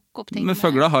liksom plukke opp ting. Men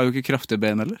føgler har jo ikke kraftige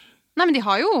bein, eller? Nei, men de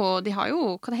har jo,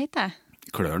 hva det heter?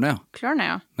 Klørne,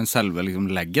 ja. Men selve liksom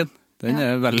leggen, den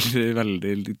er veldig,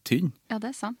 veldig tynn. Ja,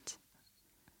 det er sant.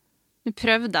 Nå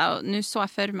så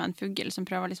jeg for meg en fugl som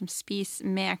prøver å liksom spise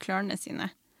med klørne sine.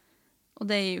 Og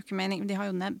det er jo ikke meningen, de har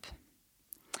jo nebb.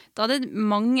 Da er det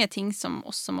mange ting som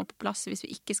også må på plass hvis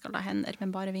vi ikke skal ha hender,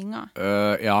 men bare vinger.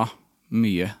 Ja,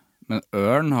 mye. Men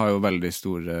ørn har jo veldig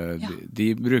store, de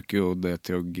bruker jo det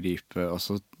til å gripe, og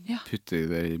så putter de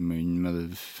det i munnen med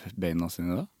beina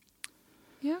sine da.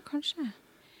 Ja, kanskje.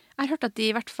 Jeg har hørt at de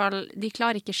i hvert fall, de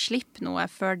klarer ikke slippe noe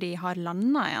før de har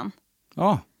landet igjen.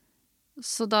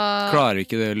 Så da... Klarer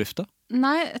ikke det i lufta?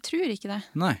 Nei, jeg tror ikke det.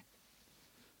 Nei.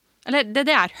 Eller det er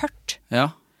det jeg har hørt. Ja.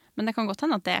 Men det kan godt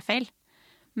hende at det er feil.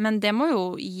 Men det må jo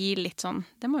gi litt sånn,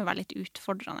 det må jo være litt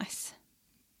utfordrende.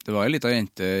 Det var en liten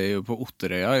jente på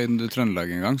Otterøya i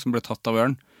Trøndelag en gang som ble tatt av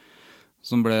ørn.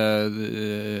 Som ble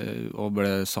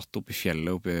satt opp i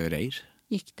fjellet oppe i Reir.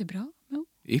 Gikk det bra?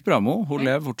 Gikk bra med henne. Hun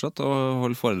lever fortsatt og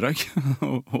holder foredrag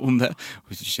om det.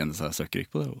 Hun kjenner seg søkkrik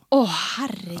på det.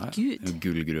 Herregud. Ja,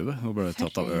 gullgruve. Hun ble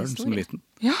tatt av ørn som liten.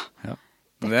 Ja.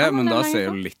 Men da ser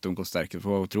jeg litt om hvor sterk det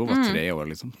var. Jeg tror hun var 3 år,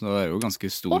 liksom. Det er jo ganske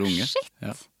stor unge. Shit.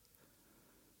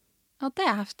 Ja, det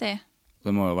er heftig.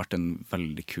 Det må jo ha vært en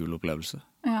veldig kul opplevelse.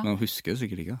 Ja. Men hun husker det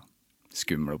sikkert ikke.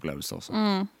 Skummel opplevelse også.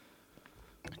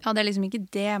 Ja, det er liksom ikke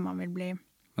det man vil bli.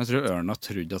 Jeg tror ørna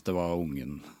trodde at det var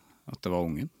ungen.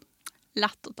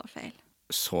 Lett å ta feil.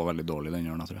 Så veldig dårlig den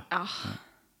ørna, tror jeg. Ja.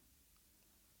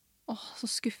 Så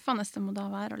skuffende det må da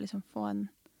være å liksom få en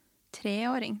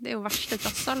 3-åring. Det er jo verste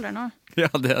klassealder nå. Ja,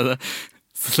 det er det.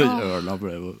 Så den ørna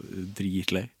ble jo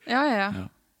dritlei. Ja.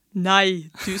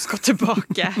 Nei, du skal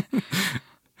tilbake.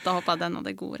 Da håper jeg den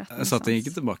hadde god rett. Jeg satt den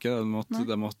ikke tilbake.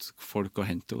 Det måtte folk å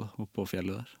hente henne opp på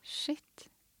fjellet der. Shit.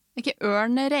 Er ikke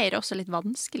ørnereir også litt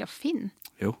vanskelig å finne?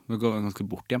 Jo, det går ganske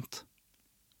bortgjemt.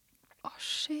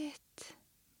 Shit.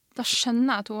 Da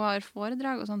skjønner jeg at hun har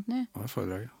foredrag og sånt nå. Hva er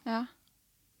foredrag? Ja.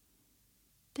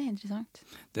 Det er interessant.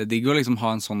 Det er digg å liksom ha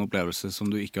en sånn opplevelse som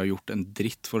du ikke har gjort en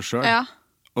dritt for selv. Ja.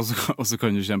 Og så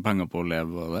kan du tjene penger på å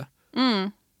leve av det.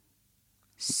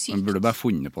 Sykt. Man burde bare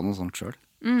funnet på noe sånt selv.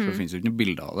 For det finnes jo ikke noe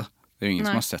bilde av det. Det er jo ingen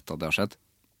som har sett at det har skjedd.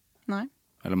 Nei.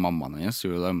 Eller mammaen hennes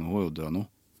gjorde det, men hun er jo død nå.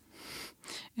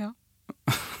 Ja.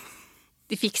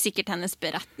 De fikk sikkert hennes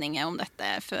beretninger om dette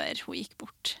før hun gikk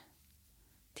bort,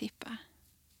 tipper jeg.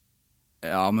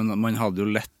 Ja, men man hadde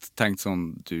jo lett tenkt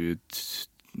sånn,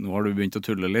 nå har du begynt å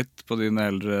tulle litt på dine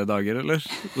eldre dager, eller?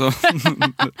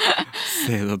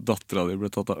 Ser du at datteren din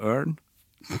ble tatt av ørn?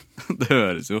 Det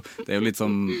høres jo, det er jo litt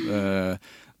sånn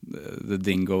The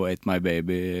Dingo Ate My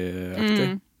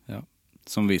Baby-aktig. Ja.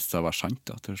 Som viste seg å være sant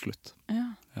da, til slutt.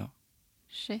 Ja.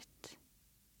 Shit.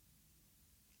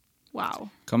 Wow.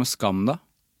 Hva med skam da?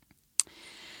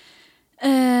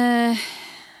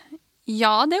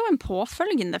 Ja, det er jo en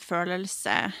påfølgende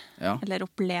følelse, eller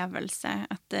opplevelse,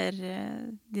 etter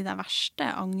de der verste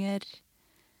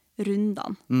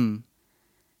angerrundene.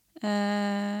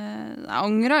 Jeg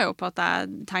angrer jo på at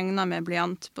jeg tegnet med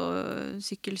blyant på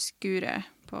sykkelskuret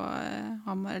på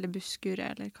Hamar, eller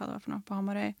busskuret, eller hva det var for noe, på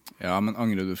Hamarøy. Ja, men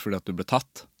angrer du fordi at du ble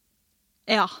tatt?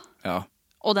 Ja. Ja.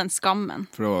 Og den skammen.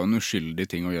 For det var jo en uskyldig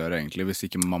ting å gjøre egentlig, hvis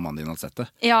ikke mammaen din hadde sett det.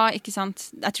 Ja, ikke sant.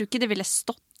 Jeg tror ikke det ville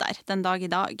stått der den dag i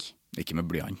dag. Ikke med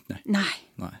blyant, nei.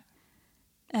 Nei.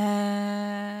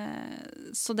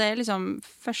 Så det er liksom,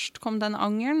 først kom den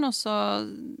angeren, og så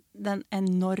den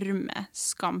enorme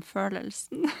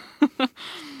skamfølelsen.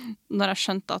 Når jeg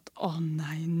skjønte at,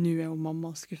 nei, nå er jo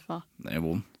mamma skuffet. Det er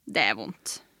vondt. Det er vondt.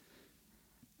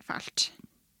 Fælt.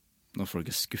 Når folk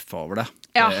er skuffet over det.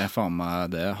 Ja. Det er faen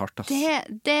meg, det er hardt, ass.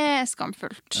 Det er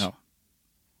skamfullt. Ja.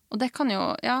 Og det kan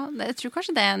jo, jeg tror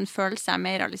kanskje det er en følelse jeg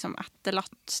mer har liksom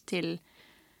etterlatt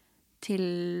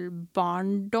til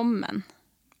barndommen.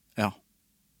 Ja.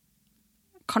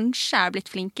 Kanskje jeg er blitt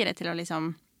flinkere til å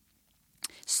liksom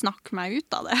snakke meg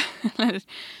ut av det. Eller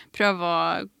prøve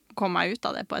å komme meg ut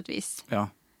av det på et vis. Ja.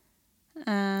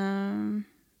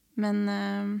 Men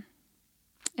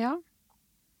ja.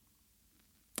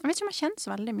 Jeg vet ikke om jeg kjenner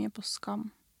så veldig mye på skam.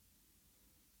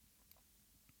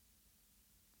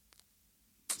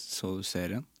 Så du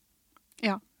serien?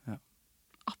 Ja.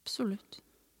 Absolutt.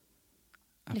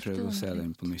 Jeg prøvde å se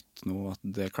den på nytt nå, at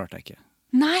det klarte jeg ikke.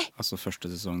 Nei! Altså første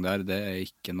sesong der, det er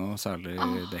ikke noe særlig,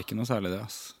 det er ikke noe særlig det,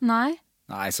 ass. Nei?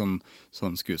 Nei, sånn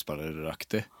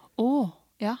skuespilleraktig.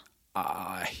 Ja.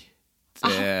 Nei.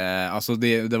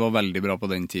 Det var veldig bra på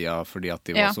den tida, fordi at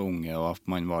de var så unge, og at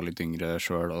man var litt yngre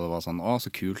selv, og det var sånn,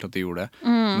 så kult at de gjorde det.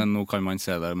 Men nå kan man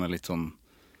se det med litt sånn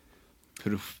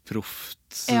proft,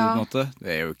 på en måte.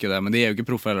 Det er jo ikke det, men de er jo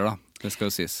ikke proffe heller da. Det skal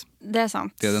jo sies. Det er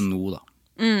sant. Det er det nå da.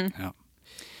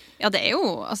 Ja, det er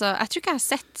jo, altså, jeg tror ikke jeg har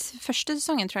sett, første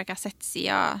sesongen tror jeg ikke jeg har sett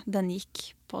siden den gikk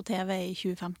på TV i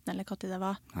 2015, eller hva det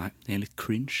var. Nei, det er litt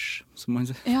cringe, som man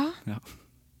sier. Ja.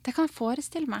 Det kan jeg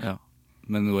forestille meg. Ja,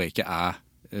 men nå er ikke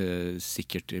jeg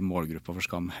sikkert i målgruppa for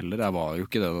skam heller. Jeg var jo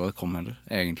ikke det da det kom heller,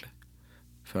 egentlig.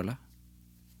 Føler jeg.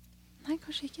 Nei,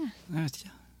 kanskje ikke. Jeg vet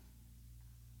ikke.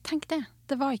 Tenk det,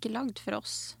 det var ikke lagd for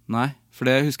oss. Nei, for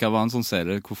det husker jeg var en sånn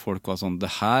serie hvor folk var sånn,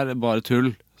 det her er bare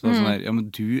tull. Så sånn her, ja,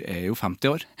 men du er jo 50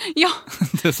 år. Ja,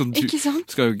 det er sånn, ikke sant?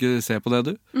 Du skal jo ikke se på det,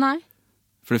 du. Nei.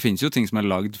 For det finnes jo ting som er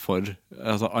lagd for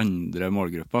andre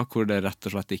målgrupper, hvor det rett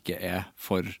og slett ikke er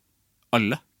for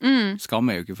alle.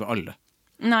 Skam er jo ikke for alle.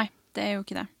 Nei, det er jo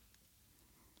ikke det.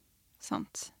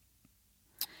 Sant.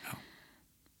 Ja.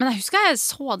 Men jeg husker jeg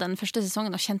så den første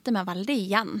sesongen og kjente meg veldig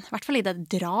igjen. I hvert fall i det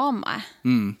dramaet.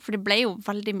 For det ble jo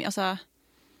veldig mye, altså,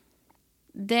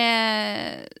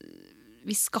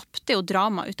 vi skapte jo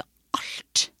drama ut av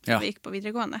alt da vi gikk på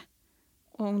videregående.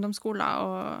 Og ungdomsskoler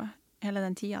og hele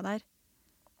den tida der.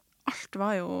 Alt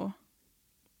var jo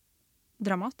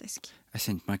dramatisk. Jeg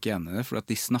kjente meg ikke igjen i det, for at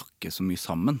de snakker så mye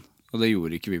sammen. Og det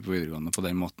gjorde ikke vi på videregående på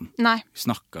den måten. Nei. Vi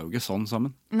snakket jo ikke sånn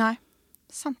sammen. Nei,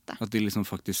 sant det. At de liksom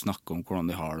faktisk snakker om hvordan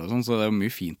de har det og sånn, så det er jo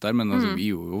mye fint der, men altså, vi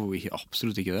gjorde jo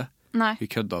absolutt ikke det. Nei. Vi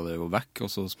kødda det jo vekk,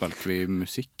 og så spilte vi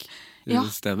musikk i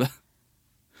stedet.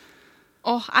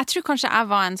 Jeg tror kanskje jeg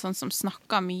var en sånn som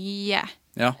snakket mye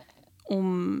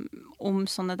om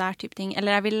sånne der type ting.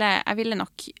 Eller jeg ville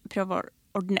nok prøve å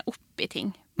ordne opp i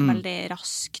ting veldig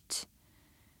raskt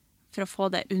for å få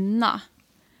det unna.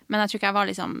 Men jeg tror ikke jeg var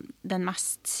liksom den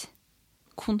mest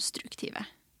konstruktive.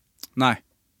 Nei.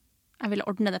 Jeg ville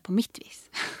ordne det på mitt vis.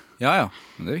 Ja,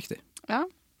 men det er viktig. Ja,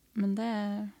 men det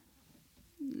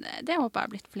håper jeg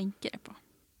har blitt flinkere på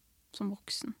som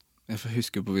voksen. Jeg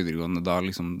husker på videregående da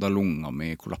lunga mi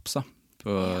kollapsa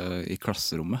i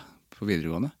klasserommet på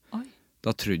videregående. Oi.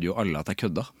 Da trodde jo alle at jeg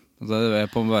kødda. Det er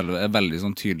på et veldig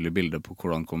sånn tydelig bilde på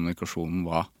hvordan kommunikasjonen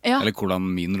var, eller hvordan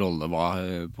min rolle var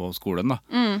på skolen da.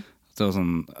 Det var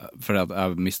sånn, fordi at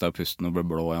jeg mistet pusten og ble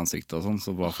blå i ansiktet og sånn,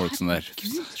 så var folk sånn der,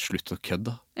 slutt å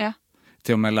kødde da.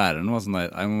 Til og med læreren var sånn der,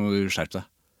 jeg må skjerpe deg.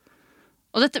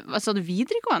 Og dette, altså det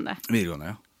videregående?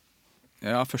 Videregående,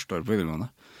 ja. Første år på videregående.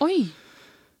 Oi!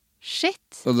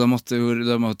 Shit. Og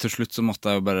til slutt så måtte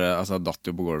jeg jo bare, altså jeg datt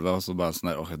jo på gulvet, og så bare sånn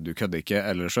der, du kødder ikke,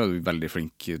 eller så er du veldig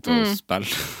flink til å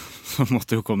spille. Så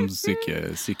måtte jo komme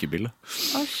sykebil.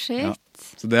 Shit. Ja.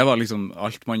 Så det var liksom,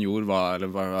 alt man gjorde var, eller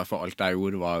i hvert fall alt jeg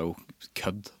gjorde var jo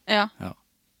kødd. Ja.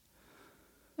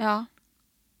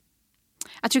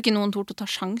 Jeg tror ikke noen torde å ta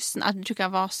sjansen. Jeg tror ikke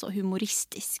jeg var så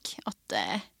humoristisk at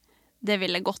det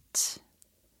ville gått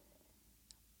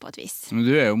på et vis. Men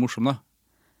du er jo morsom da.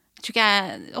 Jeg tror ikke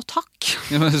jeg... takk!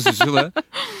 Ja, men jeg synes jo det.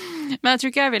 Men jeg tror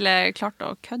ikke jeg ville klart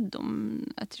å kødde om...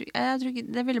 Jeg tror ikke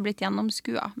det ville blitt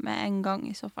gjennomskuet med en gang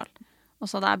i så fall. Og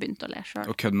så hadde jeg begynt å le selv.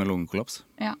 Og kødde med lungekollaps?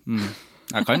 Ja.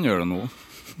 Jeg kan gjøre det nå,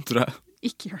 tror jeg.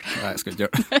 Ikke gjør det. Nei, jeg skal ikke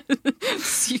gjøre det.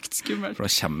 Sykt skummelt. For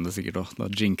da kommer det sikkert også. Da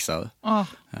jinxer jeg det.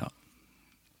 Ja.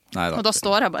 Neida. Og da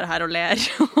står jeg bare her og ler.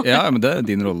 Ja, men det er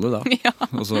din rolle da. Ja.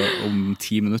 Og så om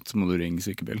 10 minutter må du ringe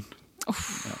sykebilen.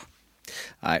 Ja.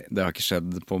 Nei, det har ikke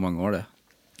skjedd på mange år, det.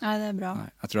 Nei, det er bra. Nei,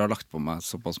 jeg tror jeg har lagt på meg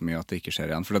såpass mye at det ikke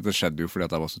skjer igjen. For det skjedde jo fordi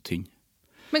at jeg var så tynn.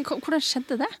 Men hvordan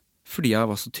skjedde det? Fordi jeg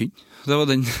var så tynn.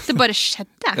 Det bare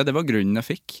skjedde? Ja, det var grunnen jeg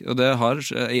fikk. Og det har,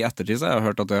 i ettertid så har jeg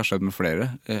hørt at det har skjedd med flere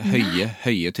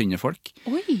høye, tynne folk.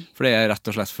 Oi. For det er rett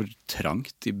og slett for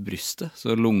trangt i brystet,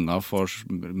 så lunga får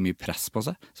mye press på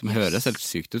seg, som høres helt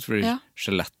sykt ut, fordi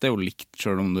skjelettet er jo likt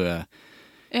selv om du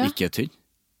ikke er tynn.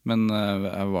 Men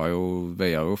jeg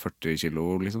veia jo 40 kilo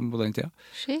liksom på den tida.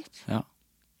 Shit. Ja.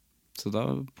 Så da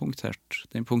den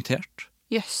punktert.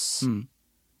 Jøss.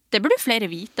 Det burde flere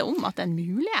vite om at det er en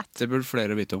mulighet. Det burde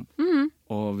flere vite om.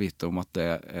 Og vite om at det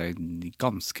er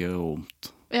ganske vondt.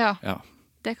 Ja,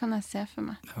 det kan jeg se for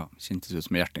meg. Ja, kjentes ut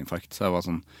som hjerteinfarkt. Så jeg var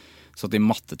sånn, satt i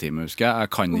mattetime, husker jeg.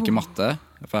 Jeg kan ikke matte,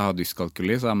 for jeg har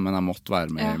dyskalkuli, men jeg måtte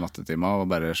være med i mattetimer og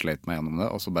bare sleit meg gjennom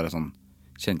det. Og så bare sånn,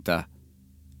 kjente jeg,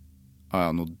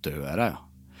 nå dør jeg,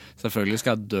 Selvfølgelig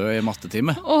skal jeg dø i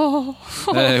mattetime.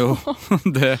 Det er jo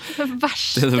det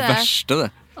verste, det.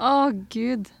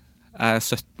 Gud. Jeg er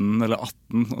 17 eller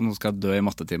 18, og nå skal jeg dø i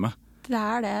mattetime. Det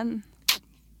er den.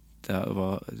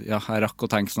 Jeg rakk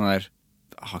å tenke sånn der,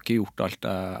 jeg har ikke gjort alt,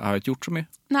 jeg har ikke gjort så mye.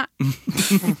 Nei.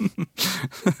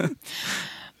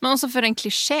 Men også for en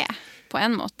klisjé, på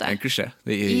en måte. En klisjé.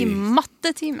 I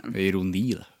mattetimen. Det er ironi,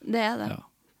 det. Det er det. Ja.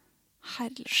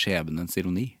 Herlig. Skjebnens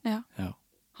ironi. Ja.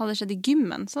 Hadde det skjedd i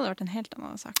gymmen, så hadde det vært en helt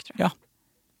annen sak, tror jeg. Ja.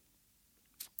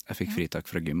 Jeg fikk fritak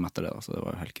fra gym etter det, så det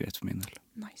var helt greit for min del.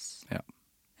 Nice. Ja.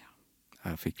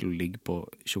 Jeg fikk ligge på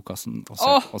tjukkassen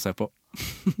og se på.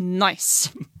 Nice.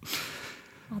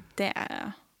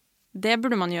 Det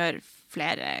burde man gjøre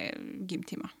flere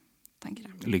gymtimer, tenker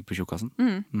jeg. Ligge på tjukkassen?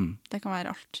 Det kan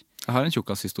være alt. Jeg har en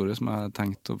tjukkasshistorie som jeg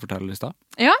tenkte å fortelle i sted.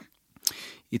 Ja.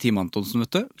 I Team Antonsen,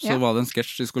 vet du, så var det en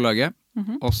sketsj de skulle lage,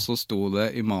 og så sto det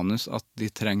i manus at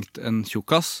de trengte en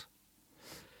tjukkass.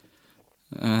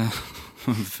 Jeg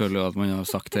føler jo at man har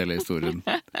sagt hele historien.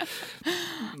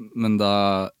 Men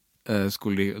da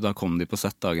kom de på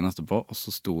sett dagen etterpå, og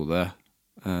så sto det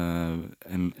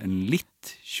en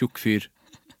litt tjukk fyr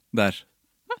der.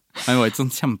 Han var ikke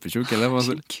sånn kjempetjukk, eller?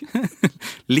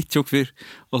 Litt tjukk fyr.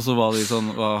 Og så var de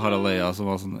sånn, var Harald Eia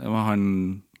som var sånn, hvem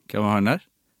var han der?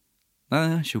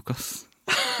 Nei, tjukkass.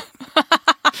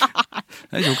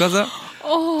 Det er tjukkass, ja.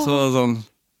 Så sånn,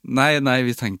 nei,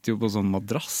 vi tenkte jo på sånn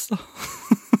madrass da.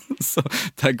 Så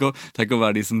tenk å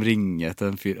være de som ringer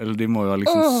til en fyr, eller de må jo ha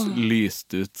liksom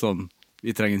lyst ut sånn,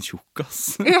 vi trenger en tjukkass.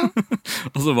 Ja.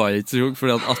 Og så var jeg ikke så tjukk,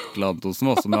 fordi at Atle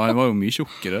Antonsen også, men han var jo mye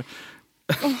tjukkere.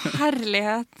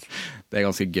 Herlighet. Det er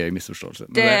ganske gøy misforståelse.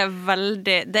 Det er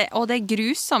veldig, og det er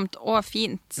grusomt og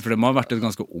fint. For det må ha vært et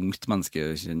ganske ungt menneske,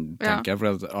 tenker jeg, for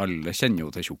alle kjenner jo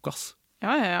til tjukkass.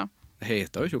 Ja. Det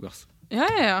heter jo tjukkass.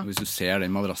 Ja. Hvis du ser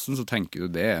den madrassen, så tenker du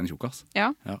det er en tjukkass.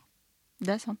 Ja,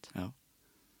 det er sant.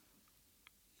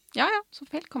 Ja, så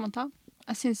feil kan man ta.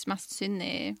 Jeg synes mest synd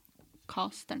i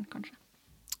casteren, kanskje.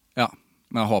 Ja,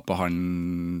 men jeg håper han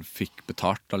fikk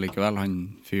betalt allikevel, han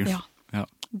fyren. Ja.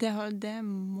 Det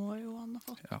må jo han ha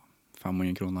fått. Ja,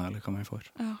 500 kroner eller hva man får.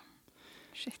 Ja,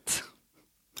 shit.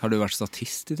 Har du vært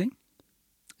statist i ting?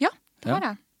 Ja, det har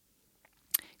jeg.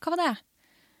 Hva var det?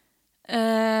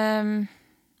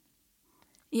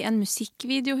 I en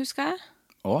musikkvideo, husker jeg.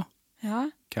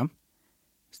 Ja. Hvem?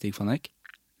 Stig van Eyck?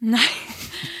 Nei.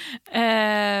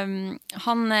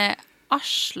 Han er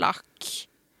Aslak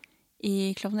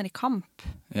i Klovner i kamp.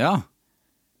 Ja.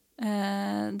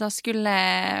 Da skulle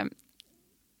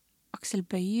Aksel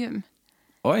Bøyum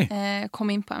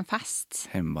komme inn på en fest.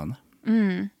 Hjemmebane.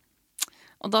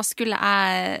 Og da skulle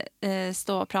jeg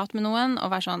stå og prate med noen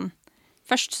og være sånn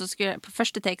på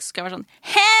første take så skulle jeg være sånn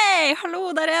hei,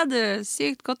 hallo, der er du,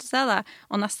 sykt godt å se deg.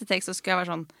 Og neste take så skulle jeg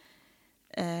være sånn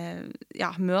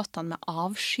møte han med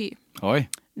avsky. Oi.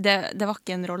 Det var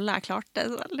ikke en rolle jeg klarte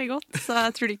så veldig godt, så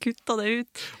jeg tror de kuttet det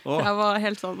ut. For jeg var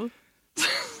helt sånn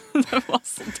det var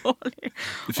så dårlig.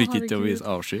 Du fikk ikke å vise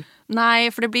avsky?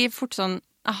 Nei, for det blir fort sånn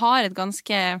jeg har et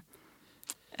ganske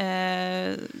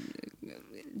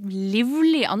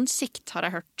livlig ansikt, har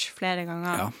jeg hørt flere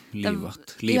ganger. Ja,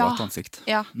 livat ansikt.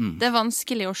 Ja, det er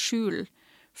vanskelig å skjule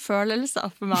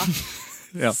følelser for meg.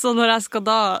 Ja. Så når jeg skal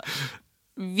da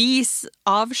vise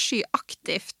avsky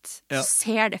aktivt, så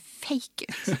ser det fake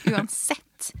ut,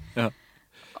 uansett. Ja.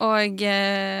 Og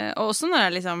også når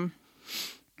jeg liksom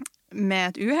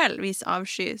med et uheld viser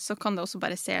avsky, så kan det også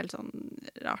bare se helt sånn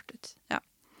rart ut. Ja.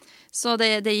 Så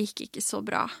det gikk ikke så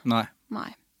bra. Nei.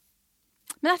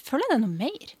 Men jeg føler det er noe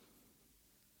mer.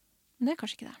 Men det er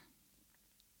kanskje ikke det.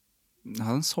 Jeg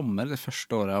hadde en sommer, det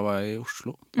første året jeg var i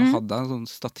Oslo. Da hadde jeg en sånn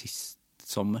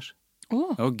statistsommer.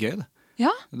 Det var gøy, det.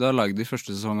 Ja? Da lagde de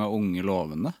første sesong av Unge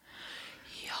Lovende.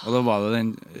 Ja. Og da var det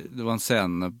var en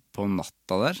scene på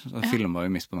natta der. Da filmet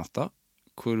vi midt på natta.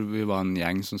 Hvor vi var en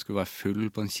gjeng som skulle være full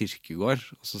på en kirkegård.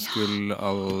 Og så skulle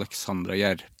Alexandra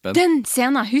Gjerpen... Den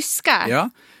scenen husker jeg! Ja.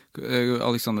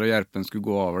 Alexandra Gjerpen skulle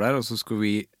gå over der, og så skulle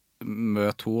vi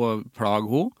møte henne og plage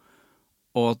henne.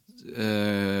 Og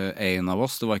en av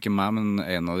oss, det var ikke meg, men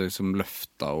en av de som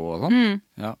løfta henne og sånn.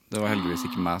 Ja, det var heldigvis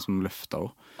ikke meg som løfta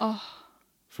henne.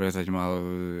 For jeg vet ikke om jeg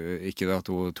hadde, ikke det at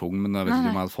hun var tung, men jeg vet ikke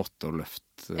om jeg hadde fått til å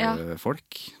løfte folk.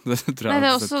 Det tror jeg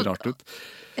hadde sett rart ut.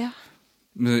 Ja.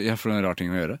 Men jeg får en rar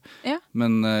ting å gjøre. Ja.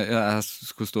 Men jeg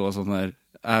skulle stå sånn der,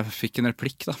 jeg fikk en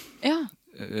replikk da. Ja.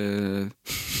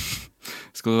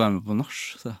 Skal du være med på nach?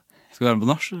 Skal du være med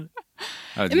på nach?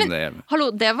 Jeg vet ikke om det er hjemme. Hallo,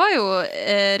 det var jo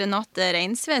Renate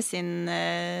Reinsve sin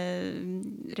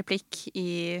replikk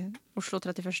i Oslo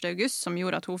 31. august som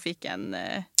gjorde at hun fikk en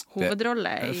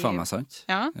hovedrolle. Det er faen meg sant.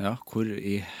 Ja. Ja, hvor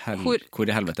i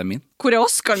helvete er min? Hvor er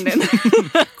Oscaren din?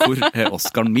 Hvor er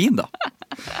Oscaren min da?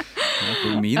 Ja,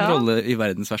 hvor er min rolle i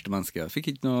verdens verste menneske? Jeg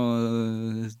fikk ikke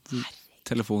noe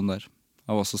telefon der.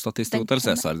 Jeg var også statist i Hotel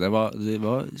Cæsar. Det var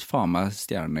faen meg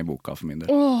stjernen i boka for min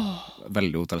del.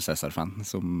 Veldig Hotel Cæsar-fan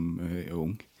som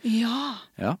ung.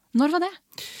 Ja. Når var det?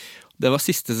 Det var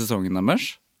siste sesongen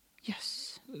deres.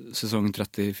 Yes. Sesong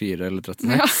 34 eller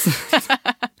 36.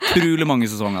 Utrolig mange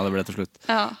sesonger det ble til slutt.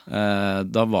 Ja.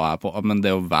 Da var jeg på, men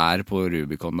det å være på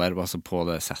Rubicon der, altså på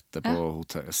det settet på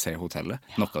Se hotellet,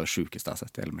 noe av det sjukeste jeg har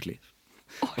sett i hele mitt liv.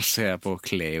 Å se på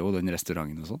Cleo, den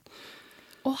restauranten og sånn.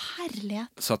 Herlighet.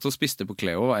 Satt og spiste på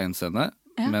Cleo var en scene,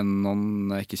 men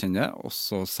noen jeg ikke kjenner, og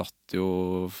så satt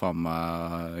jo faen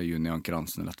meg Juni Anker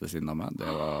Hansen rett ved siden av meg. Det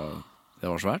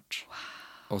var svært. Wow.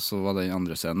 Og så var den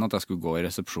andre scenen at jeg skulle gå i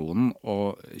resepsjonen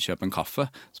og kjøpe en kaffe,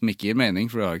 som ikke gir mening,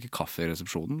 for jeg har ikke kaffe i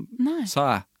resepsjonen, sa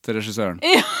jeg til regissøren.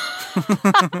 Ja.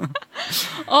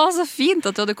 Så fint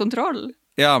at du hadde kontroll.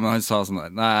 Ja, men han sa sånn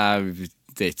der, nei,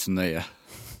 det er ikke så nøye.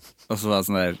 Og så var jeg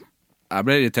sånn der, jeg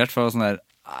ble irritert for jeg var sånn der,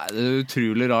 det er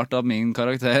utrolig rart av min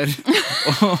karakter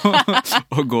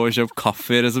å gå og kjøpe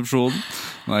kaffe i resepsjonen.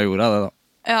 Men jeg gjorde det da.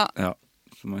 Ja.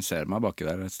 Så man ser meg baki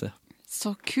der et sted.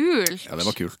 Så kult. Ja, det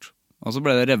var kult. Og så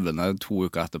ble det revende 2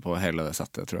 uker etterpå hele det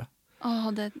settet, tror jeg.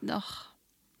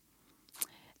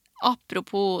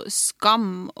 Apropos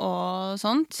skam og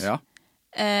sånt. Ja.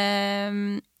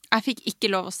 Jeg fikk ikke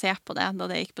lov å se på det da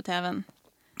det gikk på TV-en.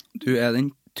 Du er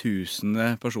den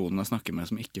 1000. personen jeg snakker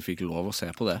med som ikke fikk lov å se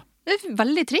på det. Det er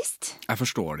veldig trist. Jeg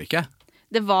forstår det ikke.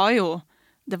 Det var jo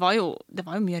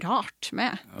mye rart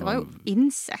med. Det var jo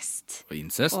incest. Det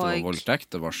var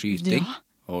voldtekt, det var skyting. Ja.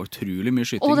 Og utrolig mye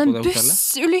skyting på det hotellet. Og den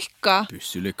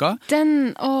bussulykka.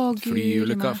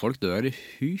 Flyulykka. Folk dør i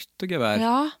hytt og gevær.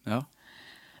 Ja.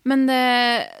 Men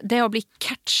det å bli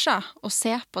catcha og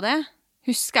se på det,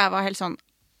 husker jeg var helt sånn,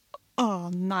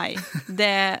 nei.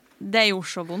 Det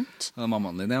gjorde så vondt. Det er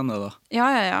mammaen din igjen, det da.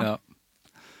 Ja.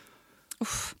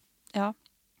 Uff, ja.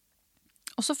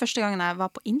 Også første gangen jeg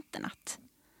var på internett.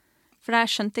 For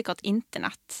jeg skjønte ikke at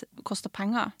internett kostet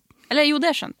penger. Eller jo,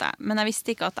 det skjønte jeg, men jeg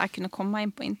visste ikke at jeg kunne komme meg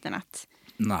inn på internett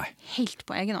helt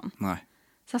på egen hånd. Nei.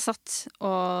 Så jeg satt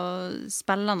og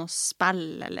spilte noe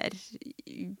spill, eller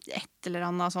et eller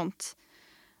annet sånt.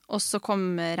 Og så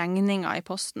kom regninga i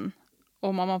posten,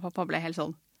 og mamma og pappa ble helt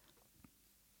sånn,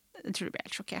 jeg tror de ble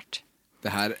helt sjokkert.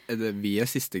 Vi er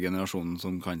siste generasjonen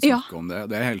som kan snakke om det.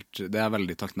 Det er jeg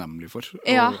veldig takknemlig for,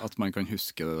 at man kan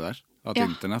huske det der. At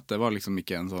internett, det var liksom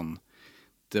ikke en sånn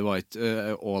det var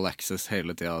ikke all access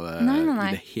hele tiden Nei.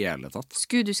 I det hele tatt.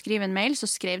 Skulle du skrive en mail, så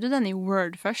skrev du den I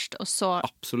Word først, og så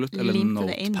Absolutt, eller limte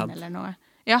det inn Notepad. eller noe.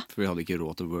 Ja. For vi hadde ikke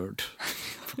råd til Word.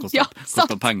 Det Ja,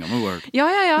 kostet penger med Word.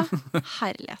 Ja.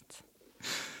 Herlighet.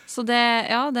 Så det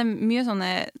er mye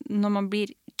sånne, når man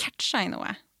blir catcha I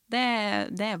noe, det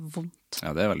er vondt.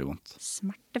 Ja, det er veldig vondt.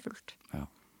 Smertefullt. Ja.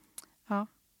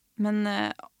 Men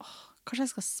kanskje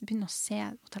jeg skal begynne å se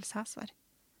Hotel Cæsar.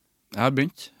 Jeg har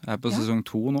begynt. Jeg på sesong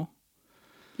 2 nå.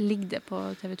 Ligger det på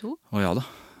TV2? Å ja da.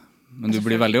 Men du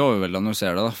blir veldig overveldet når du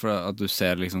ser det, da, for at du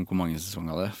ser liksom hvor mange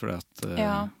sesonger det er. For at,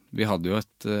 vi hadde jo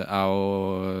jeg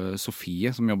og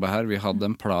Sofie som jobber her, vi hadde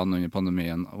en plan under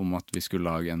pandemien om at vi skulle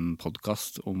lage en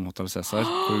podcast om Hotel Cæsar,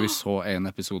 hvor vi så en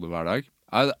episode hver dag.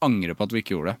 Jeg angrer på at vi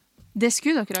ikke gjorde det. Det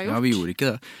skulle dere ha gjort. Ja, vi gjorde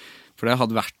ikke det. For det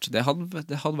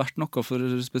hadde vært noe for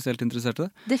spesielt interesserte.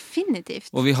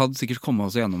 Definitivt. Og vi hadde sikkert kommet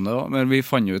oss gjennom det også, men vi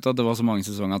fant jo ut at det var så mange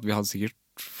sesonger at vi hadde sikkert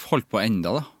holdt på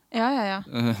enda da. Ja.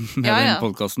 Med den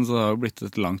podcasten, så det har jo blitt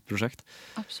et langt prosjekt.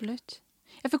 Absolutt.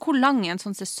 Ja, for hvor lang en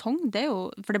sånn sesong?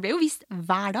 For det ble jo vist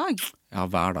hver dag. Ja,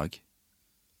 hver dag.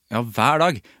 Det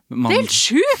er helt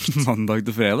sjukt! Mandag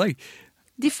til fredag.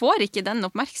 De får ikke den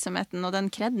oppmerksomheten og den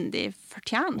kreden de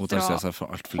fortjener for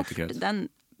å holde den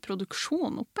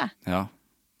produksjonen oppe. Ja.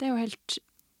 Det er jo helt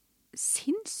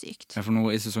sinnssykt. Ja, for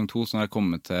nå I sesong 2 så har jeg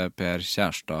kommet til Per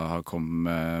Kjærstad har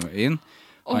kommet inn.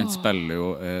 Han spiller jo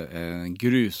en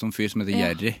grusom fyr som heter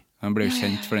Jerry. Han ble jo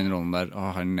kjent for den rollen der,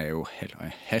 og han er jo helt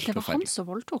forferdelig. Det var han som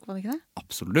voldtok, var det ikke det?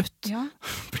 Absolutt. Ja.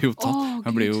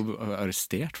 Han blir jo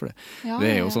arrestert for det. Det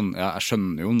er jo sånn, jeg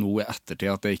skjønner jo nå I ettertid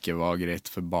at det ikke var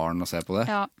greit for barn å se på det,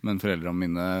 men foreldrene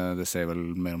mine, det sier vel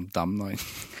mer om dem da.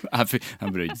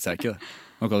 Jeg brydde seg ikke det.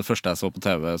 Noe av det første jeg så på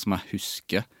TV som jeg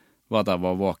husker, var at jeg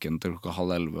var våken til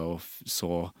 11:30 og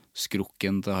så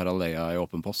skrukken til Harald Eia I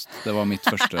Åpen Post. Det var mitt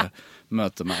første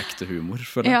møte med ekte humor.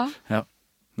 Ja.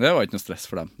 Det var ikke noe stress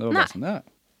for dem. Det var bare sånn,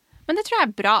 Men det tror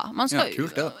jeg bra. Man skal...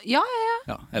 kult det da.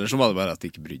 Ja. Ellers så var det bare at de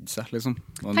ikke brydde seg, liksom.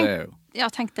 Og det er jo...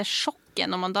 Tenk det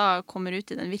sjokket når man da kommer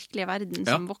ut I den virkelige verden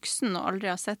som voksen og aldri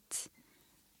har sett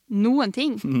noen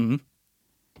ting.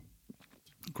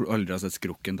 Aldri har sett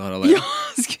skrukken til Harald Eia. Ja,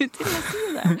 skulle til å si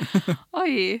det.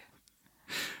 Oi.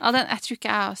 Ja, jeg tror ikke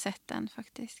jeg har sett den,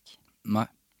 faktisk. Nei.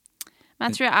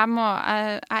 Men jeg tror jeg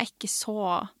er ikke så...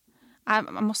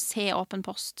 Jeg må se Åpen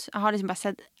Post. Jeg har liksom bare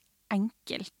sett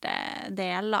enkelte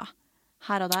deler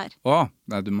her og der.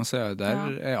 Nei, du må se,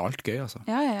 der er alt gøy, altså.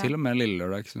 Ja. Til og med Lille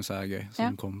Lørdag synes jeg er gøy,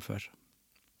 som kom før.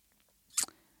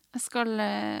 Jeg skal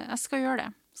gjøre det.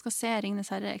 Jeg skal se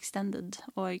Ringenes Herre Extended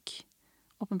og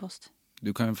Åpen Post. Du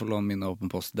kan få låne mine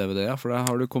Åpen Post-DVD, for der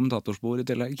har du kommentatorspor I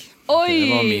tillegg. Oi!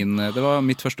 Det var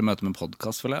mitt første møte med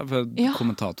podcast, føler jeg. For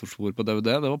kommentatorspor på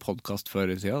DVD, det var podcast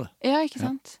før I tida, det. Ja, ikke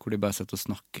sant? Hvor de bare sitter og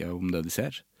snakker om det de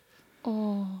ser.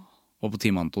 Og på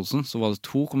Team Antonsen så var det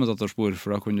 2 kommentatorspor,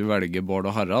 for da kunne du velge Bård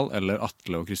og Harald, eller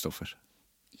Atle og Kristoffer.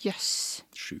 Jøss.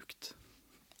 Sjukt.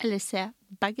 Eller se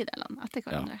begge delene etter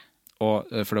hverandre. Og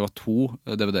for det var 2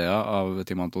 DVD-er av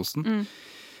Team Antonsen.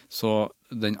 Så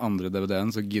den andre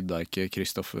DVD-en så gidda ikke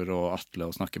Kristoffer og Atle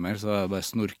å snakke mer, så jeg bare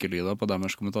snorkelyder på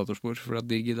deres kommentatorspor, for at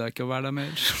de gidda ikke å være der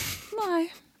mer. Nei.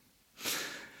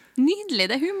 Nydelig,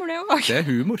 det er humor det også. Det er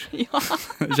humor. Ja.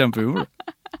 Kjempehumor.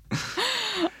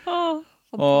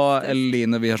 Og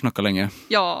Eline, vi har snakket lenge.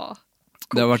 Ja.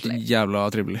 Det har vært jævla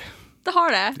trivelig. Det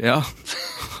har det. Ja.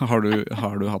 Har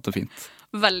du hatt det fint?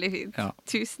 Veldig fint. Ja.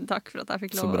 Tusen takk for at jeg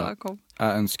fikk lov å komme.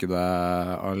 Jeg ønsker deg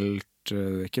alt. Det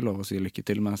er ikke lov å si lykke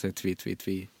til, men jeg sier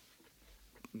tvi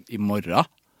I morgen.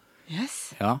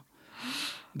 Yes. Ja.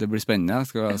 Det blir spennende, jeg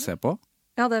skal se på.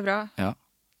 Ja, det er bra. Ja.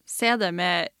 Se det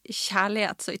med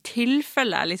kjærlighet, så I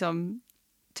tilfelle jeg liksom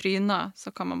tryner,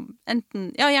 så kan man enten,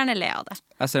 gjerne le av det.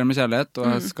 Jeg ser det med kjærlighet, og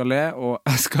jeg skal le, og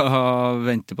jeg skal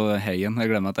vente på heien.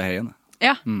 Jeg gleder meg til heien.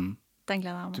 Ja, den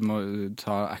gleder jeg meg. Du må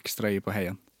ta ekstra I på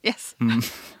heien. Yes.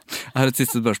 Jeg har et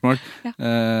siste spørsmål.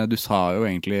 Du sa jo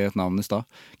egentlig et navn I sted.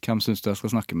 Hvem synes du jeg skal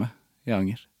snakke med I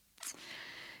Anger?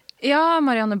 Ja,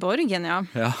 Marianne Borgen, ja.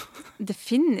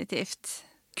 Definitivt.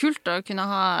 Kult å kunne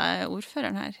ha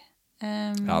ordføreren her.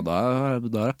 Ja, da er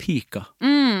jeg pika.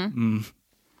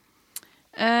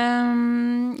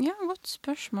 Ja, godt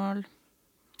spørsmål.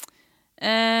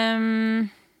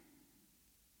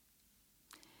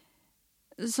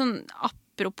 Sånn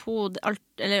apropos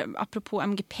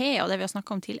MGP og det vi har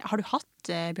snakket om tidligere. Har du hatt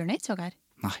Bjørn Eidsvåg her?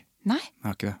 Nei, Nei? jeg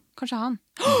har ikke det. Kanskje han?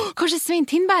 Kanskje Svein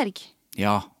Tindberg?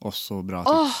 Ja, også bra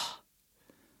tips.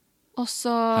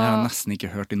 Også... Jeg har nesten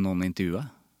ikke hørt I noen intervjuer.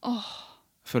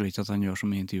 Jeg føler ikke at han gjør så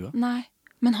mye intervjuer. Nei,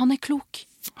 men han er klok.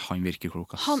 Han virker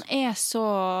klok, ass. Han er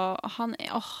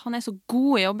så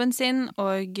god I jobben sin,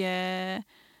 og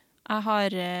Jeg har,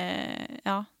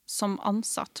 som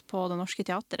ansatt på Det Norske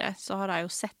Teatret, så har jeg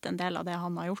jo sett en del av det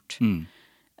han har gjort.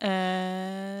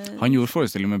 Han gjorde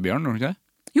forestilling med Bjørn, gjorde han ikke det?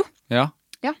 Jo. Ja.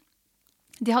 Ja.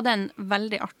 De hadde en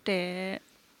veldig artig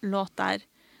låt der,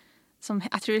 som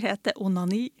jeg tror heter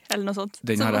Onani, eller noe sånt.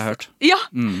 Den har jeg hørt. Ja,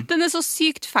 den er så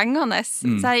sykt fengende.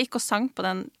 Så jeg gikk og sang på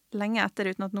den lenge etter,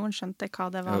 uten at noen skjønte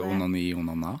hva det var. Onani,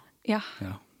 onana. Ja,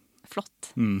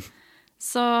 flott.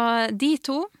 Så de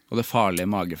to. Og det farlige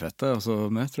magefettet også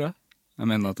med, tror jeg. Jeg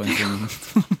mener at han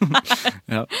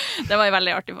ja. Det var en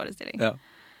veldig artig forestilling.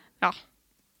 Ja.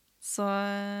 Så,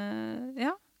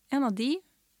 en av de.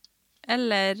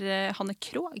 Eller Hanne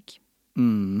Krogh.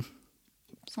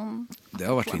 Sånn. Det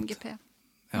har vært fint.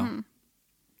 Ja. Hun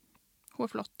er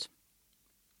flott.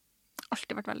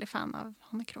 Alltid vært veldig fan av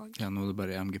Hanne Krogh. Ja, nå er det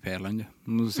bare i MGP-land, ja. Nå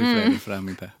må du si flere fra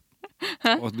MGP.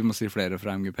 Og du må si flere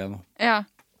fra MGP nå. Ja.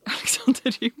 Alexander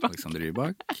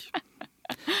Rybak.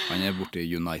 Han er borte i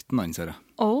Uniten, han ser jeg.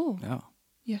 Ja.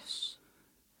 Yes.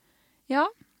 Ja.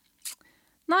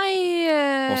 Nei...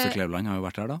 Åse Kleveland har jo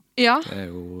vært her da. Ja. Det er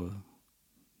jo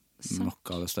noe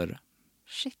av det større.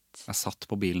 Shit. Jeg satt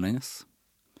på bilen hennes.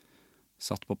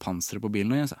 Satt på panseret på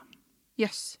bilen hennes.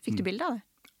 Yes. Fikk du bilde av det?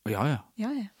 Ja.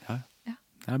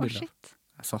 Det er bilder.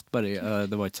 Jeg satt bare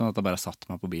det var ikke sånn at jeg bare satt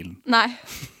meg på bilen. Nei,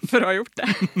 for å ha gjort det.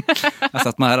 Jeg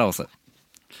satt meg her også.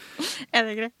 Er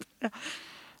det greit?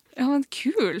 Ja, men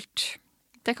kult.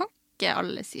 Det kan ikke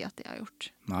alle si at de har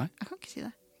gjort. Nei. Jeg kan ikke si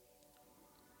det.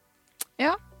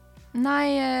 Ja. Nei,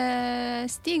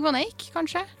 Stig Van Eyck,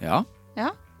 kanskje? Ja.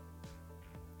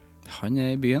 Han er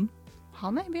i byen.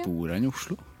 Bor han i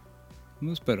Oslo? Det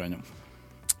må du spørre han om.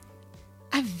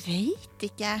 Jeg vet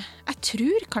ikke. Jeg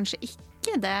tror kanskje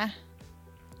ikke det.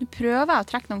 Nå prøver jeg å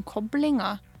trekke noen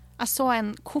koblinger. Jeg så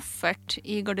en koffert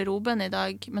i garderoben i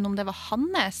dag, men om det var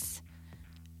hans,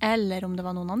 eller om det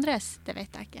var noen andres, det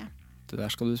vet jeg ikke. Det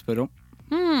der skal du spørre om.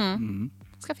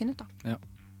 Skal jeg finne ut da. Ja.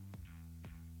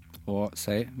 Og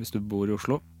si, hvis du bor i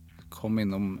Oslo, kom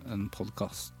innom en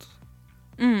podcast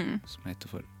som heter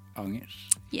For Anger.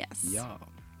 Yes. Ja.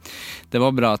 Det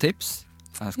var bra tips.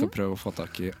 Jeg skal prøve å få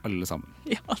tak i alle sammen.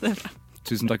 Ja, det er bra.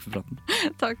 Tusen takk for praten.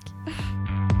 Takk.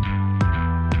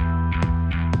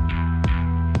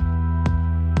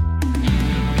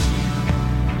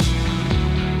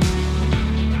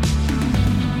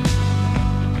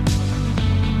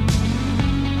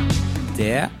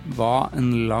 Det var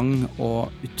en lang og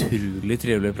utrolig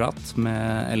trivelig prat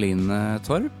med Eline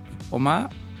Torp og meg.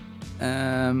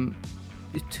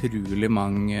 Utrolig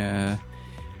mange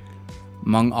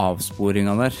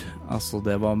avsporinger der. Altså,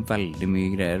 det var veldig mye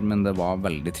greier, men det var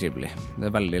veldig trivelig. Det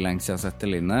er veldig lenge siden jeg har sett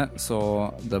Eline, så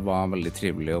det var veldig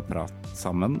trivelig å prate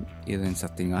sammen i den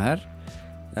settinga her.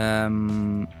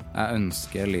 Jeg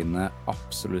ønsker Eline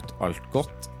absolutt alt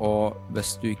godt, og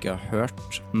hvis du ikke har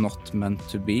hørt Not Meant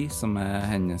to Be, som er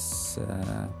hennes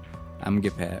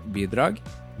MGP-bidrag,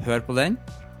 hør på den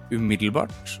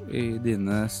umiddelbart i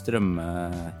dine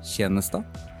strømmetjenester.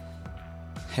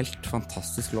 Helt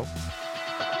fantastisk låt.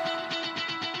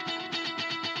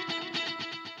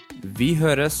 Vi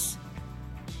høres.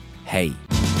 Hei.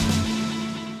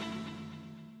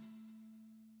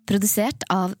 Produsert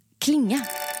av Klinge.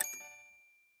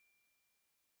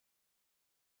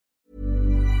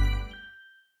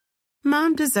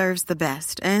 Mom deserves the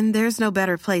best, and there's no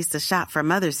better place to shop for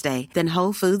Mother's Day than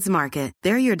Whole Foods Market.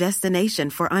 They're your destination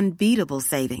for unbeatable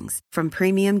savings, from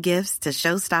premium gifts to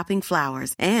show-stopping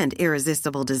flowers and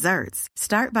irresistible desserts.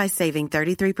 Start by saving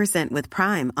 33% with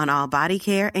Prime on all body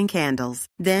care and candles.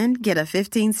 Then get a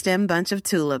 15-stem bunch of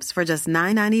tulips for just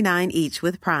 $9.99 each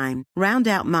with Prime. Round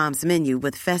out Mom's menu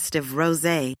with festive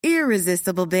rosé,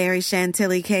 irresistible berry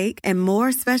chantilly cake, and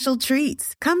more special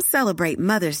treats. Come celebrate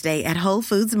Mother's Day at Whole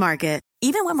Foods Market.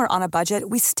 Even when we're on a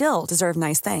budget, we still deserve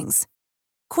nice things.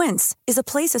 Quince is a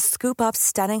place to scoop up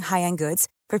stunning high-end goods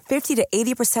for 50 to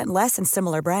 80% less than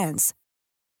similar brands.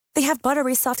 They have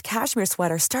buttery soft cashmere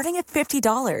sweaters starting at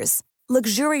 $50,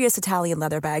 luxurious Italian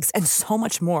leather bags, and so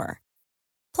much more.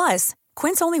 Plus,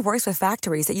 Quince only works with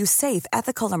factories that use safe,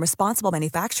 ethical, and responsible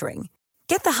manufacturing.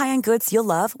 Get the high-end goods you'll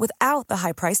love without the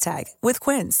high price tag with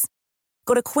Quince.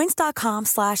 Go to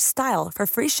quince.com/style for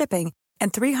free shipping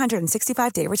and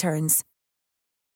 365-day returns.